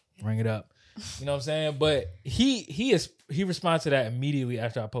 Bring it up. You know what I'm saying? But he responded to that immediately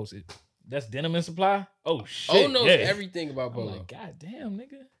after I posted. That's Denim and Supply? Oh, shit. knows everything about Polo. I'm like, God damn,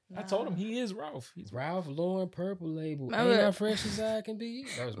 nigga. I told him he is Ralph. He's Ralph Lauren Purple Label. Remember- Ain't I fresh as I can be?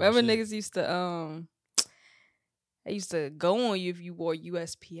 Remember niggas used to they used to go on you if you wore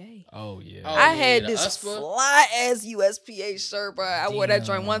USPA. Oh, yeah. I had the this USPA? fly ass USPA shirt, bro. I wore that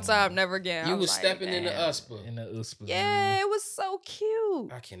joint one Damn. time, never again. You I was like, stepping in the damn. USPA. In the USPA. Yeah, it was so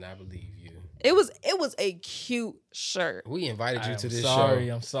cute. I cannot believe you. It was a cute shirt. We invited you to this sorry,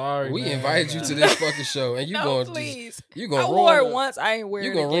 show. I'm sorry. We man. invited you to this fucking show, and you No, going please. you I gonna wore it ruin once. I ain't wearing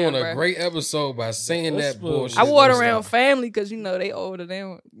you it gonna again, ruin a bruh. great episode by saying that bullshit. I wore it next around time. family because they older. They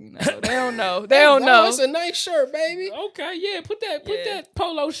don't know. They don't know. It's a nice shirt, baby. Okay, yeah, put that Yeah.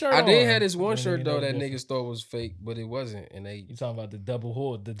 polo shirt I on. did have this one Ain't shirt though no that difference. niggas thought was fake, but it wasn't, and they You talking about the double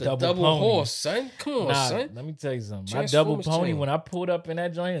horse, the double pony. horse, son. Come on, Nah, son. let me tell you something. My double Transformers pony, chain. when I pulled up in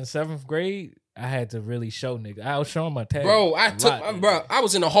that joint in 7th grade, I had to really show niggas. I was showing my tag. Bro, I a took lot. bro. I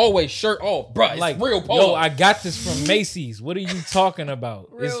was in the hallway, shirt off, bro. It's like real polo. Yo, I got this from Macy's. What are you talking about?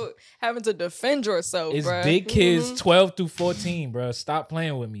 Real having to defend yourself, It's bruh. big kids Mhm. 12 through 14, bro. Stop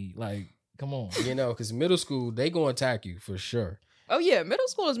playing with me. Like, come on. You know, because middle school they gonna attack you for sure. Oh yeah, middle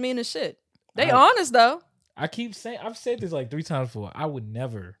school is mean as shit. They I- honest though. I keep saying, I've said this like 3 times before. I would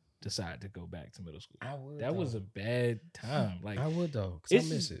never decide to go back to middle school. I would. That was a bad time. Like, I would though, cause it's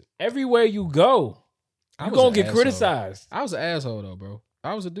I miss it. everywhere you go, I you was gonna an get asshole. criticized. I was an asshole though, bro.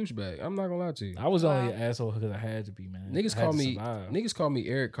 I was a douchebag. I'm not gonna lie to you. I was only Wow. an asshole because I had to be, man. Niggas I had call to me survive. niggas call me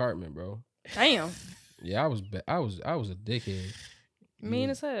Eric Cartman, bro. Damn, Yeah, I was I was a dickhead.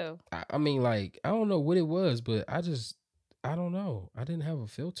 mean as hell. I mean, like I don't know what it was, but I don't know. I didn't have a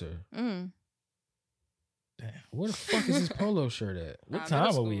filter. Mm. Where the fuck is this polo shirt at? What Nah, time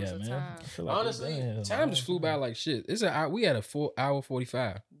middle are we school at, was a man? time. I feel like we've Honestly, been here a time long just flew by like shit. We had a 4-hour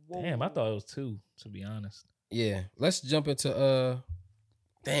 45. Damn, I thought it was 2, to be honest. Yeah, let's jump into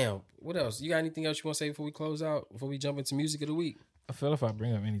damn. What else? You got anything else you want to say before we close out? Before we jump into music of the week? I feel if I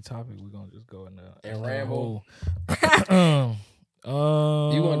bring up any topic, we're gonna just go in the And ramble.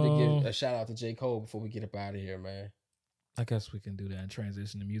 You wanted to give a shout out to J. Cole before we get up out of here, man. I guess we can do that and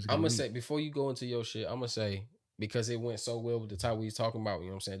transition to music. I'm of gonna the say week. before you go into your shit, I'm gonna say because it went so well with the topic we was talking about. You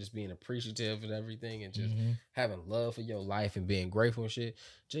know what I'm saying? Just being appreciative and everything, and just Mhm. having love for your life and being grateful and shit.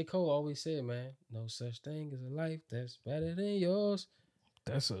 J. Cole always said, man, no such thing as a life that's better than yours.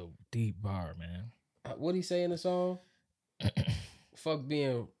 That's a deep bar, man. What he say in the song? Fuck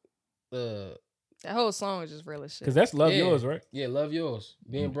being That whole song is just real as shit. Because that's love Yeah. yours, right? yeah, love yours.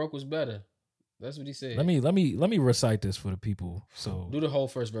 Being broke was better. That's what he said. Let me recite this for the people. So do the whole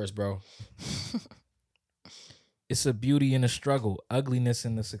first verse, bro. it's a beauty in the struggle, ugliness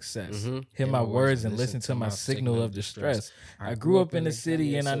in the success. Mhm. Hear my words and listen to my signal of distress. I grew up in the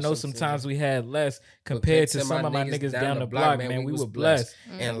city and I know sometimes we had less compared to some of my niggas down the block, man. We were blessed.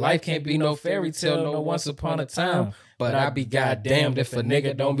 And life can't be no fairy tale, no once upon a time. But I be goddamned if a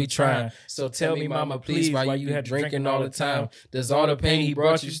nigga don't be trying. So tell me, mama, please, why you had drinking all the time? Does all the pain he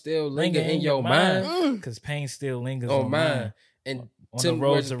brought you still linger in your mind? Because pain still lingers On on mine. mine. And On to the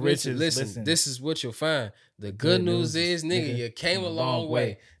roads of riches, listen, this is what you'll find. The good news is, nigga, you came a long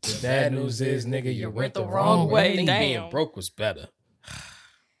way. The bad news is, nigga, you went the wrong wrong way. way. I think being Damn. broke was better.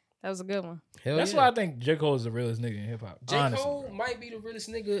 That was a good one. Hell That's yeah. why I think J. Cole is the realest nigga in hip hop. J. Honestly. Cole might be the realest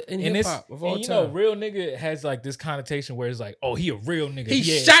nigga in And hip it's hop of all and you time. know, real nigga has like this connotation where it's like, oh, he a real nigga. He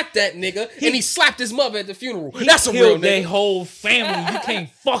Yeah. shot that nigga and he slapped his mother at the funeral. He That's a real killed their nigga. whole family. You can't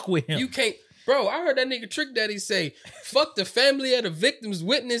fuck with him. You can't, bro. I heard that nigga Trick Daddy say, "Fuck the family of the victim's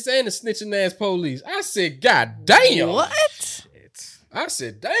witness and the snitching ass police." I said, "God damn!" What? I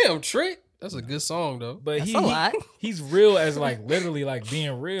said, "Damn, Trick." That's a good song though. But That's a lot. he's real as like literally like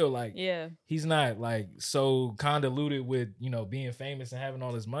being real. Like Yeah. he's not like so convoluted with, you know, being famous and having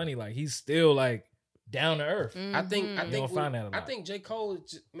all this money. Like he's still like down to earth. I think Mhm. I You think don't find that a lot. I think J. Cole,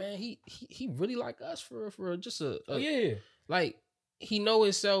 is just, man, he really like us for just a Oh yeah. like he know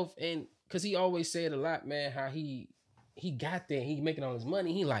himself, and because he always said a lot, man, how he got there, he making all his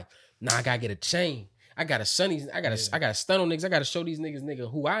money. He like, nah, I gotta get a chain. I gotta I gotta stun on niggas. I gotta show these niggas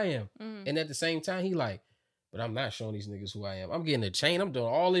who I am. Mhm. And at the same time, he like, but I'm not showing these niggas who I am. I'm getting a chain. I'm doing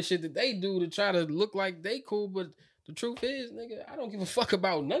all this shit that they do to try to look like they cool. But the truth is, nigga, I don't give a fuck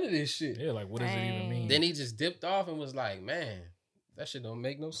about none of this shit. Yeah, like what does it even mean? Then he just dipped off and was like, man, that shit don't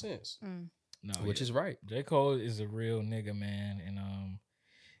make no sense. No, Which is right. J. Cole is a real nigga, man. And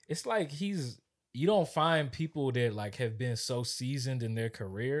it's like you don't find people that like have been so seasoned in their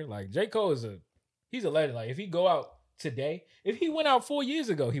career. Like J. Cole he's a legend. Like if he go out today, if he went out 4 years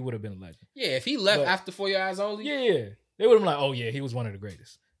ago, he would have been a legend. Yeah, if he left But- after For Your Eyes Only, Yeah. they would have been like, oh yeah, he was one of the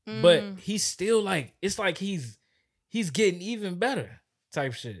greatest. But he's still like, it's like he's getting even better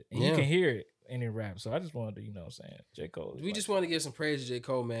type shit. And you can hear it in his rap. So I just wanted to, you know what I'm saying, J. Cole. We just want to give some praise to J.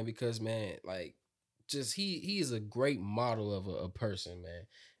 Cole, man, because, man, like, just he is a great model of a person, man.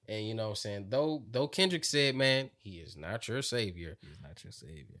 And you know what I'm saying? Though Kendrick said, man, he is not your savior. He's not your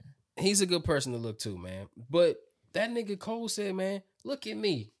savior. He's a good person to look to, man. But that nigga Cole said, man, look at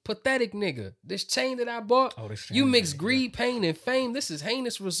me. Pathetic nigga. This chain that I bought, you mix greed, pain, and fame. This is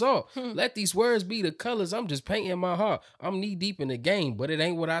heinous result. Let these words be the colors. I'm just painting my heart. I'm knee deep in the game, but it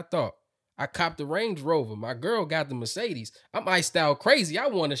ain't what I thought. I copped the Range Rover. My girl got the Mercedes. I'm iced out crazy. I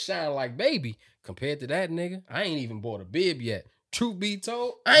want to shine like baby. Compared to that nigga, I ain't even bought a bib yet. Truth be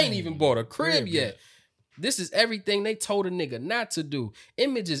told, I ain't even bought a crib yet. This is everything they told a nigga not to do.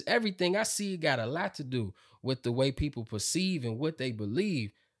 Image is everything. I see it got a lot to do with the way people perceive and what they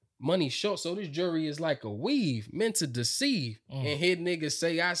believe. Money short, so this jury is like a weave meant to deceive and hear niggas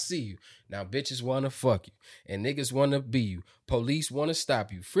say, I see you. Now bitches want to fuck you and niggas want to be you. Police want to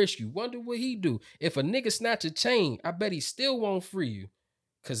stop you, frisk you, wonder what he do. If a nigga snatch a chain, I bet he still won't free you.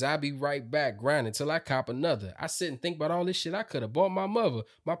 Cause I be right back grinding till I cop another. I sit and think about all this shit I could have bought my mother.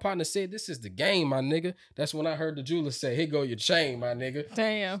 My partner said, this is the game, my nigga. That's when I heard the jeweler say, here go your chain, my nigga.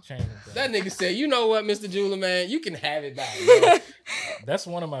 Damn. That nigga said, you know what, Mr. Jeweler, man? You can have it back, bro. That's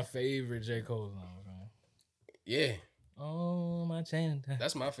one of my favorite J. Cole songs, man. Yeah. Oh, my chain.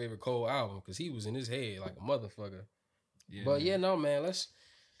 That's my favorite Cole album because he was in his head like a motherfucker. Yeah, but yeah, no, man.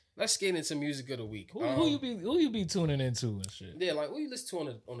 Let's get into music of the week. Who you be tuning into and shit? Yeah, like what you listen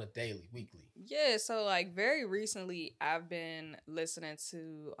to on a daily, weekly? Yeah, so like very recently I've been listening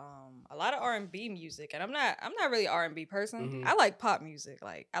to a lot of R&B music, and I'm not really an R&B person. I like pop music.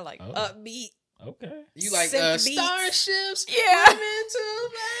 Like I like upbeat. Okay. You like starships? Yeah.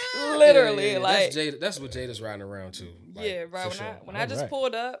 Literally, yeah. like that's what Jada's riding around to. Like, yeah, bro. When I just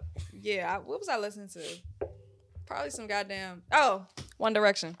pulled up, what was I listening to? Probably some goddamn One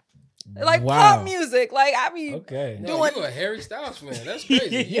Direction. Like pop music. Like I be doing you a Harry Styles fan. That's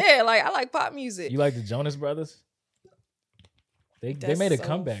crazy. Yeah, like I like pop music. You like the Jonas Brothers? They made a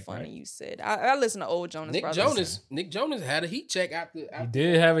comeback. Funny right? you said. I listen to old Jonas Brothers. Nick Jonas had a heat check after he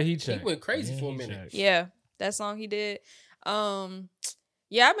did have a heat check. He went crazy for a minute. Yeah, that song he did.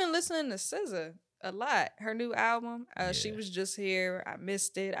 Yeah, I've been listening to SZA a lot. Her new album. She was just here. I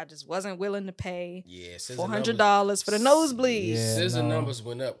missed it. I just wasn't willing to pay. Yeah, $400 for the nosebleeds. Yeah, SZA numbers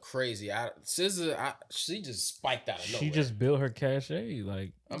went up crazy. SZA, she just spiked out of nowhere. She just built her cachet.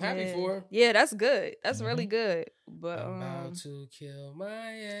 Like I'm happy for her. Yeah, that's good. That's really good. But I'm about to kill my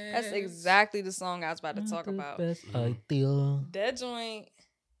ass. That's exactly the song I was about to talk about. That joint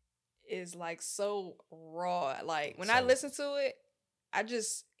is like so raw. Like when I listen to it, I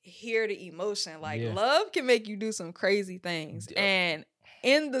just hear the emotion. Like love can make you do some crazy things. And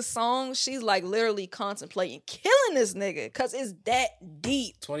in the song, she's like literally contemplating killing this nigga because it's that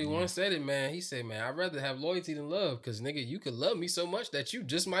deep. 21 said it, man. He said, man, I'd rather have loyalty than love because nigga, you could love me so much that you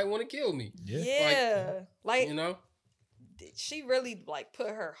just might want to kill me. Yeah. Like you know, she really like put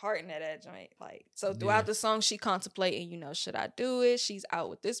her heart in that joint. Like, so throughout the song, she contemplating, you know, should I do it? She's out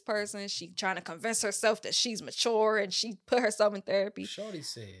with this person. She trying to convince herself that she's mature and she put herself in therapy. Shorty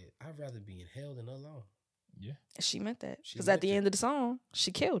said, I'd rather be in hell than alone. Yeah. She meant that. Because at the end of the song,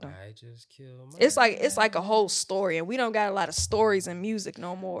 she killed him. I just killed my It's like a whole story, and we don't got a lot of stories in music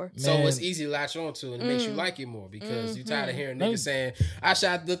no more. So it's easy to latch on to and it makes you like it more because you tired of hearing niggas saying, I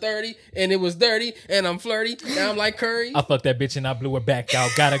shot the 30 and it was dirty and I'm flirty. Now I'm like Curry. I fucked that bitch and I blew her back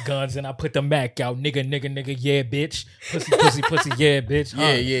out. Got her guns and I put the Mac out. Nigga, yeah, bitch. Pussy, yeah,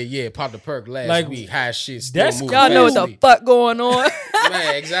 bitch. Yeah. Popped the perk last week. High shit. Y'all know what the fuck going on.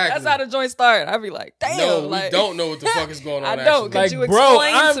 Man, exactly. That's how the joint started. I'd be like, damn. No, like, we don't know what the fuck is going on. I don't. Actually. Like, bro,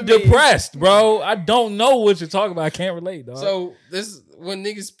 I'm depressed, bro. I don't know what you're talking about. I can't relate, dog. So this is when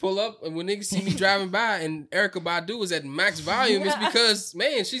niggas pull up and when niggas see me driving by and Erykah Badu is at max volume, it's because,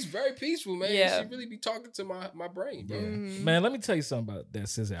 man, she's very peaceful, man. Yeah. She really be talking to my brain, bro. Man, let me tell you something about that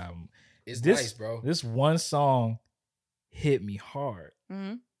SZA album. It's nice, bro. This one song hit me hard.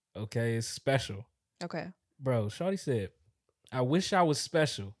 Mm-hmm. Okay, it's special. Okay. Bro, shawty said, I wish I was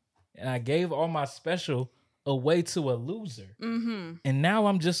special. And I gave all my special away to a loser. Mm-hmm. And now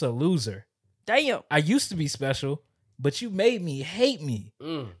I'm just a loser. Damn. I used to be special, but you made me hate me.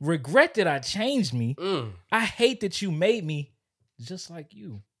 Regret that I changed me. I hate that you made me just like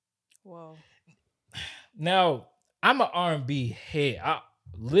you. Whoa. Now, I'm an R&B head. I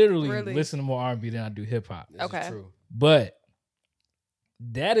literally listen to more R&B than I do hip hop. This is true. But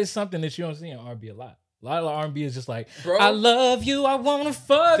that is something that you don't see in R&B a lot. A lot of R&B is just like, Bro, I love you, I wanna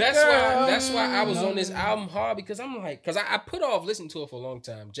fuck. That's why I was on this album hard because I'm like, because I put off listening to it for a long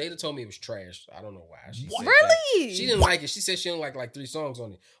time. Jada told me it was trash. I don't know why. She said Really? that. She didn't like it. She said she didn't like 3 songs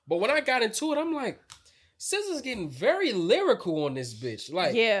on it. But when I got into it, I'm like, SZA's getting very lyrical on this bitch.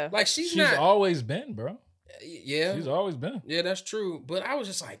 Like, Yeah. like She's not always been, bro. Yeah, she's always been. Yeah, that's true. But I was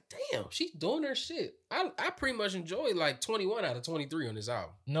just like, damn, she's doing her shit. I pretty much enjoyed like 21 out of 23 on this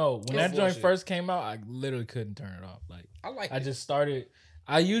album. No, when that joint first came out, I literally couldn't turn it off. Like I just started.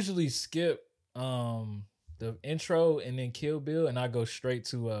 I usually skip the intro and then Kill Bill, and I go straight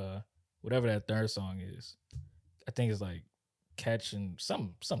to whatever that third song is. I think it's like Catch and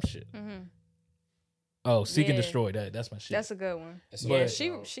some shit. Mm-hmm. Oh, Seek and Destroy. That's my shit. That's a good one. Yeah, she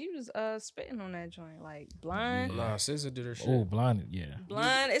was spitting on that joint. Like Blind. Nah, SZA did her shit. Oh, Blind, yeah.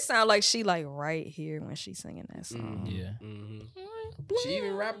 Blind, it sounded like she like right here when she's singing that song. Yeah. She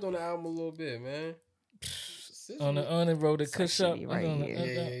even rapped on the album a little bit, man. On the road to Kush up. Right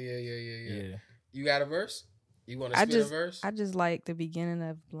yeah. You got a verse? You want to spit a verse? I just like the beginning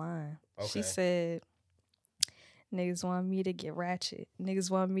of Blind. Okay. She said, niggas want me to get ratchet.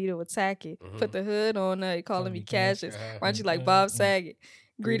 Niggas want me to attack it. Mm-hmm. Put the hood on her. Calling me Cassius. Why don't you like Bob Saget?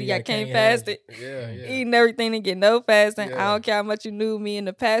 Greedy, I can't fast it. Yeah. Eating everything and get no fasting. I don't care how much you knew me in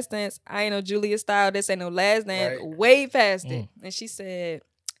the past tense. I ain't no Julia style. This ain't no last dance. Right. Way past it. And she said,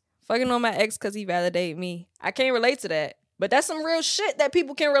 fucking on my ex because he validated me. I can't relate to that. But that's some real shit that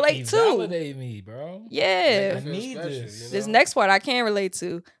people can relate to. Validate me, bro. Yeah. I need this. This next part I can't relate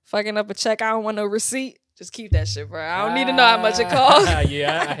to. Fucking up a check. I don't want no receipt. Just keep that shit, bro. I don't need to know how much it costs.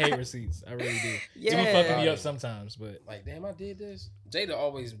 Yeah, I hate receipts. I really do. Yeah. Even fucking me up sometimes, but like, damn, I did this. Jada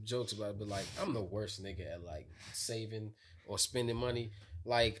always jokes about it, but like, I'm the worst nigga at like saving or spending money.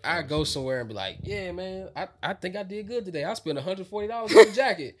 Like, I go somewhere and be like, yeah, man, I think I did good today. I spent $140 on a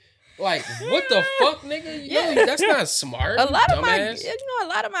jacket. Like, what the fuck, nigga? You know, that's not smart. A lot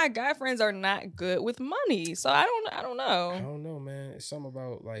of my guy friends are not good with money, so I don't know. I don't know, man. It's something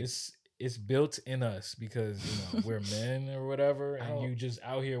about like it's built in us because we're men or whatever, and you just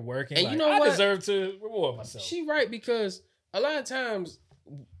out here working. And like, you know what? I deserve to reward myself. She right because a lot of times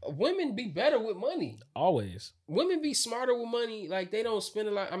women be better with money. Always. Women be smarter with money. Like, they don't spend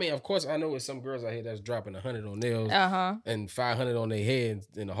a lot. I mean, of course, I know there's some girls out here that's dropping 100 on nails and 500 on their head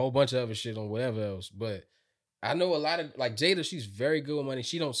and a whole bunch of other shit on whatever else. But I know a lot of, like, Jada, she's very good with money.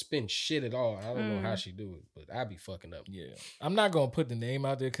 She don't spend shit at all. I don't know how she do it, but I be fucking up. Yeah. I'm not going to put the name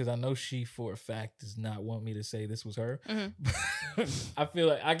out there because I know she, for a fact, does not want me to say this was her. Mm-hmm. I feel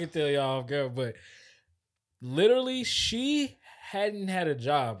like I can tell y'all, girl, but literally, she hadn't had a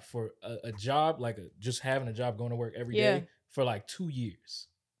job for a job, like just having a job, going to work every day for like 2 years.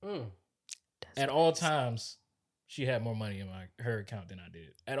 At all times, she had more money in her account than I did.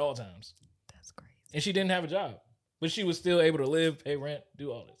 At all times. That's crazy. And she didn't have a job. But she was still able to live, pay rent,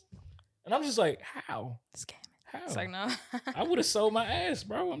 do all this. And I'm just like, how? Scamming. How? It's like, no. I would have sold my ass,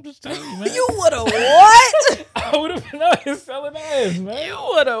 bro. I'm just telling you, man. You would have what? I would have been out here selling ass, man. You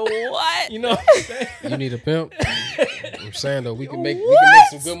would have what? You know what I'm saying? You need a pimp? I'm saying, though, we can make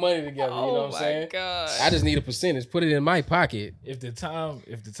some good money together. You know what I'm saying? God. I just need a percentage. Put it in my pocket. If the time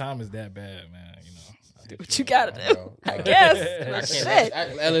is that bad, man, what you gotta do, I guess. Shit.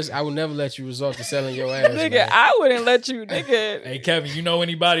 Ellis, I will never let you resort to selling your ass, nigga. man. I wouldn't let you, nigga. Hey, Kevin, you know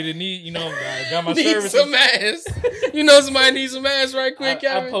anybody that need, I got my need services. some ass. You know somebody needs some ass right quick,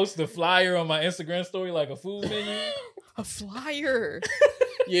 Kevin? I post a flyer on my Instagram story, like a food menu. A flyer.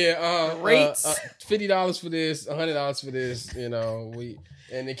 Yeah, rates. $50 for this, $100 for this.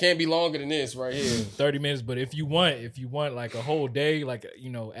 And it can't be longer than this right here. 30 minutes, but if you want like a whole day, like,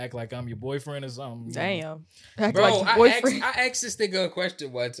 act like I'm your boyfriend or something. Damn. Act bro, like your boyfriend. I asked this nigga a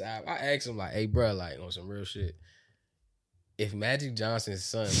question one time. I asked him like, hey, bro, like on some real shit. If Magic Johnson's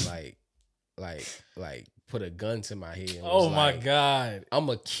son like put a gun to my head and was my God. I'm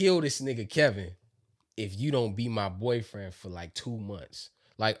gonna kill this nigga Kevin if you don't be my boyfriend for like 2 months.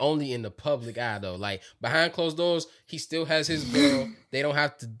 Like, only in the public eye, though. Like, behind closed doors, he still has his girl. They don't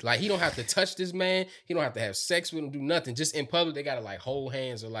have to, like, he don't have to touch this man. He don't have to have sex with him, do nothing. Just in public, they gotta, like, hold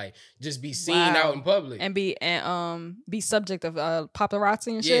hands or, like, just be seen out in public. And be subject of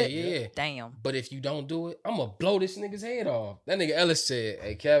paparazzi and shit? Yeah. Damn. But if you don't do it, I'm gonna blow this nigga's head off. That nigga Ellis said,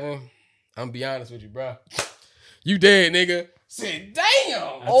 hey, Kevin, I'm be honest with you, bro. You dead, nigga. Said,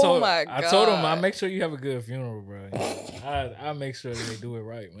 damn. My God. I told him, I make sure you have a good funeral, bro. I make sure that they do it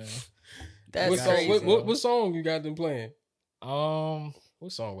right, man. That's crazy. What song you got them playing? What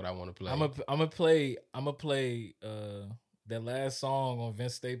song would I want to play? I'm gonna play that last song on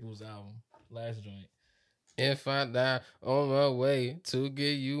Vince Staples' album, last joint. If I die on my way to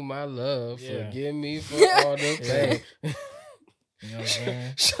give you my love, Yeah. forgive me for all the pain. You know what I'm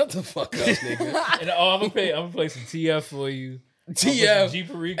saying? Shut the fuck up, nigga. And I'm gonna play some TF for you. TF. G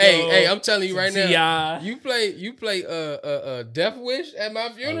Perico. Hey, I'm telling you right now. T.I. You play Death Wish at my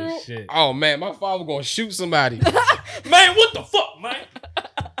funeral. shit. Oh man, my father gonna shoot somebody. Man, what the fuck, man?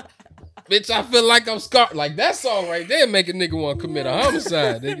 Bitch, I feel like I'm scarred. Like that song right there make a nigga want to commit a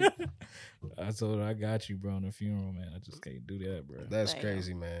homicide, nigga. I told her I got you, bro, on the funeral, man. I just can't do that, bro. That's Damn.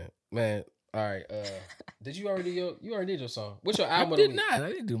 crazy, man. Man, all right. Did you already you already did your song? What's your I album? did not. I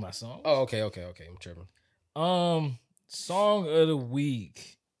didn't do my song. Oh, okay. I'm tripping. Song of the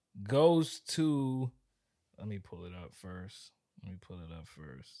week goes to. Let me pull it up first.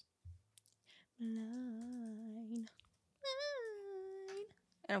 Line.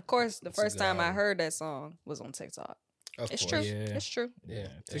 And of course, the That's a first good time I album. heard that song was on TikTok. Of It's course. true. Yeah. It's true. Yeah.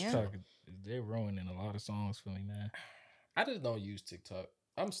 TikTok, they're ruining a lot of songs for me, man. I just don't use TikTok.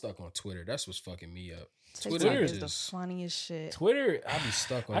 I'm stuck on Twitter. That's what's fucking me up. TikTok Twitter is the just- funniest shit. Twitter, I be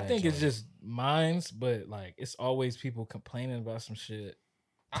stuck on I that think it's joint. just minds, but like it's always people complaining about some shit,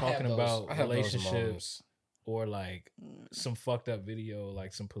 I have talking those- about I have those relationships, moments. or like Mm, some fucked up video,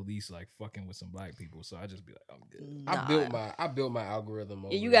 like some police like fucking with some black people. So I just be like, I'm good. nah. I built my algorithm.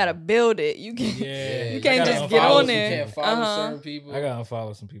 Yeah, you over gotta there. build it. You can. Yeah, You I can't gotta just get unfollow on some there. You can't follow Uh-huh. certain people. I gotta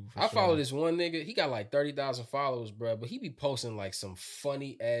unfollow some people. I follow this one nigga. He got like 30,000 followers, bro. But he be posting like some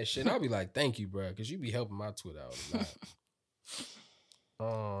funny ass shit. And I'll be like, thank you, bro, because you be helping my Twitter out a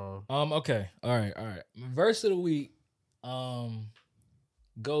lot. Okay. All right. Verse of the week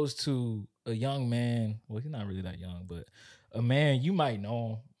goes to a young man. Well, he's not really that young, but a man you might know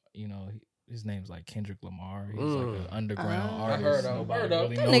him. You know, his name's like Kendrick Lamar. He's like an underground I artist. heard of him. Nobody Heard of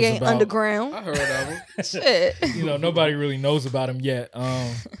really him. That knows nigga ain't about. underground. I heard of him. Shit. You know, nobody really knows about him yet.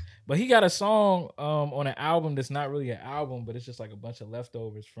 But he got a song on an album that's not really an album, but it's just like a bunch of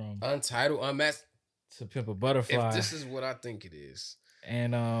leftovers from Untitled, Unmasked. To Pimp a Butterfly. If this is what I think it is.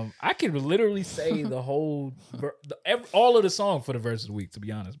 And I could literally say the whole all of the song for the verse of the week, to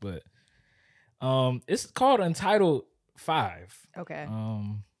be honest. But it's called Untitled 5. Okay.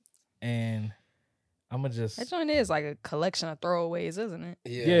 And I'm gonna just That joint is like a collection of throwaways, isn't it?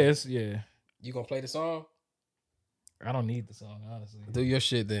 yeah. You gonna play the song? I don't need the song, honestly. Do your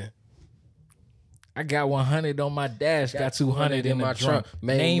shit then. I got 100 on my dash, got 200 in my trunk.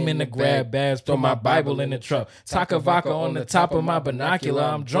 Name Name in the grab bags, throw my Bible in the truck. Taka vodka on the top of my binocular,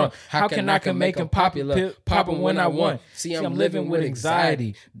 I'm drunk. How can I make them popular? Pop 'em when I want. See, I'm living with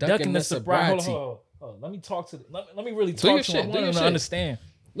anxiety, ducking the sobriety. Hold on. Let me talk to. Let me really Do your talk to shit, him. I do your want him to shit. understand.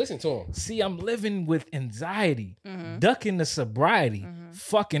 Listen to him. See, I'm living with anxiety, ducking the sobriety,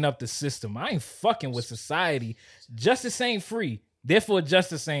 fucking up the system. I ain't fucking with society. Justice ain't free. Therefore,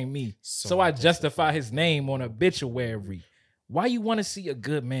 justice ain't me. So I justify his name on obituary. Why you want to see a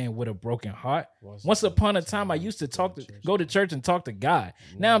good man with a broken heart? Once upon a time, I used to go to church and talk to God.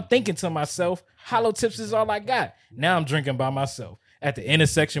 Now I'm thinking to myself, hollow tips is all I got. Now I'm drinking by myself at the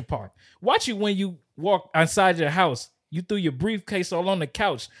intersection park. Watch you when you walk outside your house. You threw your briefcase all on the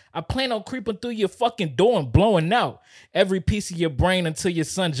couch. I plan on creeping through your fucking door and blowing out every piece of your brain until your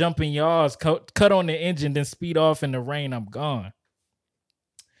son jump in your arms, cut on the engine, then speed off in the rain. I'm gone.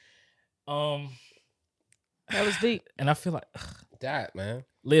 That was deep. And I feel like That, man.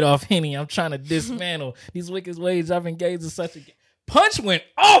 lit off Henny. I'm trying to dismantle these wicked ways I've engaged in such a punch went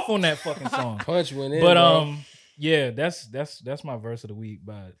off on that fucking song. Punch went in. But bro. yeah, that's my verse of the week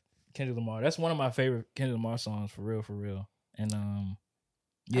by Kendrick Lamar. That's one of my favorite Kendrick Lamar songs for real. And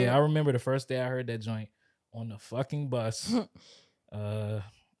yeah, I remember the first day I heard that joint on the fucking bus.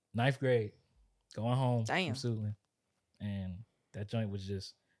 9th grade, going home Damn. from Suitland. And that joint was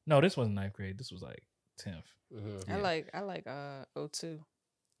just this wasn't 9th grade. This was like 10th. Mhm. I like 02.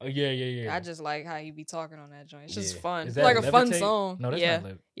 Oh yeah. I just like how he be talking on that joint. It's just Yeah. fun. Is It's that like a fun Levitate? song. No, that's yeah.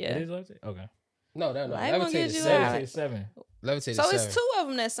 not Yeah. It is Levitate? Okay. No. I ain't gonna Levitate get is you seven. that. Levitate 7. Levitate So is it's 7. two of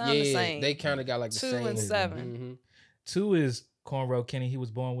them that sound the same. They kind of got like the 2 same. and 7. Mhm. 2 is Cornrow Kenny. He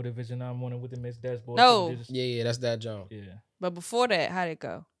was born with a vision. I'm one with the Miss Dashboard. No. Yeah, that's that John. Yeah. But before that, how'd it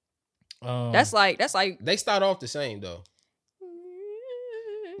go? That's That's like They start off the same though.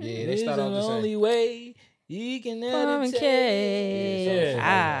 Yeah, they start off the same. only way you can ever take.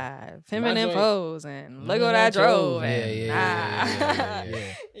 Yeah. feminine joint- foes and look what I drove. And Yeah.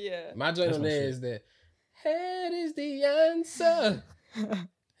 yeah. My joint That's on my there shit. is that head is the answer.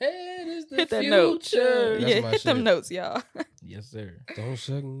 Head is the Hit that future. note. That's Yeah, my hit them shit. notes, y'all. Yes, sir. Don't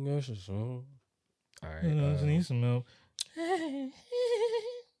second guess your song. All right. Need some milk.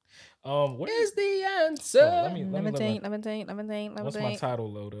 What Is is the answer? let me let my Levitate. once my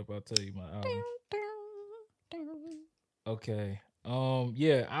title load up, I'll tell you my album. Okay.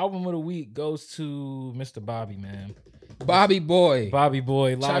 Yeah, album of the week goes to Mr. Bobby, man. Bobby Boy. Bobby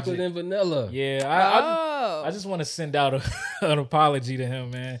Boy, Logic. Chocolate and vanilla. Yeah, I just want to send out an apology to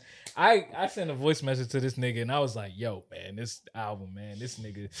him, man. I sent a voice message to this nigga and I was like, yo, man, this album, man, this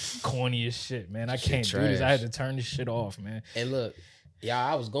nigga corny as shit, man. I can't do this. I had to turn this shit off, man. And look,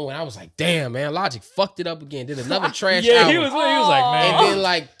 I was like, damn, man, Logic fucked it up again. Did another trash yeah, album. he was like, man. And then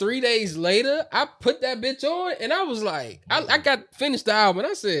like 3 days later, I put that bitch on and I was like, I got finished the album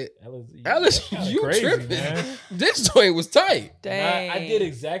and I said, Ellis, you crazy, tripping. Man. This joint was tight. Dang. I did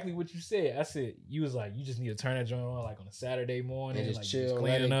exactly what you said. I said, you was like, you just need to turn that joint on like on a Saturday morning. And just like, chill.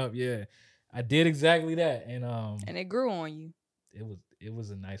 Cleaning up. Yeah. I did exactly that. And it grew on you. It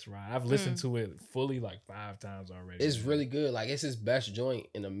was a nice ride. I've listened to it fully like 5 times already. It's really good. Like, it's his best joint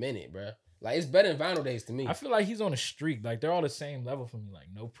in a minute, bro. Like, it's better than Vinyl Days to me. I feel like he's on a streak. Like, they're all the same level for me. Like,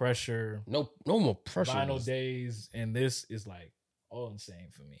 No Pressure. No more pressure. Vinyl Days. And this is like all the same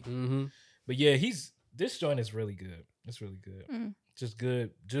for me. Mm-hmm. But yeah, this joint is really good. It's really good. Mm.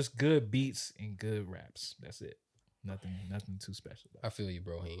 Just good beats and good raps. That's it. Nothing too special. I feel you,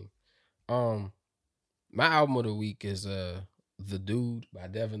 bro. My album of the week is The Dude by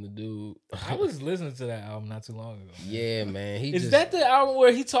Devin the Dude. I was listening to that album not too long ago. Man. Yeah, man. Is that the album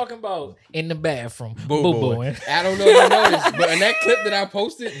where he talking about in the bathroom? Boo-booing. I don't know if you noticed, but in that clip that I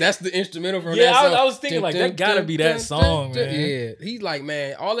posted, that's the instrumental from that song. I was thinking like that gotta be that song, man. Yeah. He's like,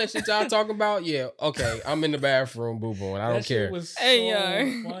 man, all that shit y'all talking about, yeah, okay, I'm in the bathroom boo-booing. I don't care. Was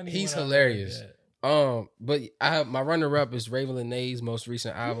funny. He's hilarious. But my runner-up is Raven Lenae's most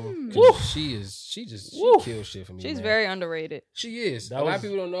recent album. She kills shit for me. She's man. very underrated. She is. A lot of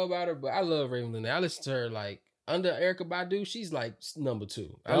people don't know about her, but I love Raven Lenae. I listen to her like under Erykah Badu. She's like number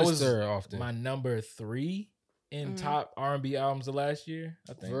 2. I listen to her often. My number 3 in top R&B albums of last year.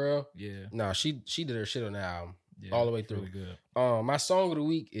 I think. For real? Yeah. No, she did her shit on that album all the way through. Really good. My song of the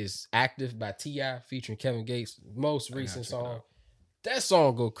week is "Active" by T.I. featuring Kevin Gates. Most recent song. That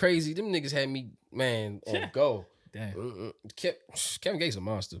song go crazy. Them niggas had me, man, on go. Damn. Kevin Gates a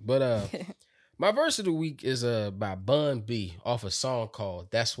monster. But my verse of the week is by Bun B off a song called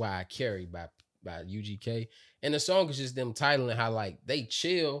 "That's Why I Carry" by UGK. And the song is just them titling how like they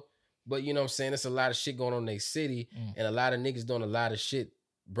chill, but you know what I'm saying, there's a lot of shit going on in their city, and a lot of niggas doing a lot of shit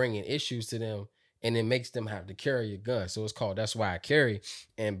bringing issues to them, and it makes them have to carry a gun. So it's called "That's Why I Carry."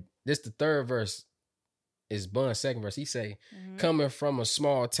 And this the third verse. Is Bun's second verse. He say, coming from a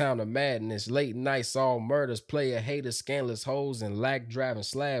small town of madness, late nights, all murders, player haters, scandalous hoes, and lack driving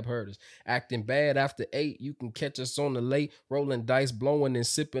slab herders. Acting bad after 8, you can catch us on the late, rolling dice, blowing and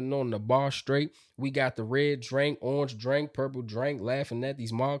sipping on the bar straight. We got the red drink, orange drink, purple drink, laughing at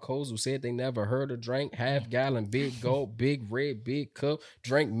these mark hoes who said they never heard a drink. Half gallon, big gold, big red, big cup,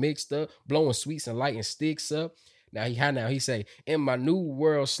 drink mixed up, blowing sweets and lighting sticks up. Now he say, in my new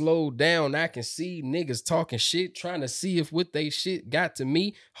world, slow down. I can see niggas talking shit, trying to see if what they shit got to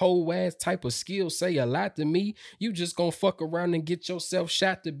me. Whole ass type of skill say a lot to me. You just gonna fuck around and get yourself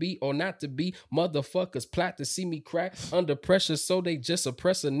shot to be or not to be. Motherfuckers plot to see me crack under pressure, so they just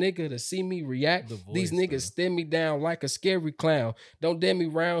oppress a nigga to see me react. These niggas stare me down like a scary clown. Don't dare me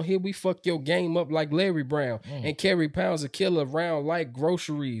round here. We fuck your game up like Larry Brown and carry pounds of killer around like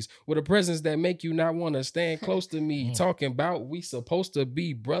groceries with a presence that make you not want to stand close to me. Talking about we supposed to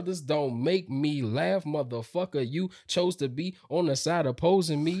be brothers. Don't make me laugh, motherfucker. You chose to be on the side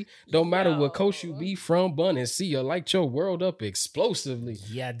opposing me. Don't matter what coast you be from, Bun and see you light your world up explosively.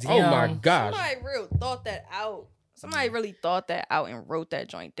 Yeah, damn. Oh my gosh. Somebody really thought that out and wrote that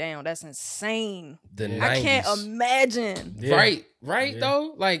joint down. That's insane. I can't imagine. Yeah. Right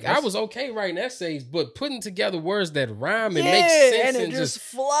though? Like I was okay writing essays, but putting together words that rhyme and make sense and just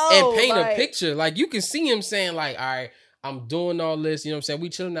flow and paint a picture. Like you can see him saying like, all right, I'm doing all this, you know what I'm saying? We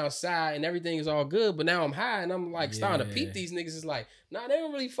chilling outside and everything is all good, but now I'm high and I'm like starting to peep these niggas. Is like, nah, they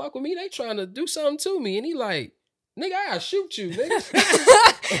don't really fuck with me. They trying to do something to me. And he like, nigga, I'll shoot you, nigga.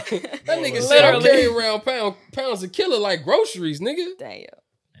 That nigga said I'm carrying around pounds of killer like groceries, nigga. Damn.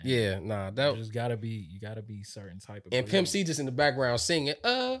 Yeah, nah, that you gotta be certain type of. And Pimp C just in the background singing,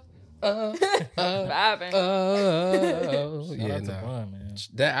 vibing. Yeah, nah. Man.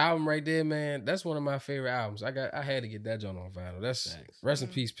 That album right there, man, that's one of my favorite albums. I had to get that joint on vinyl. That's rest in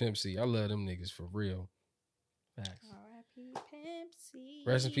peace, Pimp C. I love them niggas for real. Facts. R.I.P. Pimp C.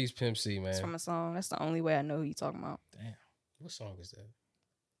 Rest in peace, Pimp C, man. It's from a song. That's the only way I know who you talking about. Damn. What song is that?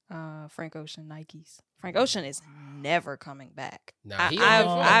 Frank Ocean, Nikes. Frank Ocean is never coming back. Nah,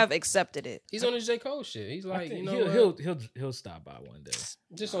 I've accepted it. He's on his J. Cole shit. He's like, you know, he'll stop by one day.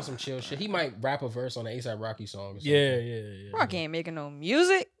 Just on some chill shit. He might rap a verse on an A$AP Rocky song or something. Yeah. Rocky ain't making no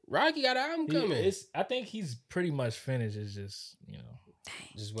music. Rocky got an album coming. I think he's pretty much finished. It's just,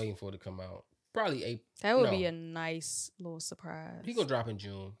 Just waiting for it to come out. Probably April. That would be a nice little surprise. He gonna drop in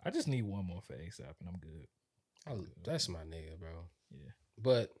June. I just need one more for ASAP and I'm good. That's my nigga, bro. Yeah.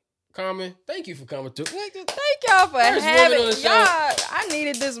 But Carmen, thank you for coming through. Thank y'all for First having woman on the show. y'all. I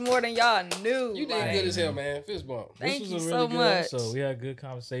needed this more than y'all knew. You did good as hell, man. Fist bump. Thank This you was a so really good much. episode. We had good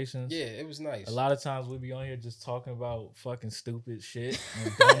conversations. Yeah, it was nice. A lot of times we be on here just talking about fucking stupid shit.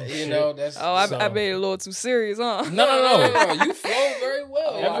 And dumb You shit. know, that's I made it a little too serious, huh? No. You flow very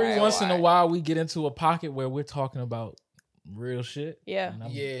well. Every once in a while we get into a pocket where we're talking about real shit. Yeah.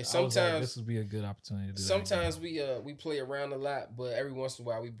 And Yeah, I was sometimes- like, this would be a good opportunity to do Sometimes we play around a lot, but every once in a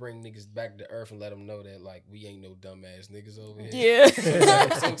while we bring niggas back to earth and let them know that like we ain't no dumbass niggas over here. Yeah.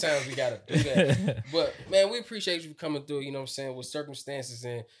 Sometimes we gotta do that. But man, we appreciate you for coming through. You know what I'm saying, with circumstances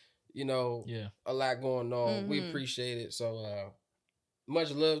and a lot going on. We appreciate it. So much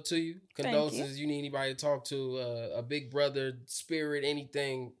love to you. Condolences. You need anybody to talk to, a big brother, spirit,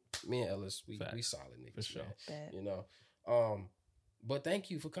 anything. Me and Ellis, we solid niggas, For sure. man. You know. But thank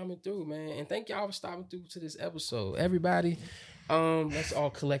you for coming through, man. And thank y'all for stopping through to this episode. Everybody, let's all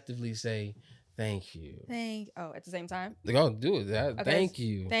collectively say thank you. At the same time? Go do it. Thank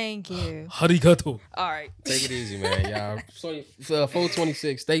you. Thank you. Arigato. All right. Take it easy, man. Y'all.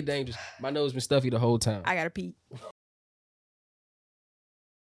 426. Stay dangerous. My nose been stuffy the whole time. I gotta pee.